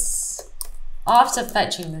flights after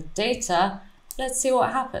fetching the data, let's see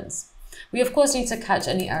what happens. We of course need to catch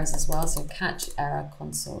any errors as well. So catch error,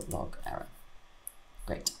 console log error.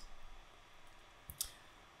 Great.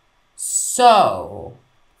 So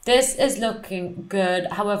this is looking good.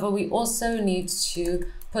 However, we also need to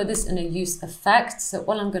put this in a use effect. So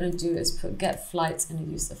all I'm going to do is put get flights in a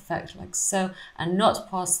use effect like so, and not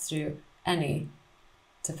pass through any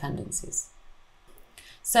dependencies.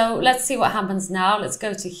 So let's see what happens now. Let's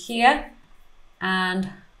go to here and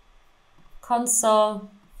console,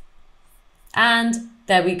 and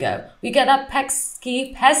there we go. We get that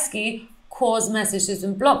pesky cause message. It's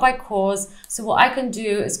been blocked by cause. So what I can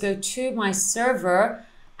do is go to my server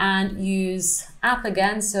and use app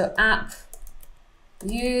again. So app,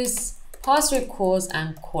 use pass-through cause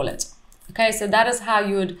and call it. Okay, so that is how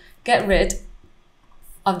you would get rid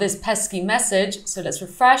of this pesky message. So let's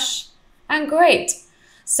refresh, and great.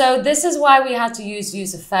 So this is why we had to use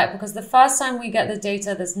effect, because the first time we get the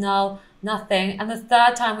data, there's null, nothing. And the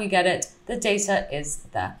third time we get it, the data is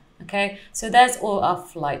there. Okay, so there's all our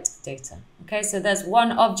flight data. Okay, so there's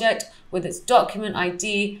one object with its document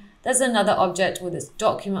ID. There's another object with its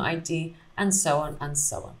document ID, and so on and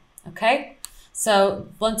so on. Okay, so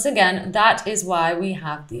once again, that is why we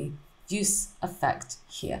have the use effect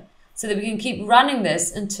here, so that we can keep running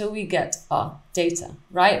this until we get our data,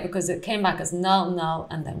 right? Because it came back as null, null,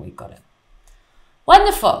 and then we got it.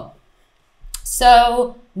 Wonderful.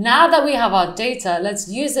 So now that we have our data, let's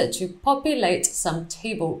use it to populate some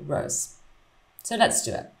table rows. So let's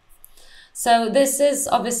do it. So this is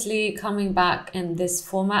obviously coming back in this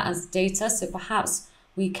format as data. So perhaps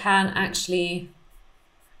we can actually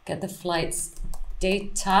get the flights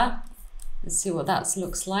data. Let's see what that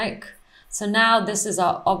looks like. So now this is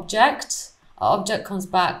our object. Our object comes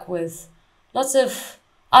back with lots of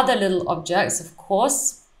other little objects, of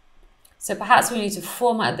course. So perhaps we need to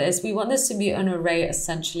format this. We want this to be an array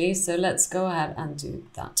essentially. So let's go ahead and do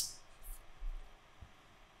that.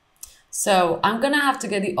 So I'm going to have to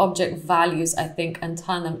get the object values, I think, and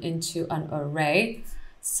turn them into an array.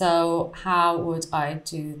 So how would I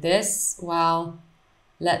do this? Well,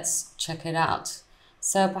 let's check it out.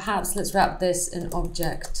 So perhaps let's wrap this in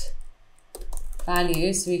object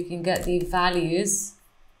values so we can get the values.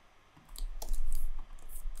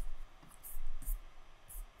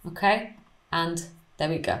 Okay, and there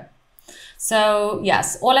we go. So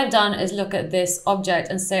yes, all I've done is look at this object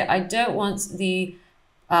and say, I don't want the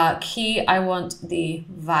key, I want the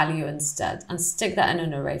value instead, and stick that in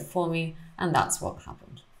an array for me. And that's what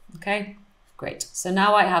happened. Okay, great. So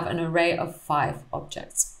now I have an array of 5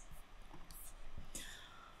 objects.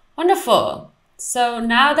 Wonderful. So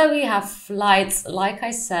now that we have flights, like I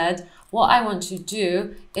said, what I want to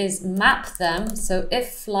do is map them. So if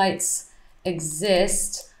flights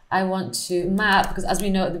exist, I want to map, because as we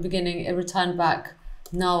know at the beginning, it returned back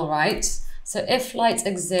null, right? So if flights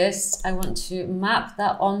exist, I want to map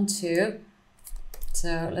that onto,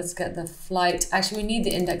 so let's get the flight. Actually, we need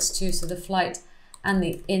the index too, so the flight and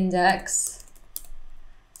the index,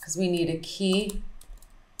 because we need a key.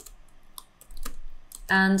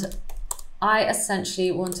 And I essentially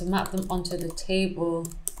want to map them onto the table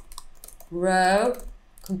row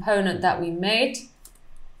component that we made.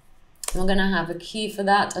 We're going to have a key for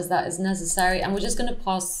that, as that is necessary, and we're just going to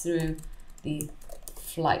pass through the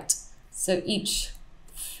flight. So each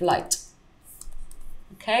flight.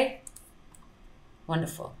 Okay,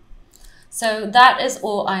 wonderful. So that is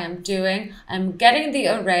all I am doing. I'm getting the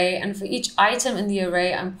array, and for each item in the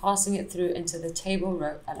array, I'm passing it through into the table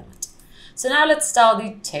row element. So now let's style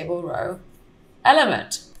the table row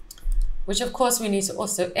element, which of course we need to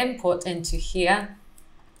also import into here.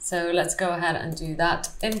 So let's go ahead and do that.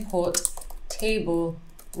 Import table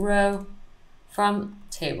row from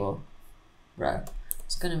table row.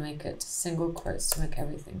 Just going to make it single quotes to make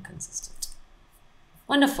everything consistent.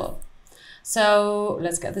 Wonderful. So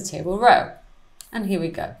let's get the table row. And here we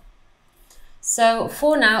go. So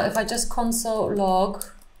for now, if I just console log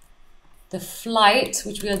the flight,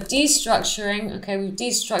 which we are destructuring, okay, we've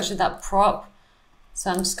destructured that prop. So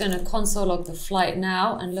I'm just going to console log the flight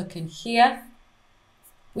now and look in here.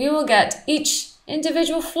 We will get each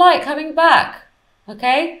individual flight coming back.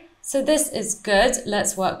 Okay, so this is good.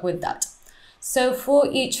 Let's work with that. So for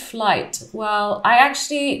each flight, well, I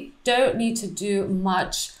actually don't need to do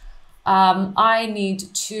much. I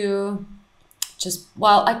need to just,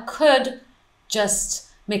 well, I could just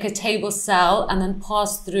make a table cell and then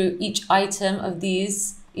pass through each item of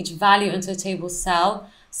these, each value into a table cell.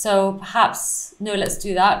 So perhaps, no, let's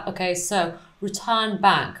do that. Okay, so return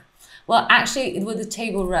back. Well, actually, with the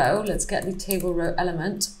table row, let's get the table row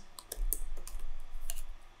element.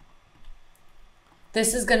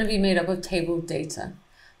 This is going to be made up of table data.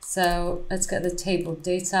 So let's get the table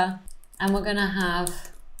data, and we're going to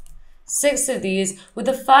have 6 of these, with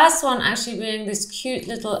the first one actually being this cute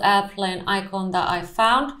little airplane icon that I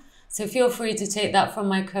found. So feel free to take that from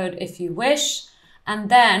my code if you wish. And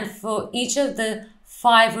then for each of the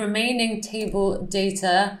 5 remaining table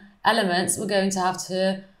data elements, we're going to have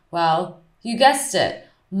to, well, you guessed it,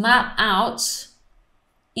 map out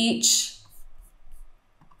each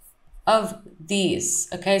of these.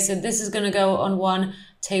 Okay, so this is going to go on one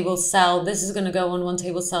table cell, this is going to go on one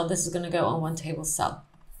table cell, this is going to go on one table cell.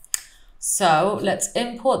 So let's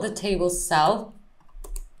import the table cell.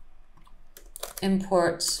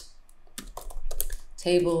 Import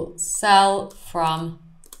table cell from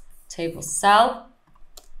table cell.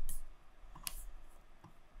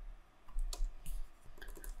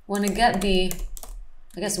 Want to get the,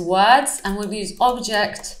 I guess, words, and we'll use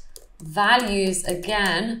object values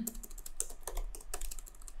again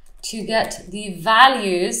to get the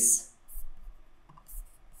values,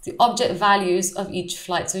 the object values of each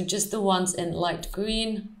flight. So just the ones in light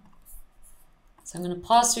green. So I'm going to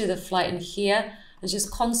pass through the flight in here. Let's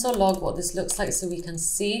just console log what this looks like so we can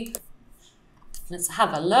see. Let's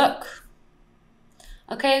have a look.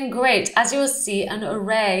 Okay, and great. As you will see, an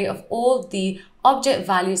array of all the object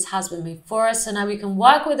values has been made for us. So now we can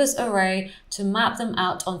work with this array to map them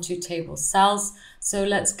out onto table cells. So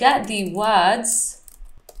let's get the words.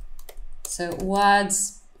 So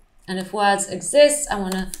words, and if words exist, I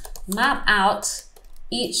want to map out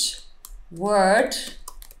each word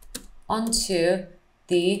onto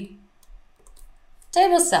the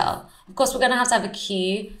table cell. Of course, we're going to have a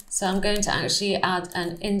key. So I'm going to actually add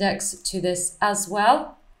an index to this as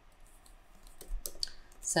well.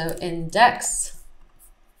 So index,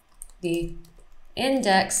 the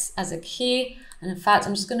index as a key. And in fact,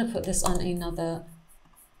 I'm just going to put this on another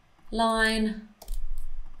line.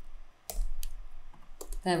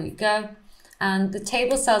 There we go. And the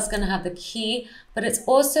table cell is going to have the key, but it's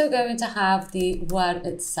also going to have the word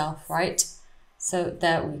itself, right? So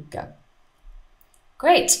there we go.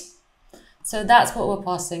 Great. So that's what we're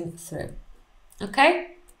passing through.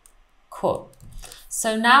 Okay, cool.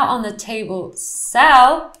 So now on the table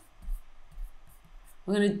cell,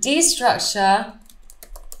 we're going to destructure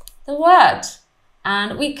the word.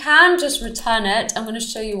 And we can just return it. I'm going to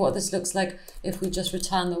show you what this looks like if we just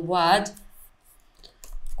return the word.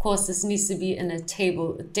 Of course, this needs to be in a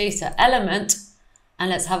table data element. And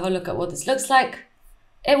let's have a look at what this looks like.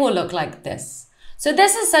 It will look like this. So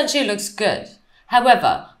this essentially looks good.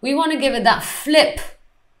 However, we want to give it that flip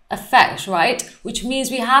effect, right? Which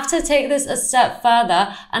means we have to take this a step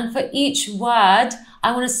further, and for each word,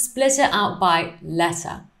 I want to split it out by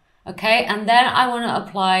letter, okay? And then I want to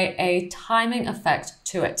apply a timing effect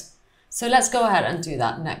to it. So let's go ahead and do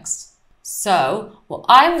that next. So what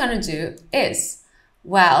I'm going to do is,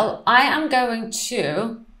 well, I am going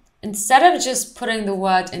to, instead of just putting the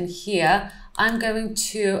word in here, I'm going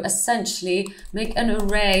to essentially make an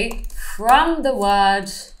array from the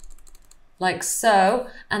word like so,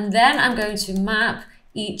 and then I'm going to map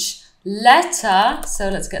each letter. So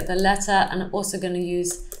let's get the letter, and I'm also going to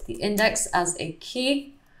use the index as a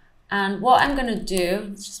key. And what I'm going to do,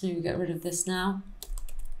 let's just maybe get rid of this now.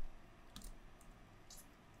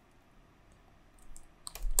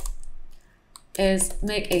 Is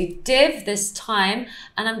make a div this time,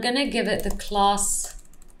 and I'm going to give it the class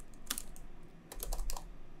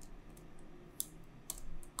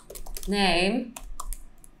name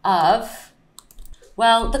of,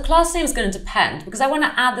 well, the class name is going to depend because I want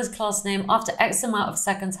to add this class name after X amount of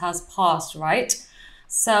seconds has passed, right?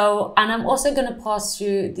 So, and I'm also going to pass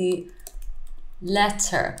through the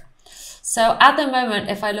letter. So at the moment,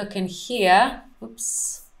 if I look in here,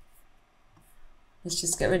 oops, let's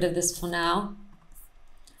just get rid of this for now.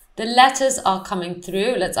 The letters are coming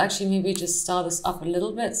through. Let's actually maybe just style this up a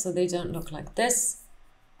little bit so they don't look like this.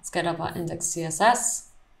 Let's get up our index CSS.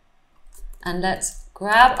 And let's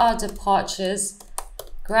grab our departures,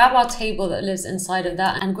 grab our table that lives inside of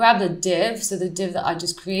that, and grab the div, so the div that I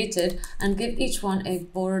just created, and give each one a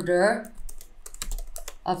border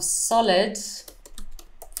of solid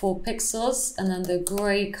 4 pixels, and then the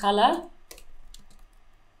gray color.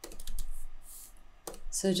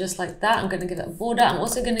 So just like that, I'm going to give it a border. I'm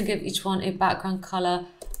also going to give each one a background color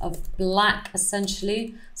of black,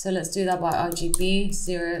 essentially. So let's do that by RGB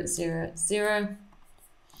 0, 0, 0.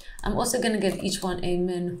 I'm also going to give each one a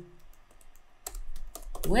min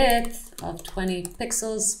width of 20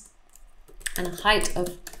 pixels and a height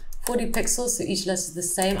of 40 pixels. So each letter is the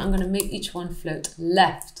same. I'm going to make each one float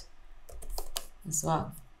left as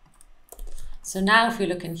well. So now if we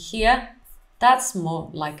look in here, that's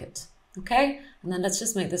more like it. Okay. And then let's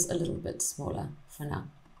just make this a little bit smaller for now.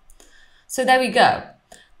 So there we go.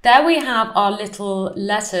 There we have our little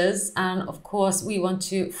letters. And of course we want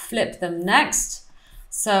to flip them next.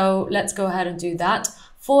 So let's go ahead and do that.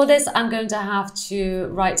 For this, I'm going to have to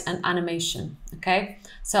write an animation, okay?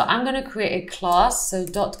 So I'm going to create a class, so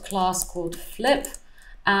 .class called flip,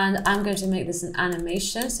 and I'm going to make this an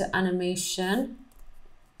animation. So animation,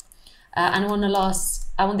 and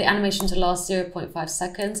I want the animation to last 0.5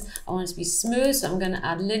 seconds. I want it to be smooth, so I'm going to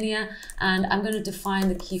add linear, and I'm going to define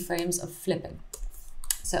the keyframes of flipping.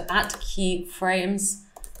 So at keyframes,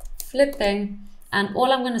 flipping, and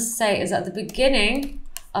all I'm going to say is at the beginning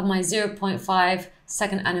of my 0.5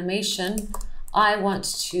 second animation, I want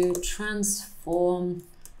to transform,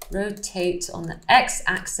 rotate on the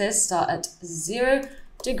x-axis, start at 0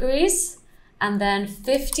 degrees, and then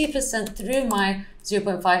 50% through my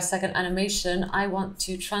 0.5 second animation, I want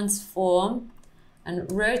to transform and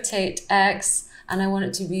rotate x, and I want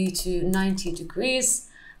it to be to 90 degrees,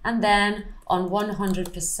 and then on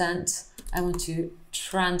 100%, I want to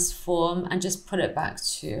transform and just put it back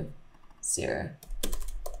to 0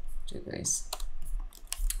 degrees.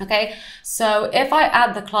 Okay, so if I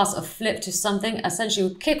add the class of flip to something, essentially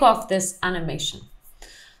we'll kick off this animation.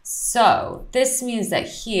 So this means that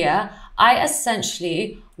here I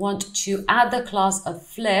essentially want to add the class of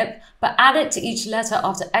flip, but add it to each letter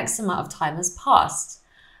after X amount of time has passed.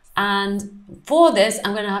 And for this,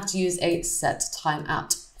 I'm going to have to use a set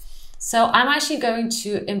timeout. So I'm actually going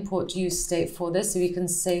to import useState for this, so we can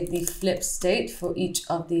save the flip state for each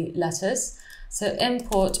of the letters. So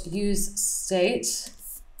import useState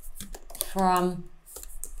from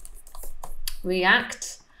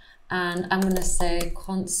React, and I'm going to say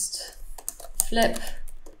const flip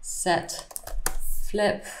set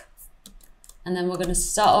flip, and then we're going to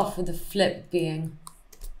start off with the flip being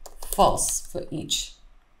false for each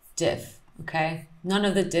div. Okay, none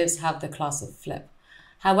of the divs have the class of flip.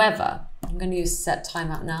 However, I'm going to use set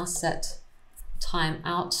timeout now, set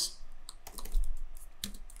timeout.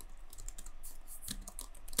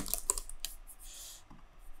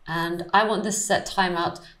 And I want this set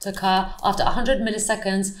timeout to occur after 100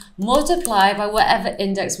 milliseconds, multiplied by whatever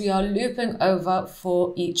index we are looping over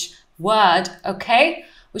for each word, okay?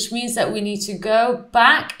 Which means that we need to go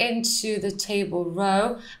back into the table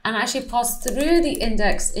row and actually pass through the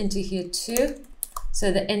index into here too.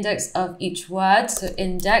 So the index of each word, so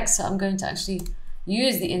index, so I'm going to actually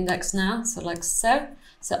use the index now, so like so.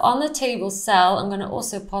 So on the table cell, I'm going to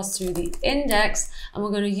also pass through the index, and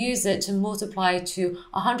we're going to use it to multiply to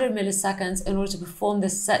 100 milliseconds in order to perform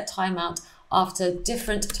this set timeout after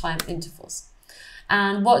different time intervals.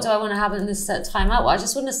 And what do I want to have in this set timeout? Well, I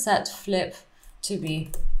just want to set flip to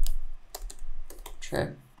be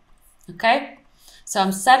true. Okay, so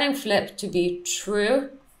I'm setting flip to be true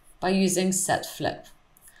by using set flip.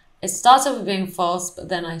 It starts off with being false, but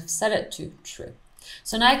then I've set it to true.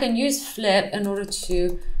 So now I can use flip in order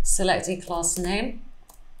to select a class name.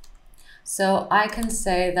 So I can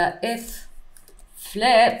say that if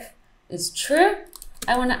flip is true,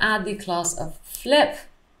 I want to add the class of flip.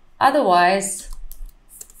 Otherwise,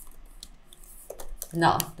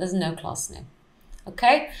 no, there's no class name.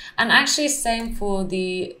 Okay, and actually same for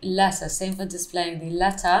the letter, same for displaying the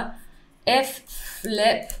letter. If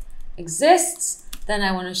flip exists, then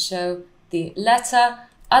I want to show the letter.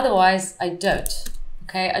 Otherwise, I don't.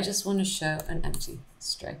 Okay, I just want to show an empty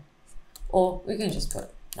string. Or we can just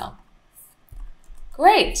put null.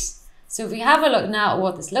 Great. So if we have a look now at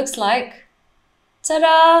what this looks like,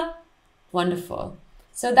 ta-da! Wonderful.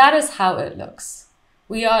 So that is how it looks.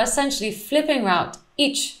 We are essentially flipping out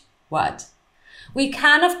each word. We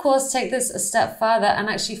can, of course, take this a step further and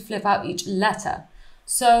actually flip out each letter.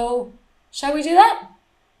 So shall we do that?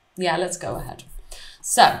 Yeah, let's go ahead.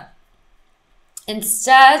 So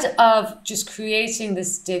instead of just creating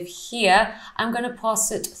this div here, I'm going to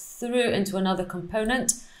pass it through into another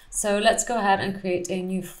component. So let's go ahead and create a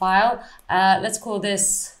new file. Let's call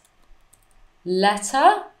this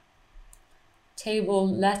letter, table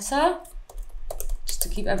letter, just to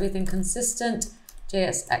keep everything consistent,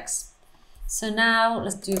 JSX. So now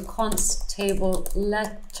let's do const table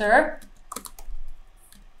letter,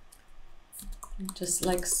 just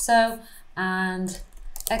like so, and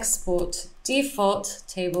export default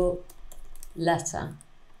table letter.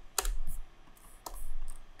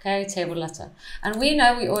 Okay, table letter. And we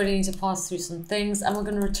know we already need to pass through some things, and we're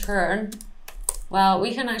going to return, well,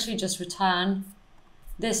 we can actually just return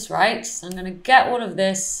this, right? So I'm going to get all of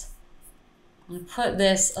this, I'm going to put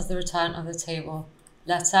this as the return of the table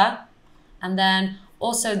letter. And then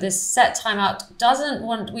also this set timeout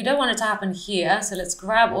we don't want it to happen here. So let's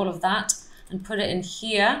grab all of that and put it in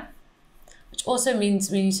here, which also means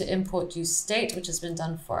we need to import useState, which has been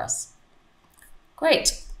done for us.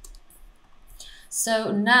 Great.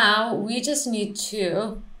 So now we just need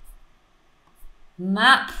to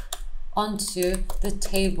map onto the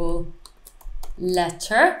table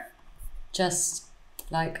letter, just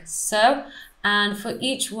like so. And for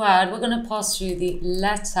each word, we're going to pass through the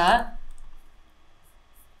letter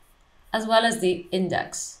as well as the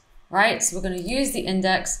index, right? So we're going to use the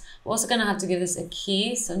index. We're also going to have to give this a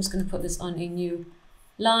key. So I'm just going to put this on a new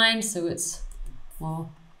line so it's more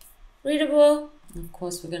readable. And of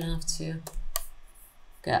course, we're going to have to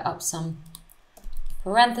get up some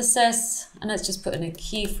parentheses, and let's just put in a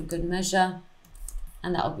key for good measure.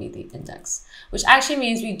 And that'll be the index, which actually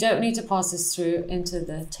means we don't need to pass this through into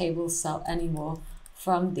the table cell anymore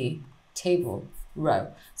from the table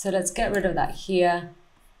row. So let's get rid of that here.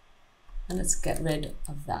 And let's get rid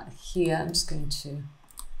of that here. I'm just going to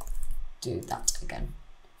do that again.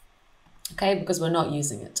 Okay, because we're not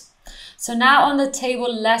using it. So now on the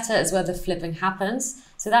table letter is where the flipping happens.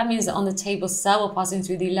 So that means that on the table cell, we're passing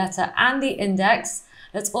through the letter and the index.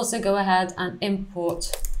 Let's also go ahead and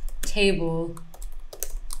import table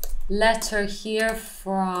letter here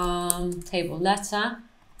from table letter.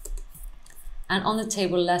 And on the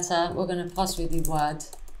table letter, we're going to pass through the word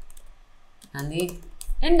and the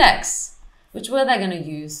index, which we're then going to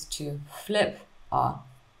use to flip our,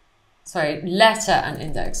 letter and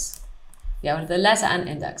index. Yeah, with the letter and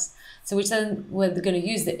index. So which then we're going to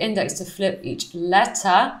use the index to flip each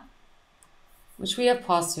letter, which we have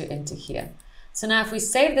passed through into here. So now if we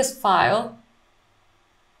save this file,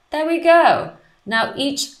 there we go. Now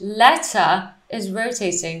each letter is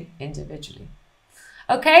rotating individually.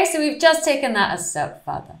 Okay, so we've just taken that a step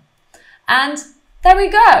further. And there we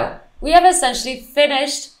go. We have essentially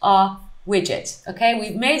finished our widget. Okay,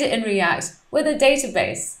 we've made it in React with a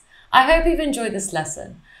database. I hope you've enjoyed this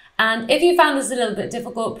lesson. And if you found this a little bit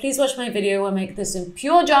difficult, please watch my video where I make this in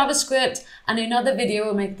pure JavaScript, and another video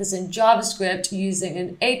where I make this in JavaScript using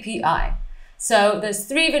an API. So there's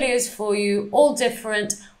 3 videos for you, all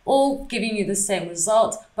different, all giving you the same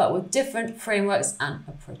result, but with different frameworks and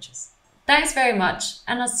approaches. Thanks very much,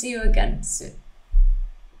 and I'll see you again soon.